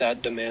lot of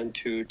that demand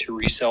to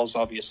resales,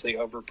 obviously,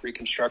 over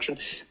pre-construction.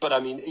 But I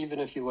mean, even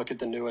if you look at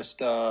the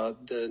newest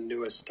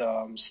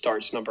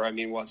starts number, I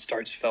mean,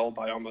 starts fell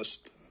by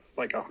almost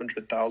like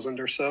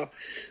 100,000 or so.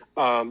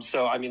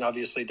 So, I mean,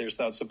 obviously there's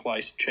that supply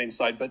chain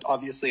side, but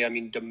obviously, I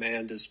mean,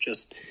 demand is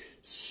just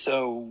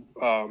so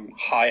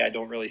high. I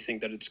don't really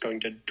think that it's going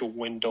to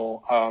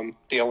dwindle.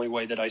 The only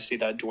way that I see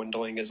that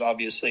dwindling is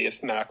obviously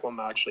if Macklem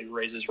actually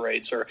raises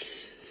rates, or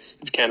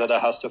if Canada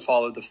has to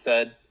follow the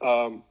Fed,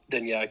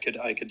 then yeah,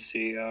 I could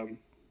see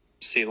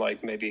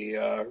like maybe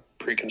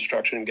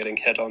pre-construction getting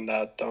hit on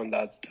that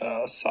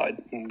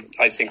side. And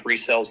I think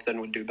resales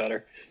then would do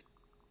better.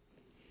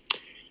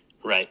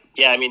 Right.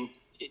 Yeah, I mean,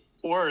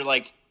 or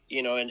like,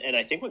 and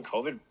I think when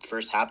COVID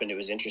first happened, it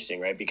was interesting,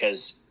 right?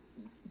 Because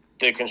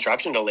the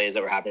construction delays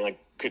that were happening,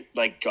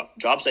 like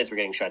job sites were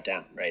getting shut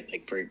down, right?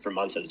 Like for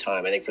months at a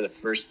time. I think for the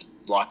first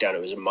lockdown, it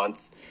was a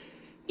month.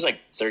 It was like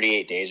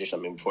 38 days or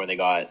something before they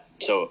got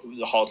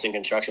the halts in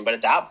construction. But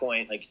at that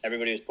point, like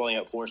everybody was pulling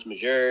out force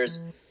majeures,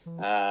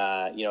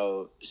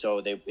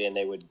 so they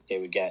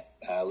would get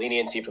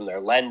leniency from their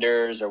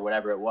lenders or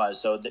whatever it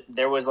was. So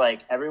there was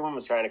like everyone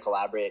was trying to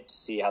collaborate to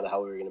see how the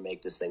hell we were going to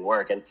make this thing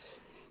work. And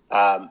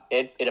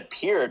it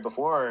appeared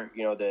before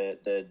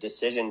the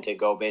decision to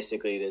go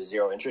basically to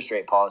zero interest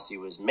rate policy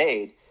was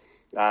made.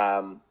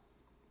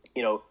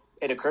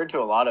 It occurred to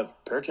a lot of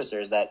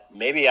purchasers that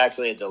maybe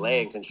actually a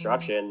delay in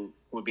construction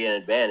would be an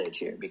advantage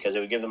here, because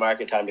it would give the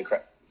market time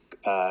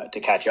to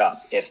catch up,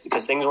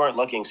 because things weren't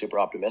looking super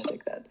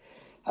optimistic then.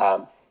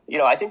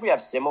 I think we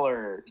have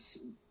similar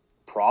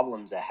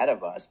problems ahead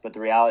of us, but the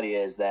reality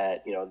is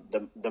that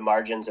the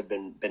margins have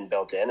been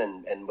built in,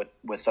 and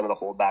with some of the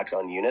holdbacks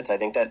on units, I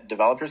think that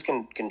developers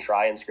can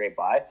try and scrape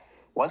by.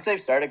 Once they've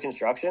started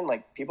construction,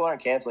 like people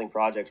aren't canceling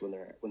projects when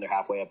they're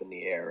halfway up in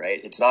the air, right?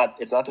 It's not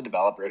the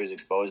developer who's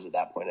exposed at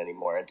that point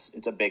anymore.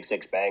 It's a big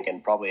six bank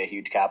and probably a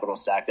huge capital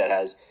stack that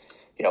has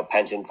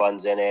pension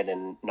funds in it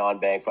and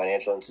non-bank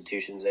financial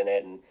institutions in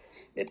it, and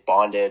it's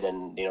bonded,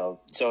 and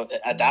so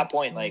at that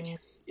point, like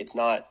it's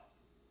not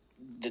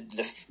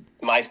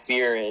my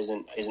fear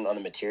isn't on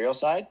the material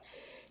side.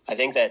 I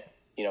think that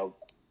you're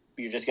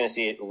just going to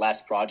see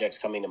less projects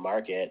coming to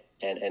market,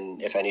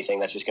 and if anything,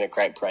 that's just going to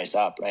crank price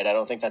up, right? I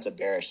don't think that's a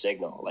bearish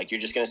signal. Like,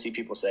 you're just going to see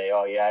people say,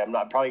 oh yeah, I'm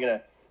probably going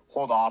to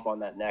hold off on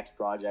that next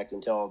project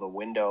until the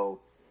window,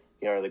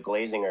 the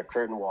glazing or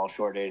curtain wall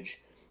shortage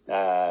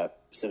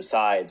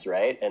subsides,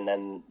 right? And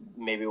then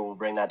maybe we'll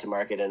bring that to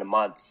market in in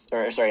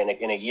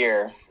a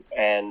year,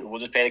 and we'll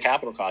just pay the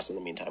capital costs in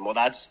the meantime. Well,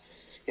 that's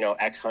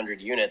X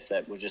hundred units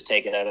that was just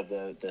taken out of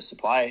the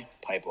supply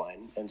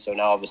pipeline, and so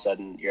now all of a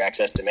sudden your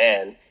excess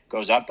demand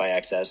goes up by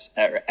X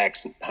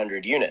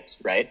hundred units,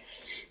 right?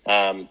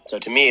 So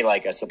to me,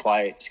 like, a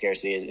supply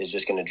scarcity is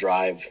just going to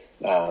drive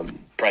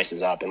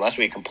prices up unless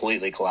we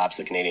completely collapse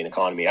the Canadian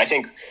economy. I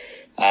think,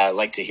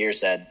 like Tahir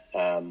said,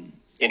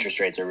 interest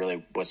rates are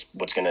really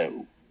what's going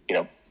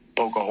to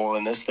poke a hole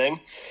in this thing.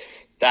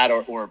 That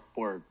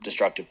or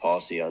destructive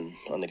policy on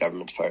the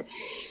government's part.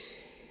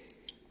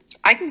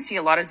 I can see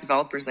a lot of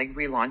developers like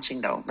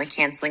relaunching, though, like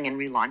canceling and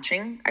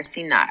relaunching. I've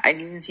seen that. I've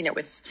even seen it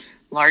with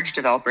large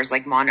developers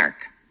like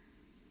Monarch.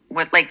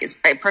 what, like,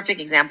 a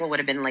perfect example would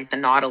have been like the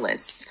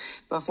Nautilus.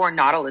 Before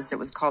Nautilus, it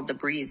was called the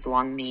Breeze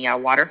along the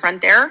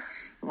waterfront there.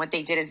 And what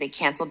they did is they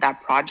canceled that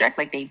project.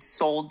 Like, they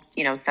sold,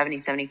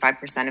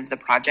 70-75% of the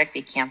project.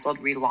 They canceled,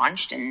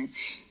 relaunched, and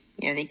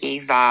they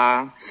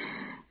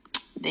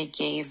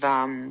gave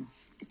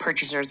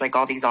purchasers like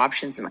all these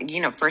options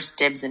and first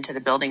dibs into the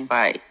building,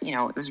 but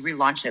it was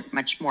relaunched at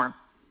much more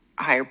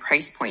higher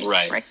price points,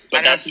 right?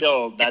 But that's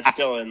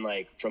still in,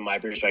 like, from my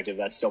perspective,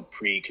 that's still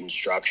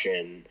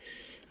pre-construction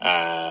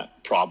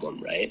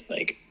problem, right?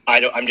 Like,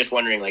 I'm just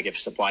wondering, like, if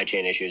supply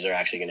chain issues are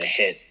actually going to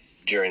hit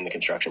during the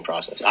construction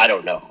process. I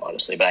don't know,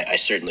 honestly, but I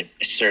certainly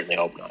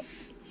hope not.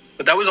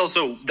 But that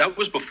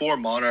was before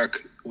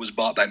Monarch was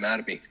bought by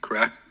Mattamy,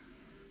 correct?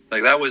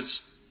 Like, that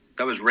was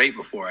right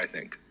before, I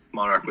think,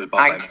 Monarch was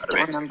bought by Mattamy. I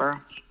don't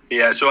remember.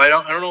 Yeah, so I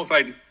don't know if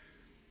I'd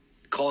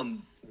call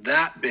him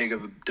that big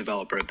of a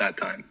developer at that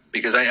time,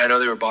 because I know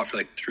they were bought for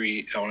like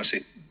I want to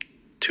say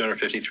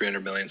 250,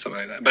 300 million, something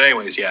like that. But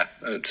anyways, yeah,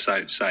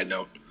 side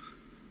note.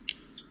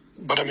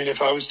 But I mean,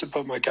 if I was to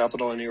put my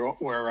capital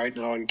anywhere right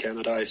now in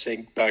Canada, I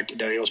think back to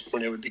Daniel's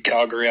point, it would be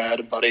Calgary. I had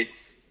a buddy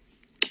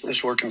who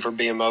was working for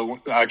BMO,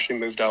 actually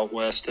moved out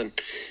west, and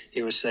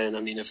he was saying,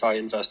 I mean, if I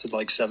invested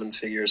like 7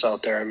 figures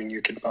out there, I mean,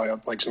 you could buy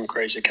up like some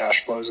crazy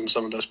cash flows in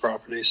some of those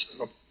properties.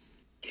 So.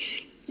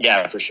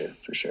 Yeah, for sure.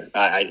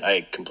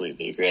 I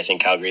completely agree. I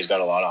think Calgary's got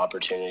a lot of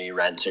opportunity.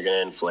 Rents are going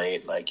to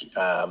inflate. Like,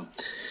 I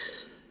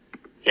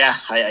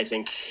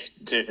think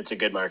it's a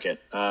good market.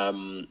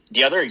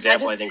 The other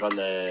example I think on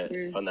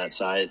that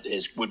side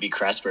would be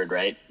Crestford,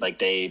 right? Like,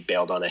 they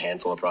bailed on a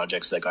handful of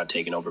projects that got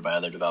taken over by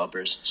other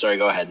developers. Sorry,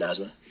 go ahead,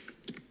 Nazma.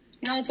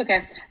 No, it's okay.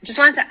 I just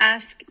wanted to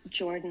ask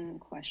Jordan a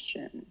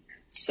question.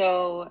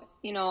 So,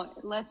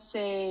 let's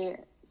say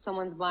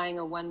someone's buying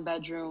a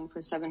 1-bedroom for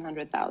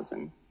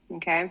 $700,000,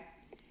 okay?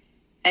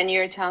 And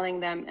you're telling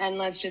them, and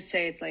let's just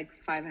say it's like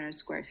 500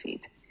 square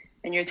feet.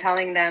 And you're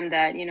telling them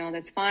that,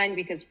 that's fine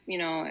because,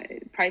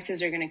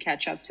 prices are going to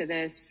catch up to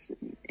this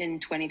in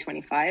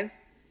 2025.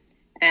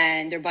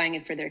 And they're buying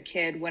it for their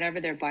kid,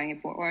 whatever they're buying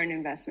it for, or an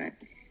investment.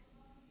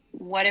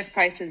 What if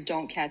prices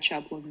don't catch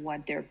up with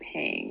what they're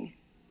paying?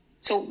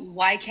 So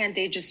why can't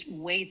they just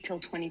wait till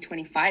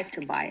 2025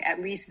 to buy?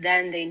 At least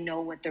then they know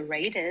what the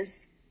rate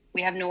is.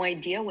 We have no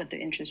idea what the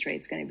interest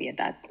rate is going to be at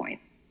that point.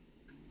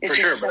 It's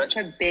just such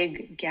a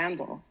big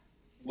gamble.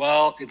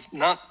 Well, it's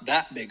not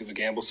that big of a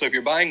gamble. So if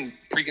you're buying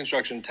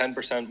pre-construction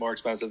 10% more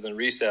expensive than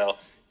resale,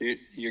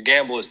 your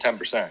gamble is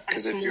 10%.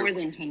 It's more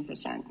than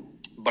 10%.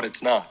 But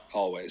it's not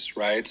always,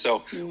 right?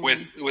 So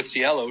with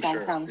Cielo,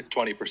 downtown, sure, it's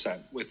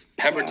 20%. With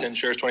Pemberton,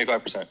 sure, it's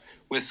 25%.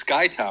 With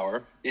Sky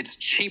Tower, it's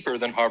cheaper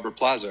than Harbor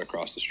Plaza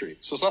across the street.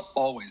 So it's not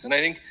always. And I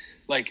think,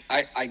 like,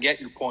 I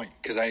get your point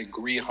because I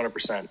agree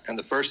 100%. And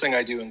the first thing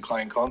I do in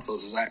client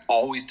consults is I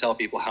always tell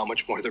people how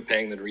much more they're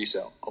paying than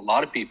resale. A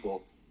lot of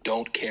people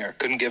don't care,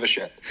 couldn't give a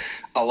shit.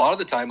 A lot of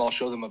the time, I'll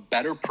show them a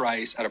better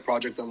price at a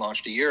project that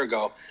launched a year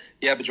ago.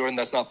 Yeah, but Jordan,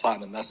 that's not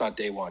platinum. That's not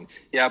day one.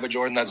 Yeah, but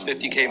Jordan, that's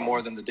 $50K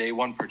more than the day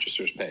one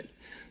purchasers paid.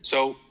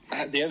 So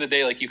at the end of the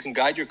day, like, you can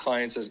guide your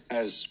clients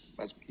as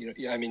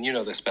I mean, you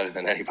know this better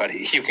than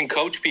anybody. You can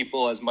coach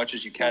people as much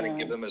as you can and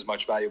give them as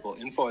much valuable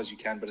info as you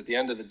can. But at the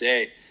end of the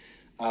day,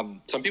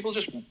 some people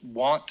just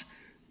want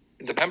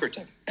the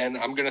Pemberton, and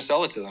I'm going to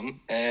sell it to them.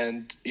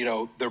 And,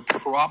 they're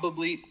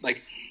probably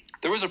like,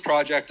 there was a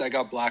project I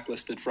got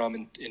blacklisted from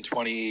in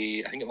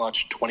I think it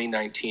launched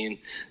 2019,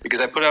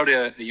 because I put out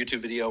a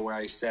YouTube video where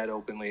I said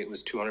openly it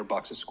was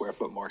 $200 a square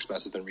foot more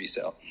expensive than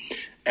resale.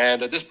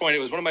 And at this point, it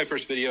was one of my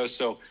first videos.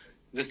 So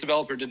this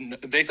developer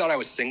they thought I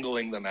was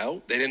singling them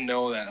out. They didn't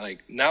know that,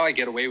 like, now I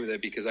get away with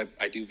it because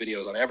I do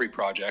videos on every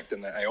project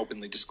and I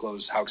openly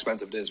disclose how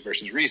expensive it is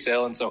versus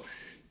resale. And so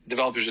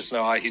developers just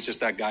know he's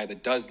just that guy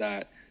that does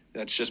that.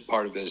 That's just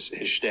part of his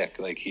shtick.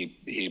 Like,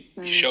 he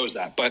shows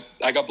that. But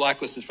I got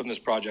blacklisted from this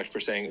project for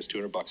saying it was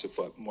 $200 a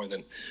foot more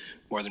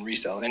than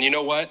resale. And you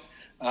know what?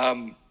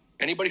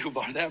 Anybody who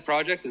bought that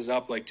project is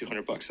up like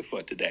 $200 a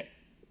foot today,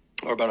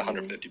 or about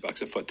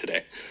 $150 a foot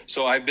today.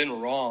 So I've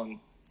been wrong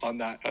on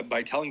that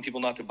by telling people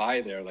not to buy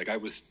there. Like, I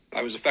was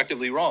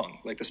effectively wrong.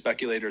 Like, the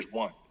speculators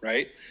won,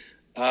 right?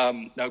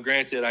 Now,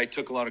 granted, I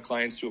took a lot of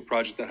clients to a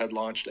project that had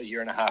launched a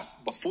year and a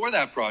half before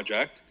that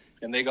project,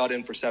 and they got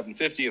in for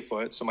 $750 a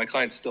foot. So my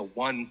clients still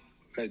won.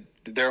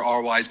 Their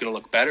ROI is going to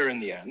look better in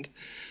the end.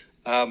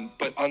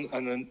 But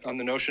on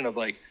the notion of,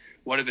 like,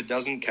 what if it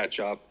doesn't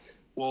catch up?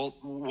 Well,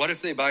 what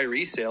if they buy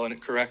resale and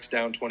it corrects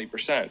down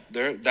 20%?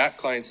 That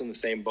client's in the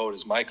same boat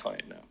as my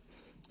client now.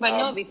 But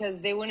no,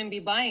 because they wouldn't be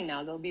buying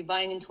now. They'll be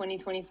buying in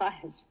 2025.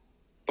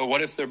 But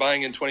what if they're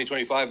buying in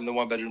 2025 and the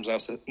 1-bedroom's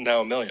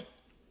now $1 million?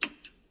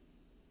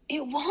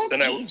 It won't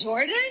be,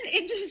 Jordan.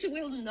 It just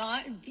will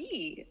not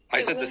be.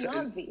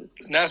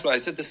 Nazma, I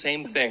said the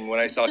same thing when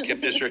I saw Kip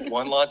District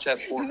 1 launch at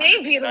 $490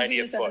 Maybe it'll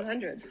be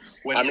 700.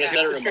 I'm going to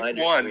set a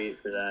reminder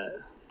tweet for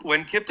that.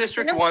 When Kip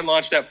District 1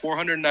 launched at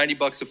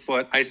 $490 a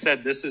foot, I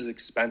said this is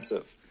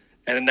expensive.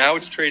 And now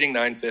it's trading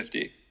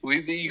 $950.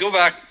 You go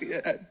back,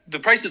 the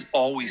prices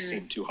always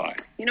seem too high.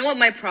 You know what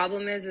my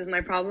problem is?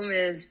 My problem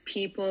is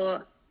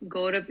people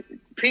go to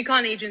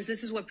pre-con agents.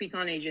 This is what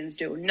pre-con agents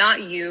do.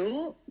 Not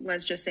you,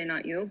 let's just say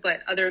not you,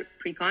 but other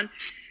pre-con.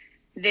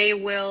 They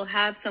will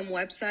have some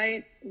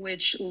website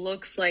which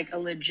looks like a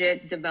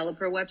legit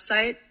developer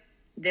website.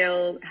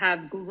 They'll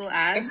have Google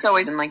Ads. It's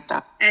always been like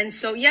that. And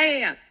so,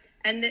 yeah.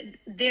 And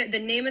the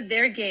name of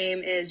their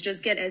game is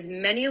just get as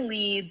many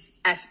leads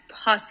as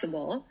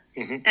possible.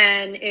 Mm-hmm.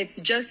 And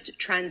it's just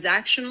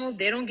transactional.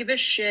 They don't give a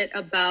shit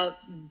about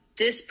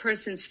this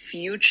person's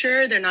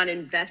future. They're not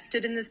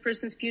invested in this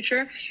person's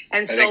future.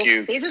 And so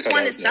they just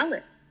want to sell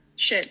it.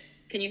 Shit.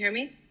 Can you hear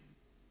me?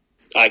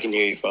 I can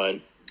hear you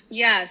fine.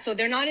 Yeah, so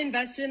they're not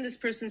invested in this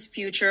person's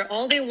future.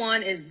 All they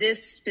want is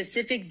this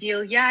specific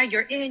deal. Yeah,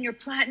 you're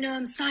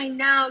platinum, sign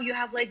now. You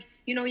have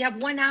you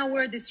have 1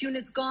 hour, this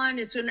unit's gone,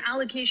 it's an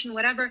allocation,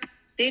 whatever.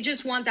 They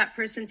just want that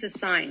person to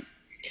sign.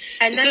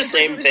 And it's the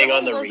same thing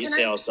on the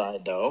resale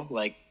side, though.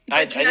 Like,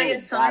 I think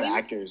it's bad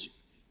actors.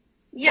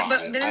 Yeah,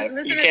 but then listen to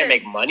this. You can't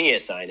make money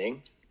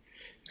assigning.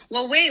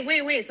 Well,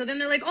 wait. So then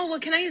they're like, oh, well,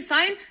 can I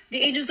assign? The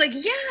agent's like,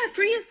 yeah,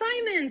 free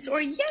assignments. Or,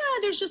 yeah,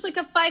 there's just like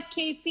a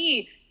 $5,000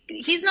 fee.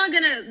 He's not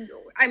going to,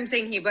 I'm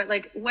saying he, but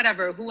like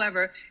whatever,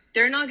 whoever,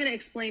 they're not going to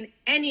explain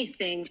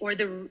anything or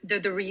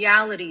the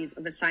realities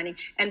of assigning.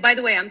 And by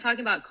the way, I'm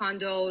talking about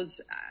condos,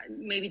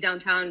 maybe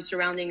downtown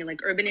surrounding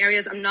like urban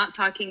areas. I'm not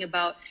talking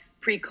about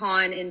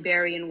pre-con in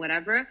Barrie and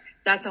whatever.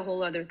 That's a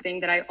whole other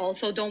thing that I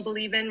also don't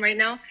believe in right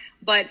now.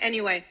 But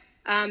anyway,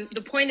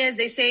 the point is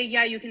they say,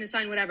 yeah, you can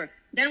assign whatever.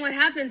 Then what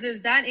happens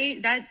is that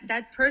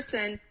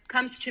person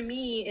comes to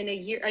me in a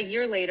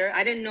year later.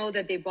 I didn't know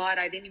that they bought.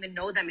 I didn't even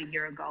know them a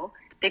year ago.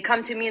 They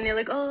come to me and they're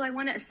like, oh, I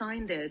want to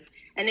assign this.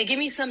 And they give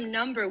me some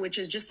number, which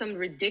is just some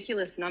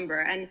ridiculous number.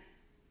 And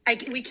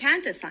we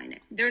can't assign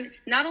it. They're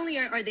not only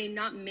are they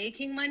not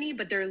making money,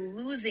 but they're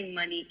losing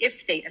money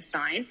if they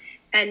assign.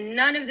 And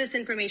none of this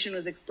information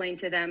was explained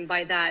to them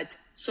by that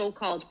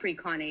so-called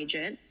pre-con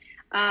agent.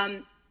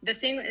 The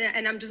thing,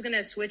 and I'm just going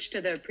to switch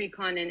to the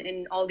pre-con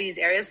in all these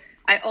areas.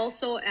 I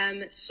also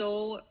am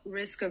so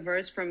risk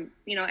averse from,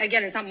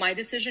 again, it's not my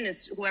decision.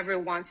 It's whoever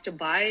wants to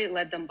buy,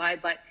 let them buy.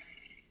 But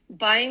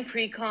buying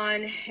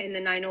pre-con in the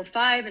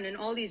 905 and in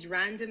all these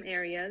random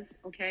areas,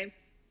 okay,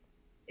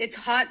 it's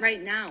hot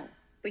right now,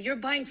 but you're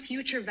buying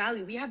future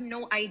value. We have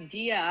no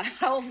idea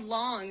how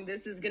long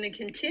this is going to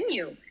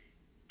continue.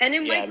 And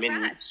it might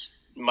crash.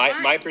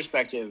 My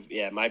perspective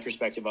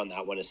on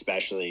that one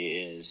especially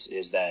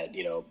is that,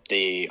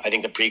 I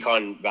think the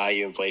pre-con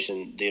value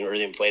inflation, the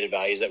inflated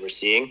values that we're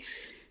seeing,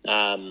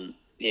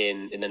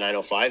 in the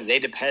 905, they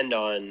depend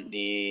on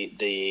the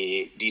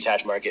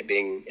detached market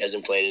being as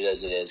inflated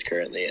as it is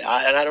currently. And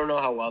I don't know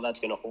how well that's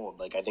going to hold.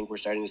 Like, I think we're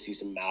starting to see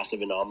some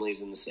massive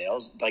anomalies in the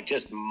sales, like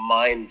just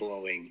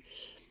mind-blowing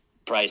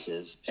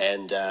prices.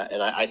 And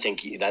I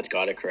think that's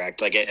got to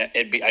correct. Like,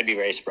 I'd be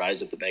very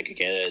surprised if the Bank of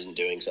Canada isn't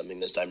doing something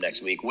this time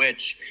next week,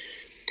 which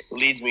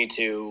leads me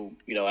to,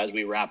 as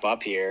we wrap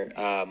up here,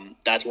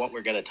 that's what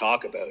we're going to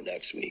talk about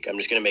next week. I'm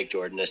just going to make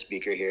Jordan a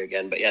speaker here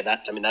again. But yeah,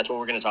 that's what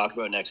we're going to talk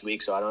about next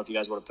week. So I don't know if you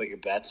guys want to put your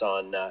bets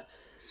on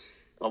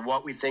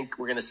what we think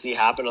we're going to see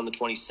happen on the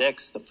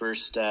 26th, the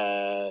first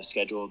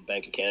scheduled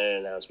Bank of Canada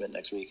announcement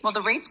next week. Well,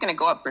 the rate's going to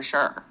go up for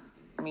sure.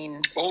 I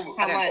mean, how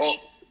much?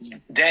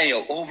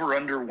 Daniel, over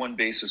under 1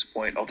 basis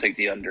point. I'll take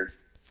the under.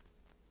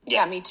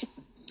 Yeah, me too.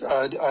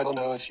 I don't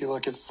know. If you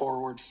look at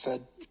forward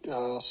Fed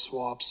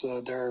swaps,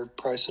 they're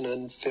pricing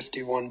in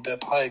 51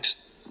 bip hikes.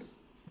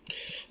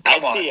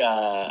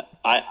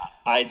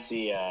 I'd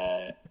see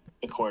a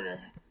quarter.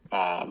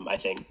 I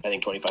think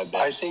 25 bips.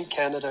 I think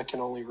Canada can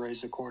only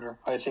raise a quarter.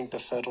 I think the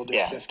Fed will do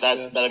 50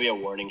 bips. That'll be a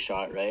warning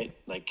shot, right?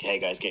 Like, hey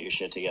guys, get your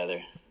shit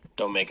together.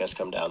 Don't make us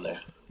come down there.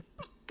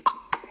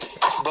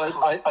 But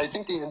I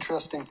think the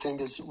interesting thing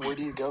is, where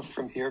do you go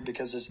from here?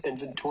 Because as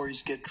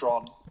inventories get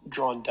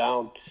drawn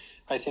down,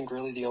 I think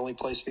really the only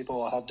place people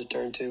will have to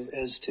turn to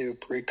is to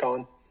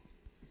pre-con.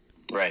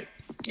 Right.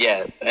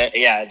 Yeah.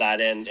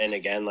 That and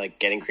again, like,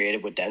 getting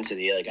creative with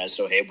density, like as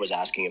Sohaib was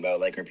asking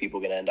about, like, are people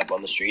going to end up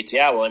on the streets?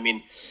 Yeah. Well, I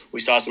mean, we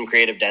saw some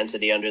creative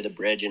density under the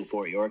bridge in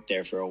Fort York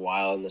there for a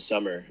while in the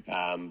summer.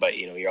 But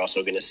you're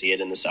also going to see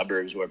it in the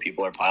suburbs where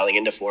people are piling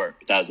into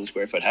 4,000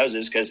 square foot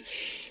houses because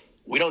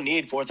we don't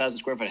need 4,000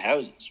 square foot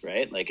houses,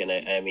 right? Like, and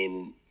I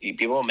mean,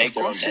 people will make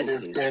their own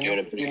density.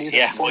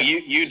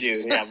 You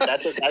do. Yeah,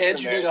 that's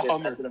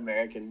an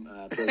American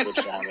privilege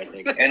to have, I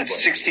think. And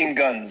 16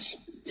 guns.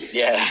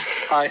 Yeah.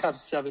 I have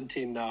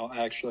 17 now,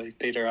 actually,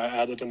 Peter. I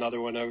added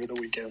another one over the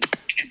weekend.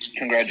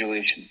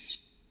 Congratulations.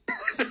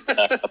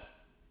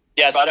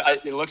 Yeah, so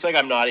it looks like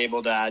I'm not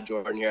able to add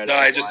Jordan here.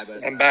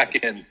 I'm back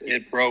in.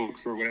 It broke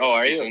for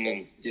whatever reason.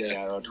 And, I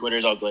don't know.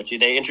 Twitter's all glitchy.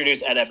 They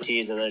introduced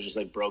NFTs and then just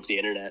like broke the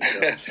internet.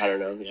 So I don't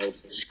know. It's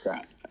just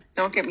crap.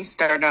 Don't get me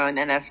started on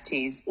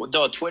NFTs. Well,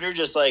 no, Twitter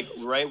just like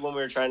right when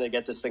we were trying to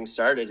get this thing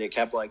started, it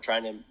kept like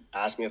trying to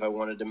ask me if I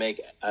wanted to make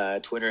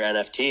a Twitter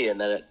NFT, and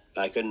then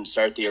I couldn't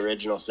start the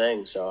original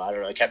thing. So I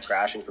don't know. It kept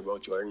crashing for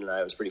both Jordan and I.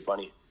 It was pretty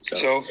funny.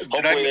 So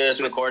hopefully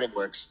this recording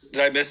works.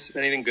 Did I miss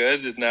anything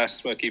good? Did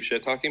Nasma keep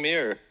shit talking me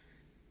or?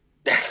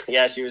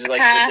 Yeah, she was like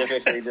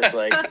specifically just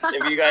like,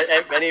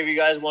 if any of you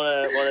guys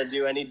want to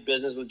do any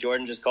business with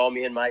Jordan, just call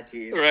me and my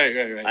team. Right.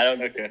 I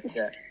don't. Okay.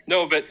 Yeah.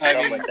 No, but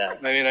Like that.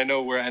 I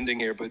know we're ending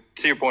here, but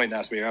to your point,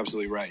 Nasmi, you're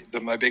absolutely right.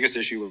 My biggest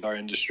issue with our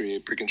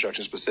industry,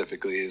 pre-construction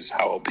specifically, is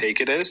how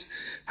opaque it is.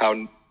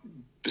 How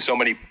so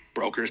many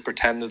brokers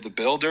pretend they're the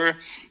builder.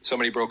 So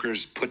many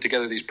brokers put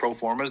together these pro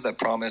formas that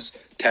promise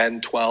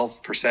 10,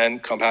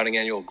 12% compounding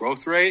annual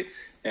growth rate,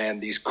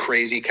 and these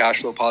crazy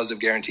cash flow positive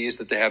guarantees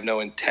that they have no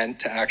intent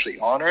to actually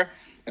honor.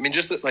 I mean,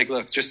 just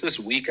this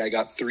week, I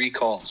got 3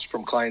 calls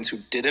from clients who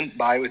didn't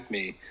buy with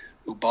me,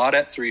 who bought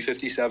at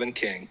 357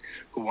 King,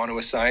 who want to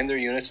assign their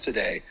units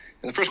today.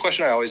 And the first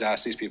question I always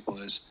ask these people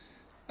is,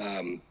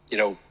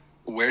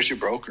 where's your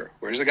broker?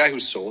 Where's the guy who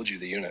sold you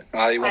the unit?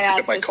 He won't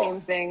pick up my call.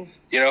 Same thing.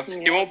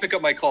 He won't pick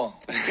up my call.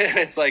 And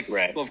it's like,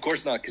 right. Well, of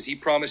course not, because he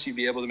promised you'd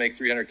be able to make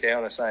 $300K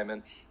on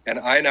assignment, and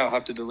I now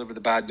have to deliver the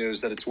bad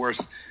news that it's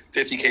worth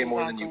 $50K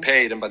more than you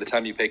paid, and by the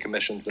time you pay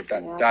commissions,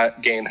 that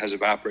gain has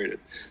evaporated.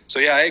 So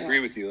yeah, I agree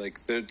with you.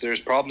 Like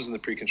there's problems in the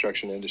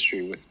pre-construction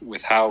industry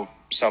with how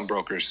some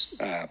brokers.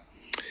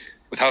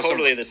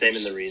 Totally the same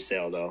in the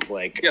resale though.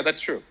 Like yeah,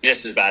 that's true.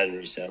 Just as bad in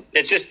resale.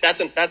 It's just that's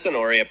an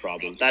OREA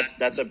problem.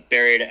 That's a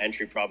barrier to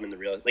entry problem in the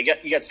real. Like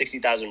you got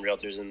 60,000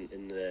 realtors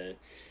in the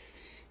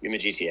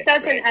GTA.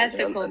 That's right? An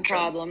ethical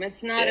problem.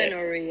 It's not an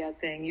OREA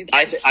thing.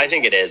 I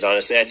think it is,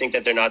 honestly. I think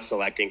that they're not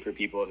selecting for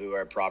people who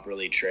are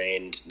properly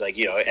trained. Like,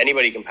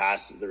 anybody can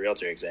pass the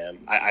realtor exam.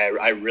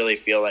 I really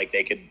feel like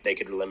they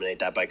could eliminate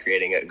that by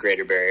creating a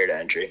greater barrier to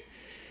entry.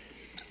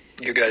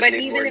 You guys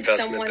need more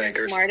investment bankers. But even if someone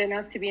is smart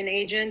enough to be an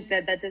agent,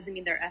 that doesn't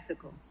mean they're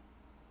ethical.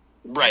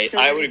 Right.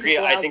 I would agree.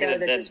 I think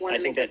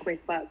that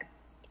quick buck.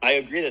 I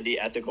agree that the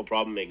ethical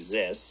problem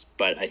exists,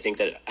 but I think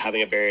that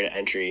having a barrier to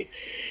entry,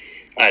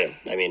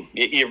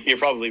 you're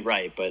probably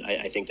right, but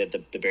I think that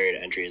the barrier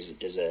to entry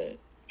is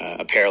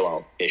a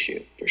parallel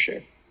issue for sure.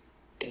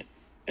 Yeah.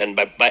 And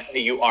but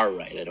you are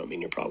right. I don't mean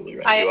you're probably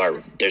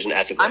right. There's an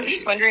ethical issue. I'm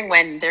just wondering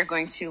when they're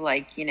going to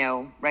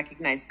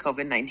recognize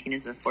COVID-19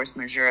 as a force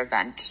majeure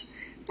event.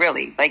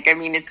 Really?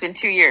 It's been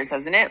 2 years,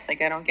 hasn't it? I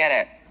don't get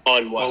it.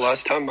 On what? Well,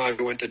 last time I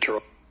went to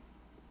Toronto.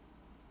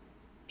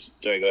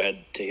 Sorry, go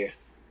ahead, Tahir.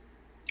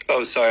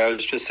 Oh, sorry. I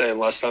was just saying.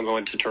 Last time I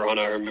went to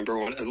Toronto, I remember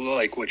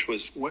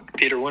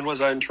Peter? When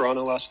was I in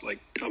Toronto last?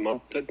 A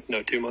month?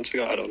 No, 2 months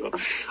ago. I don't know.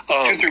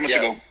 2-3 months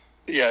ago.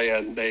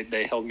 Yeah.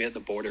 They held me at the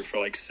border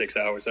for 6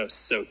 hours. I was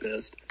so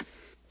pissed.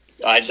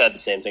 I just had the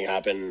same thing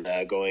happen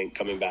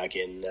coming back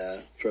in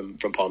from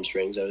Palm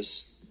Springs. I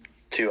was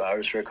 2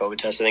 hours for a COVID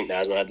test. I think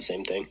Nasma had the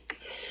same thing.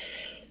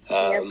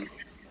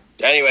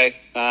 Anyway,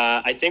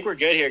 I think we're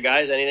good here,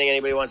 guys. Anything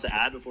anybody wants to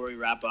add before we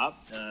wrap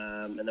up?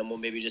 And then we'll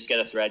maybe just get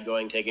a thread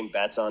going, taking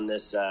bets on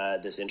this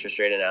interest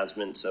rate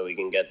announcement so we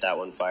can get that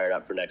one fired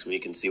up for next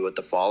week and see what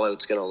the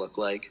fallout's going to look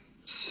like.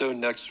 So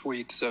next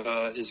week's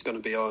is going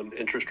to be on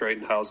interest rate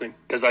and housing,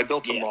 because I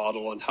built a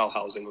model on how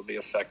housing would be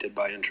affected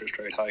by interest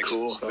rate hikes.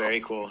 Cool,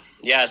 very cool.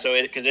 Yeah, so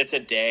because it's a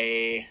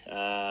day...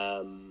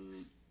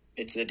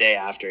 It's the day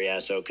after, yeah.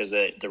 So because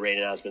the rate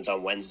announcement's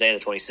on Wednesday, the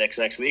 26th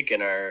next week,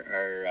 and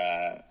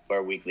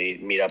our weekly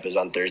meetup is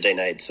on Thursday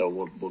night. So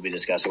we'll be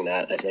discussing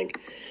that, I think.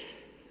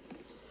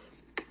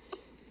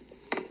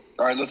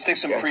 All right, let's take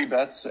some free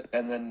bets,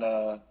 and then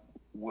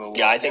we'll.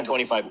 Yeah, I think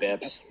 25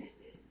 bips.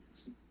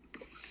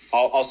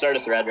 I'll start a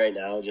thread right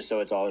now, just so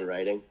it's all in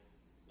writing,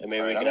 and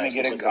maybe we can.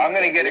 I'm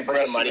going to get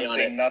aggressive and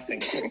say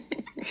nothing.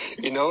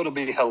 It'll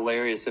be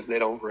hilarious if they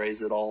don't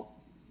raise it all.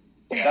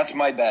 That's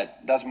my bet.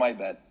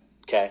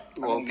 Okay.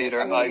 Well, Peter,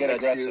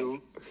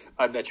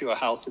 I bet you a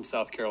house in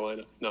South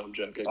Carolina. No, I'm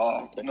joking.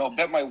 Oh, no,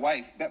 bet my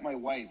wife.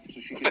 So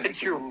she can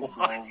bet your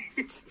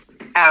wife.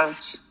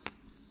 Ouch.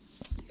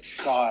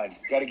 God,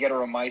 got to get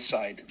her on my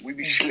side. We'd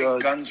be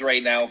shooting guns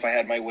right now if I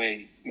had my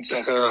way in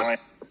South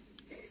Carolina.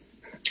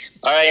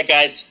 All right,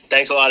 guys.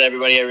 Thanks a lot,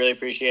 everybody. I really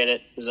appreciate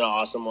it. This is an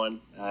awesome one.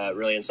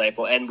 Really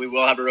insightful. And we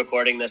will have a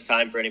recording this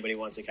time for anybody who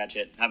wants to catch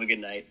it. Have a good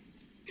night.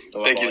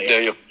 Thank you,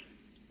 Daniel.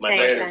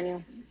 Thanks,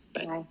 Daniel.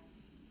 Bye.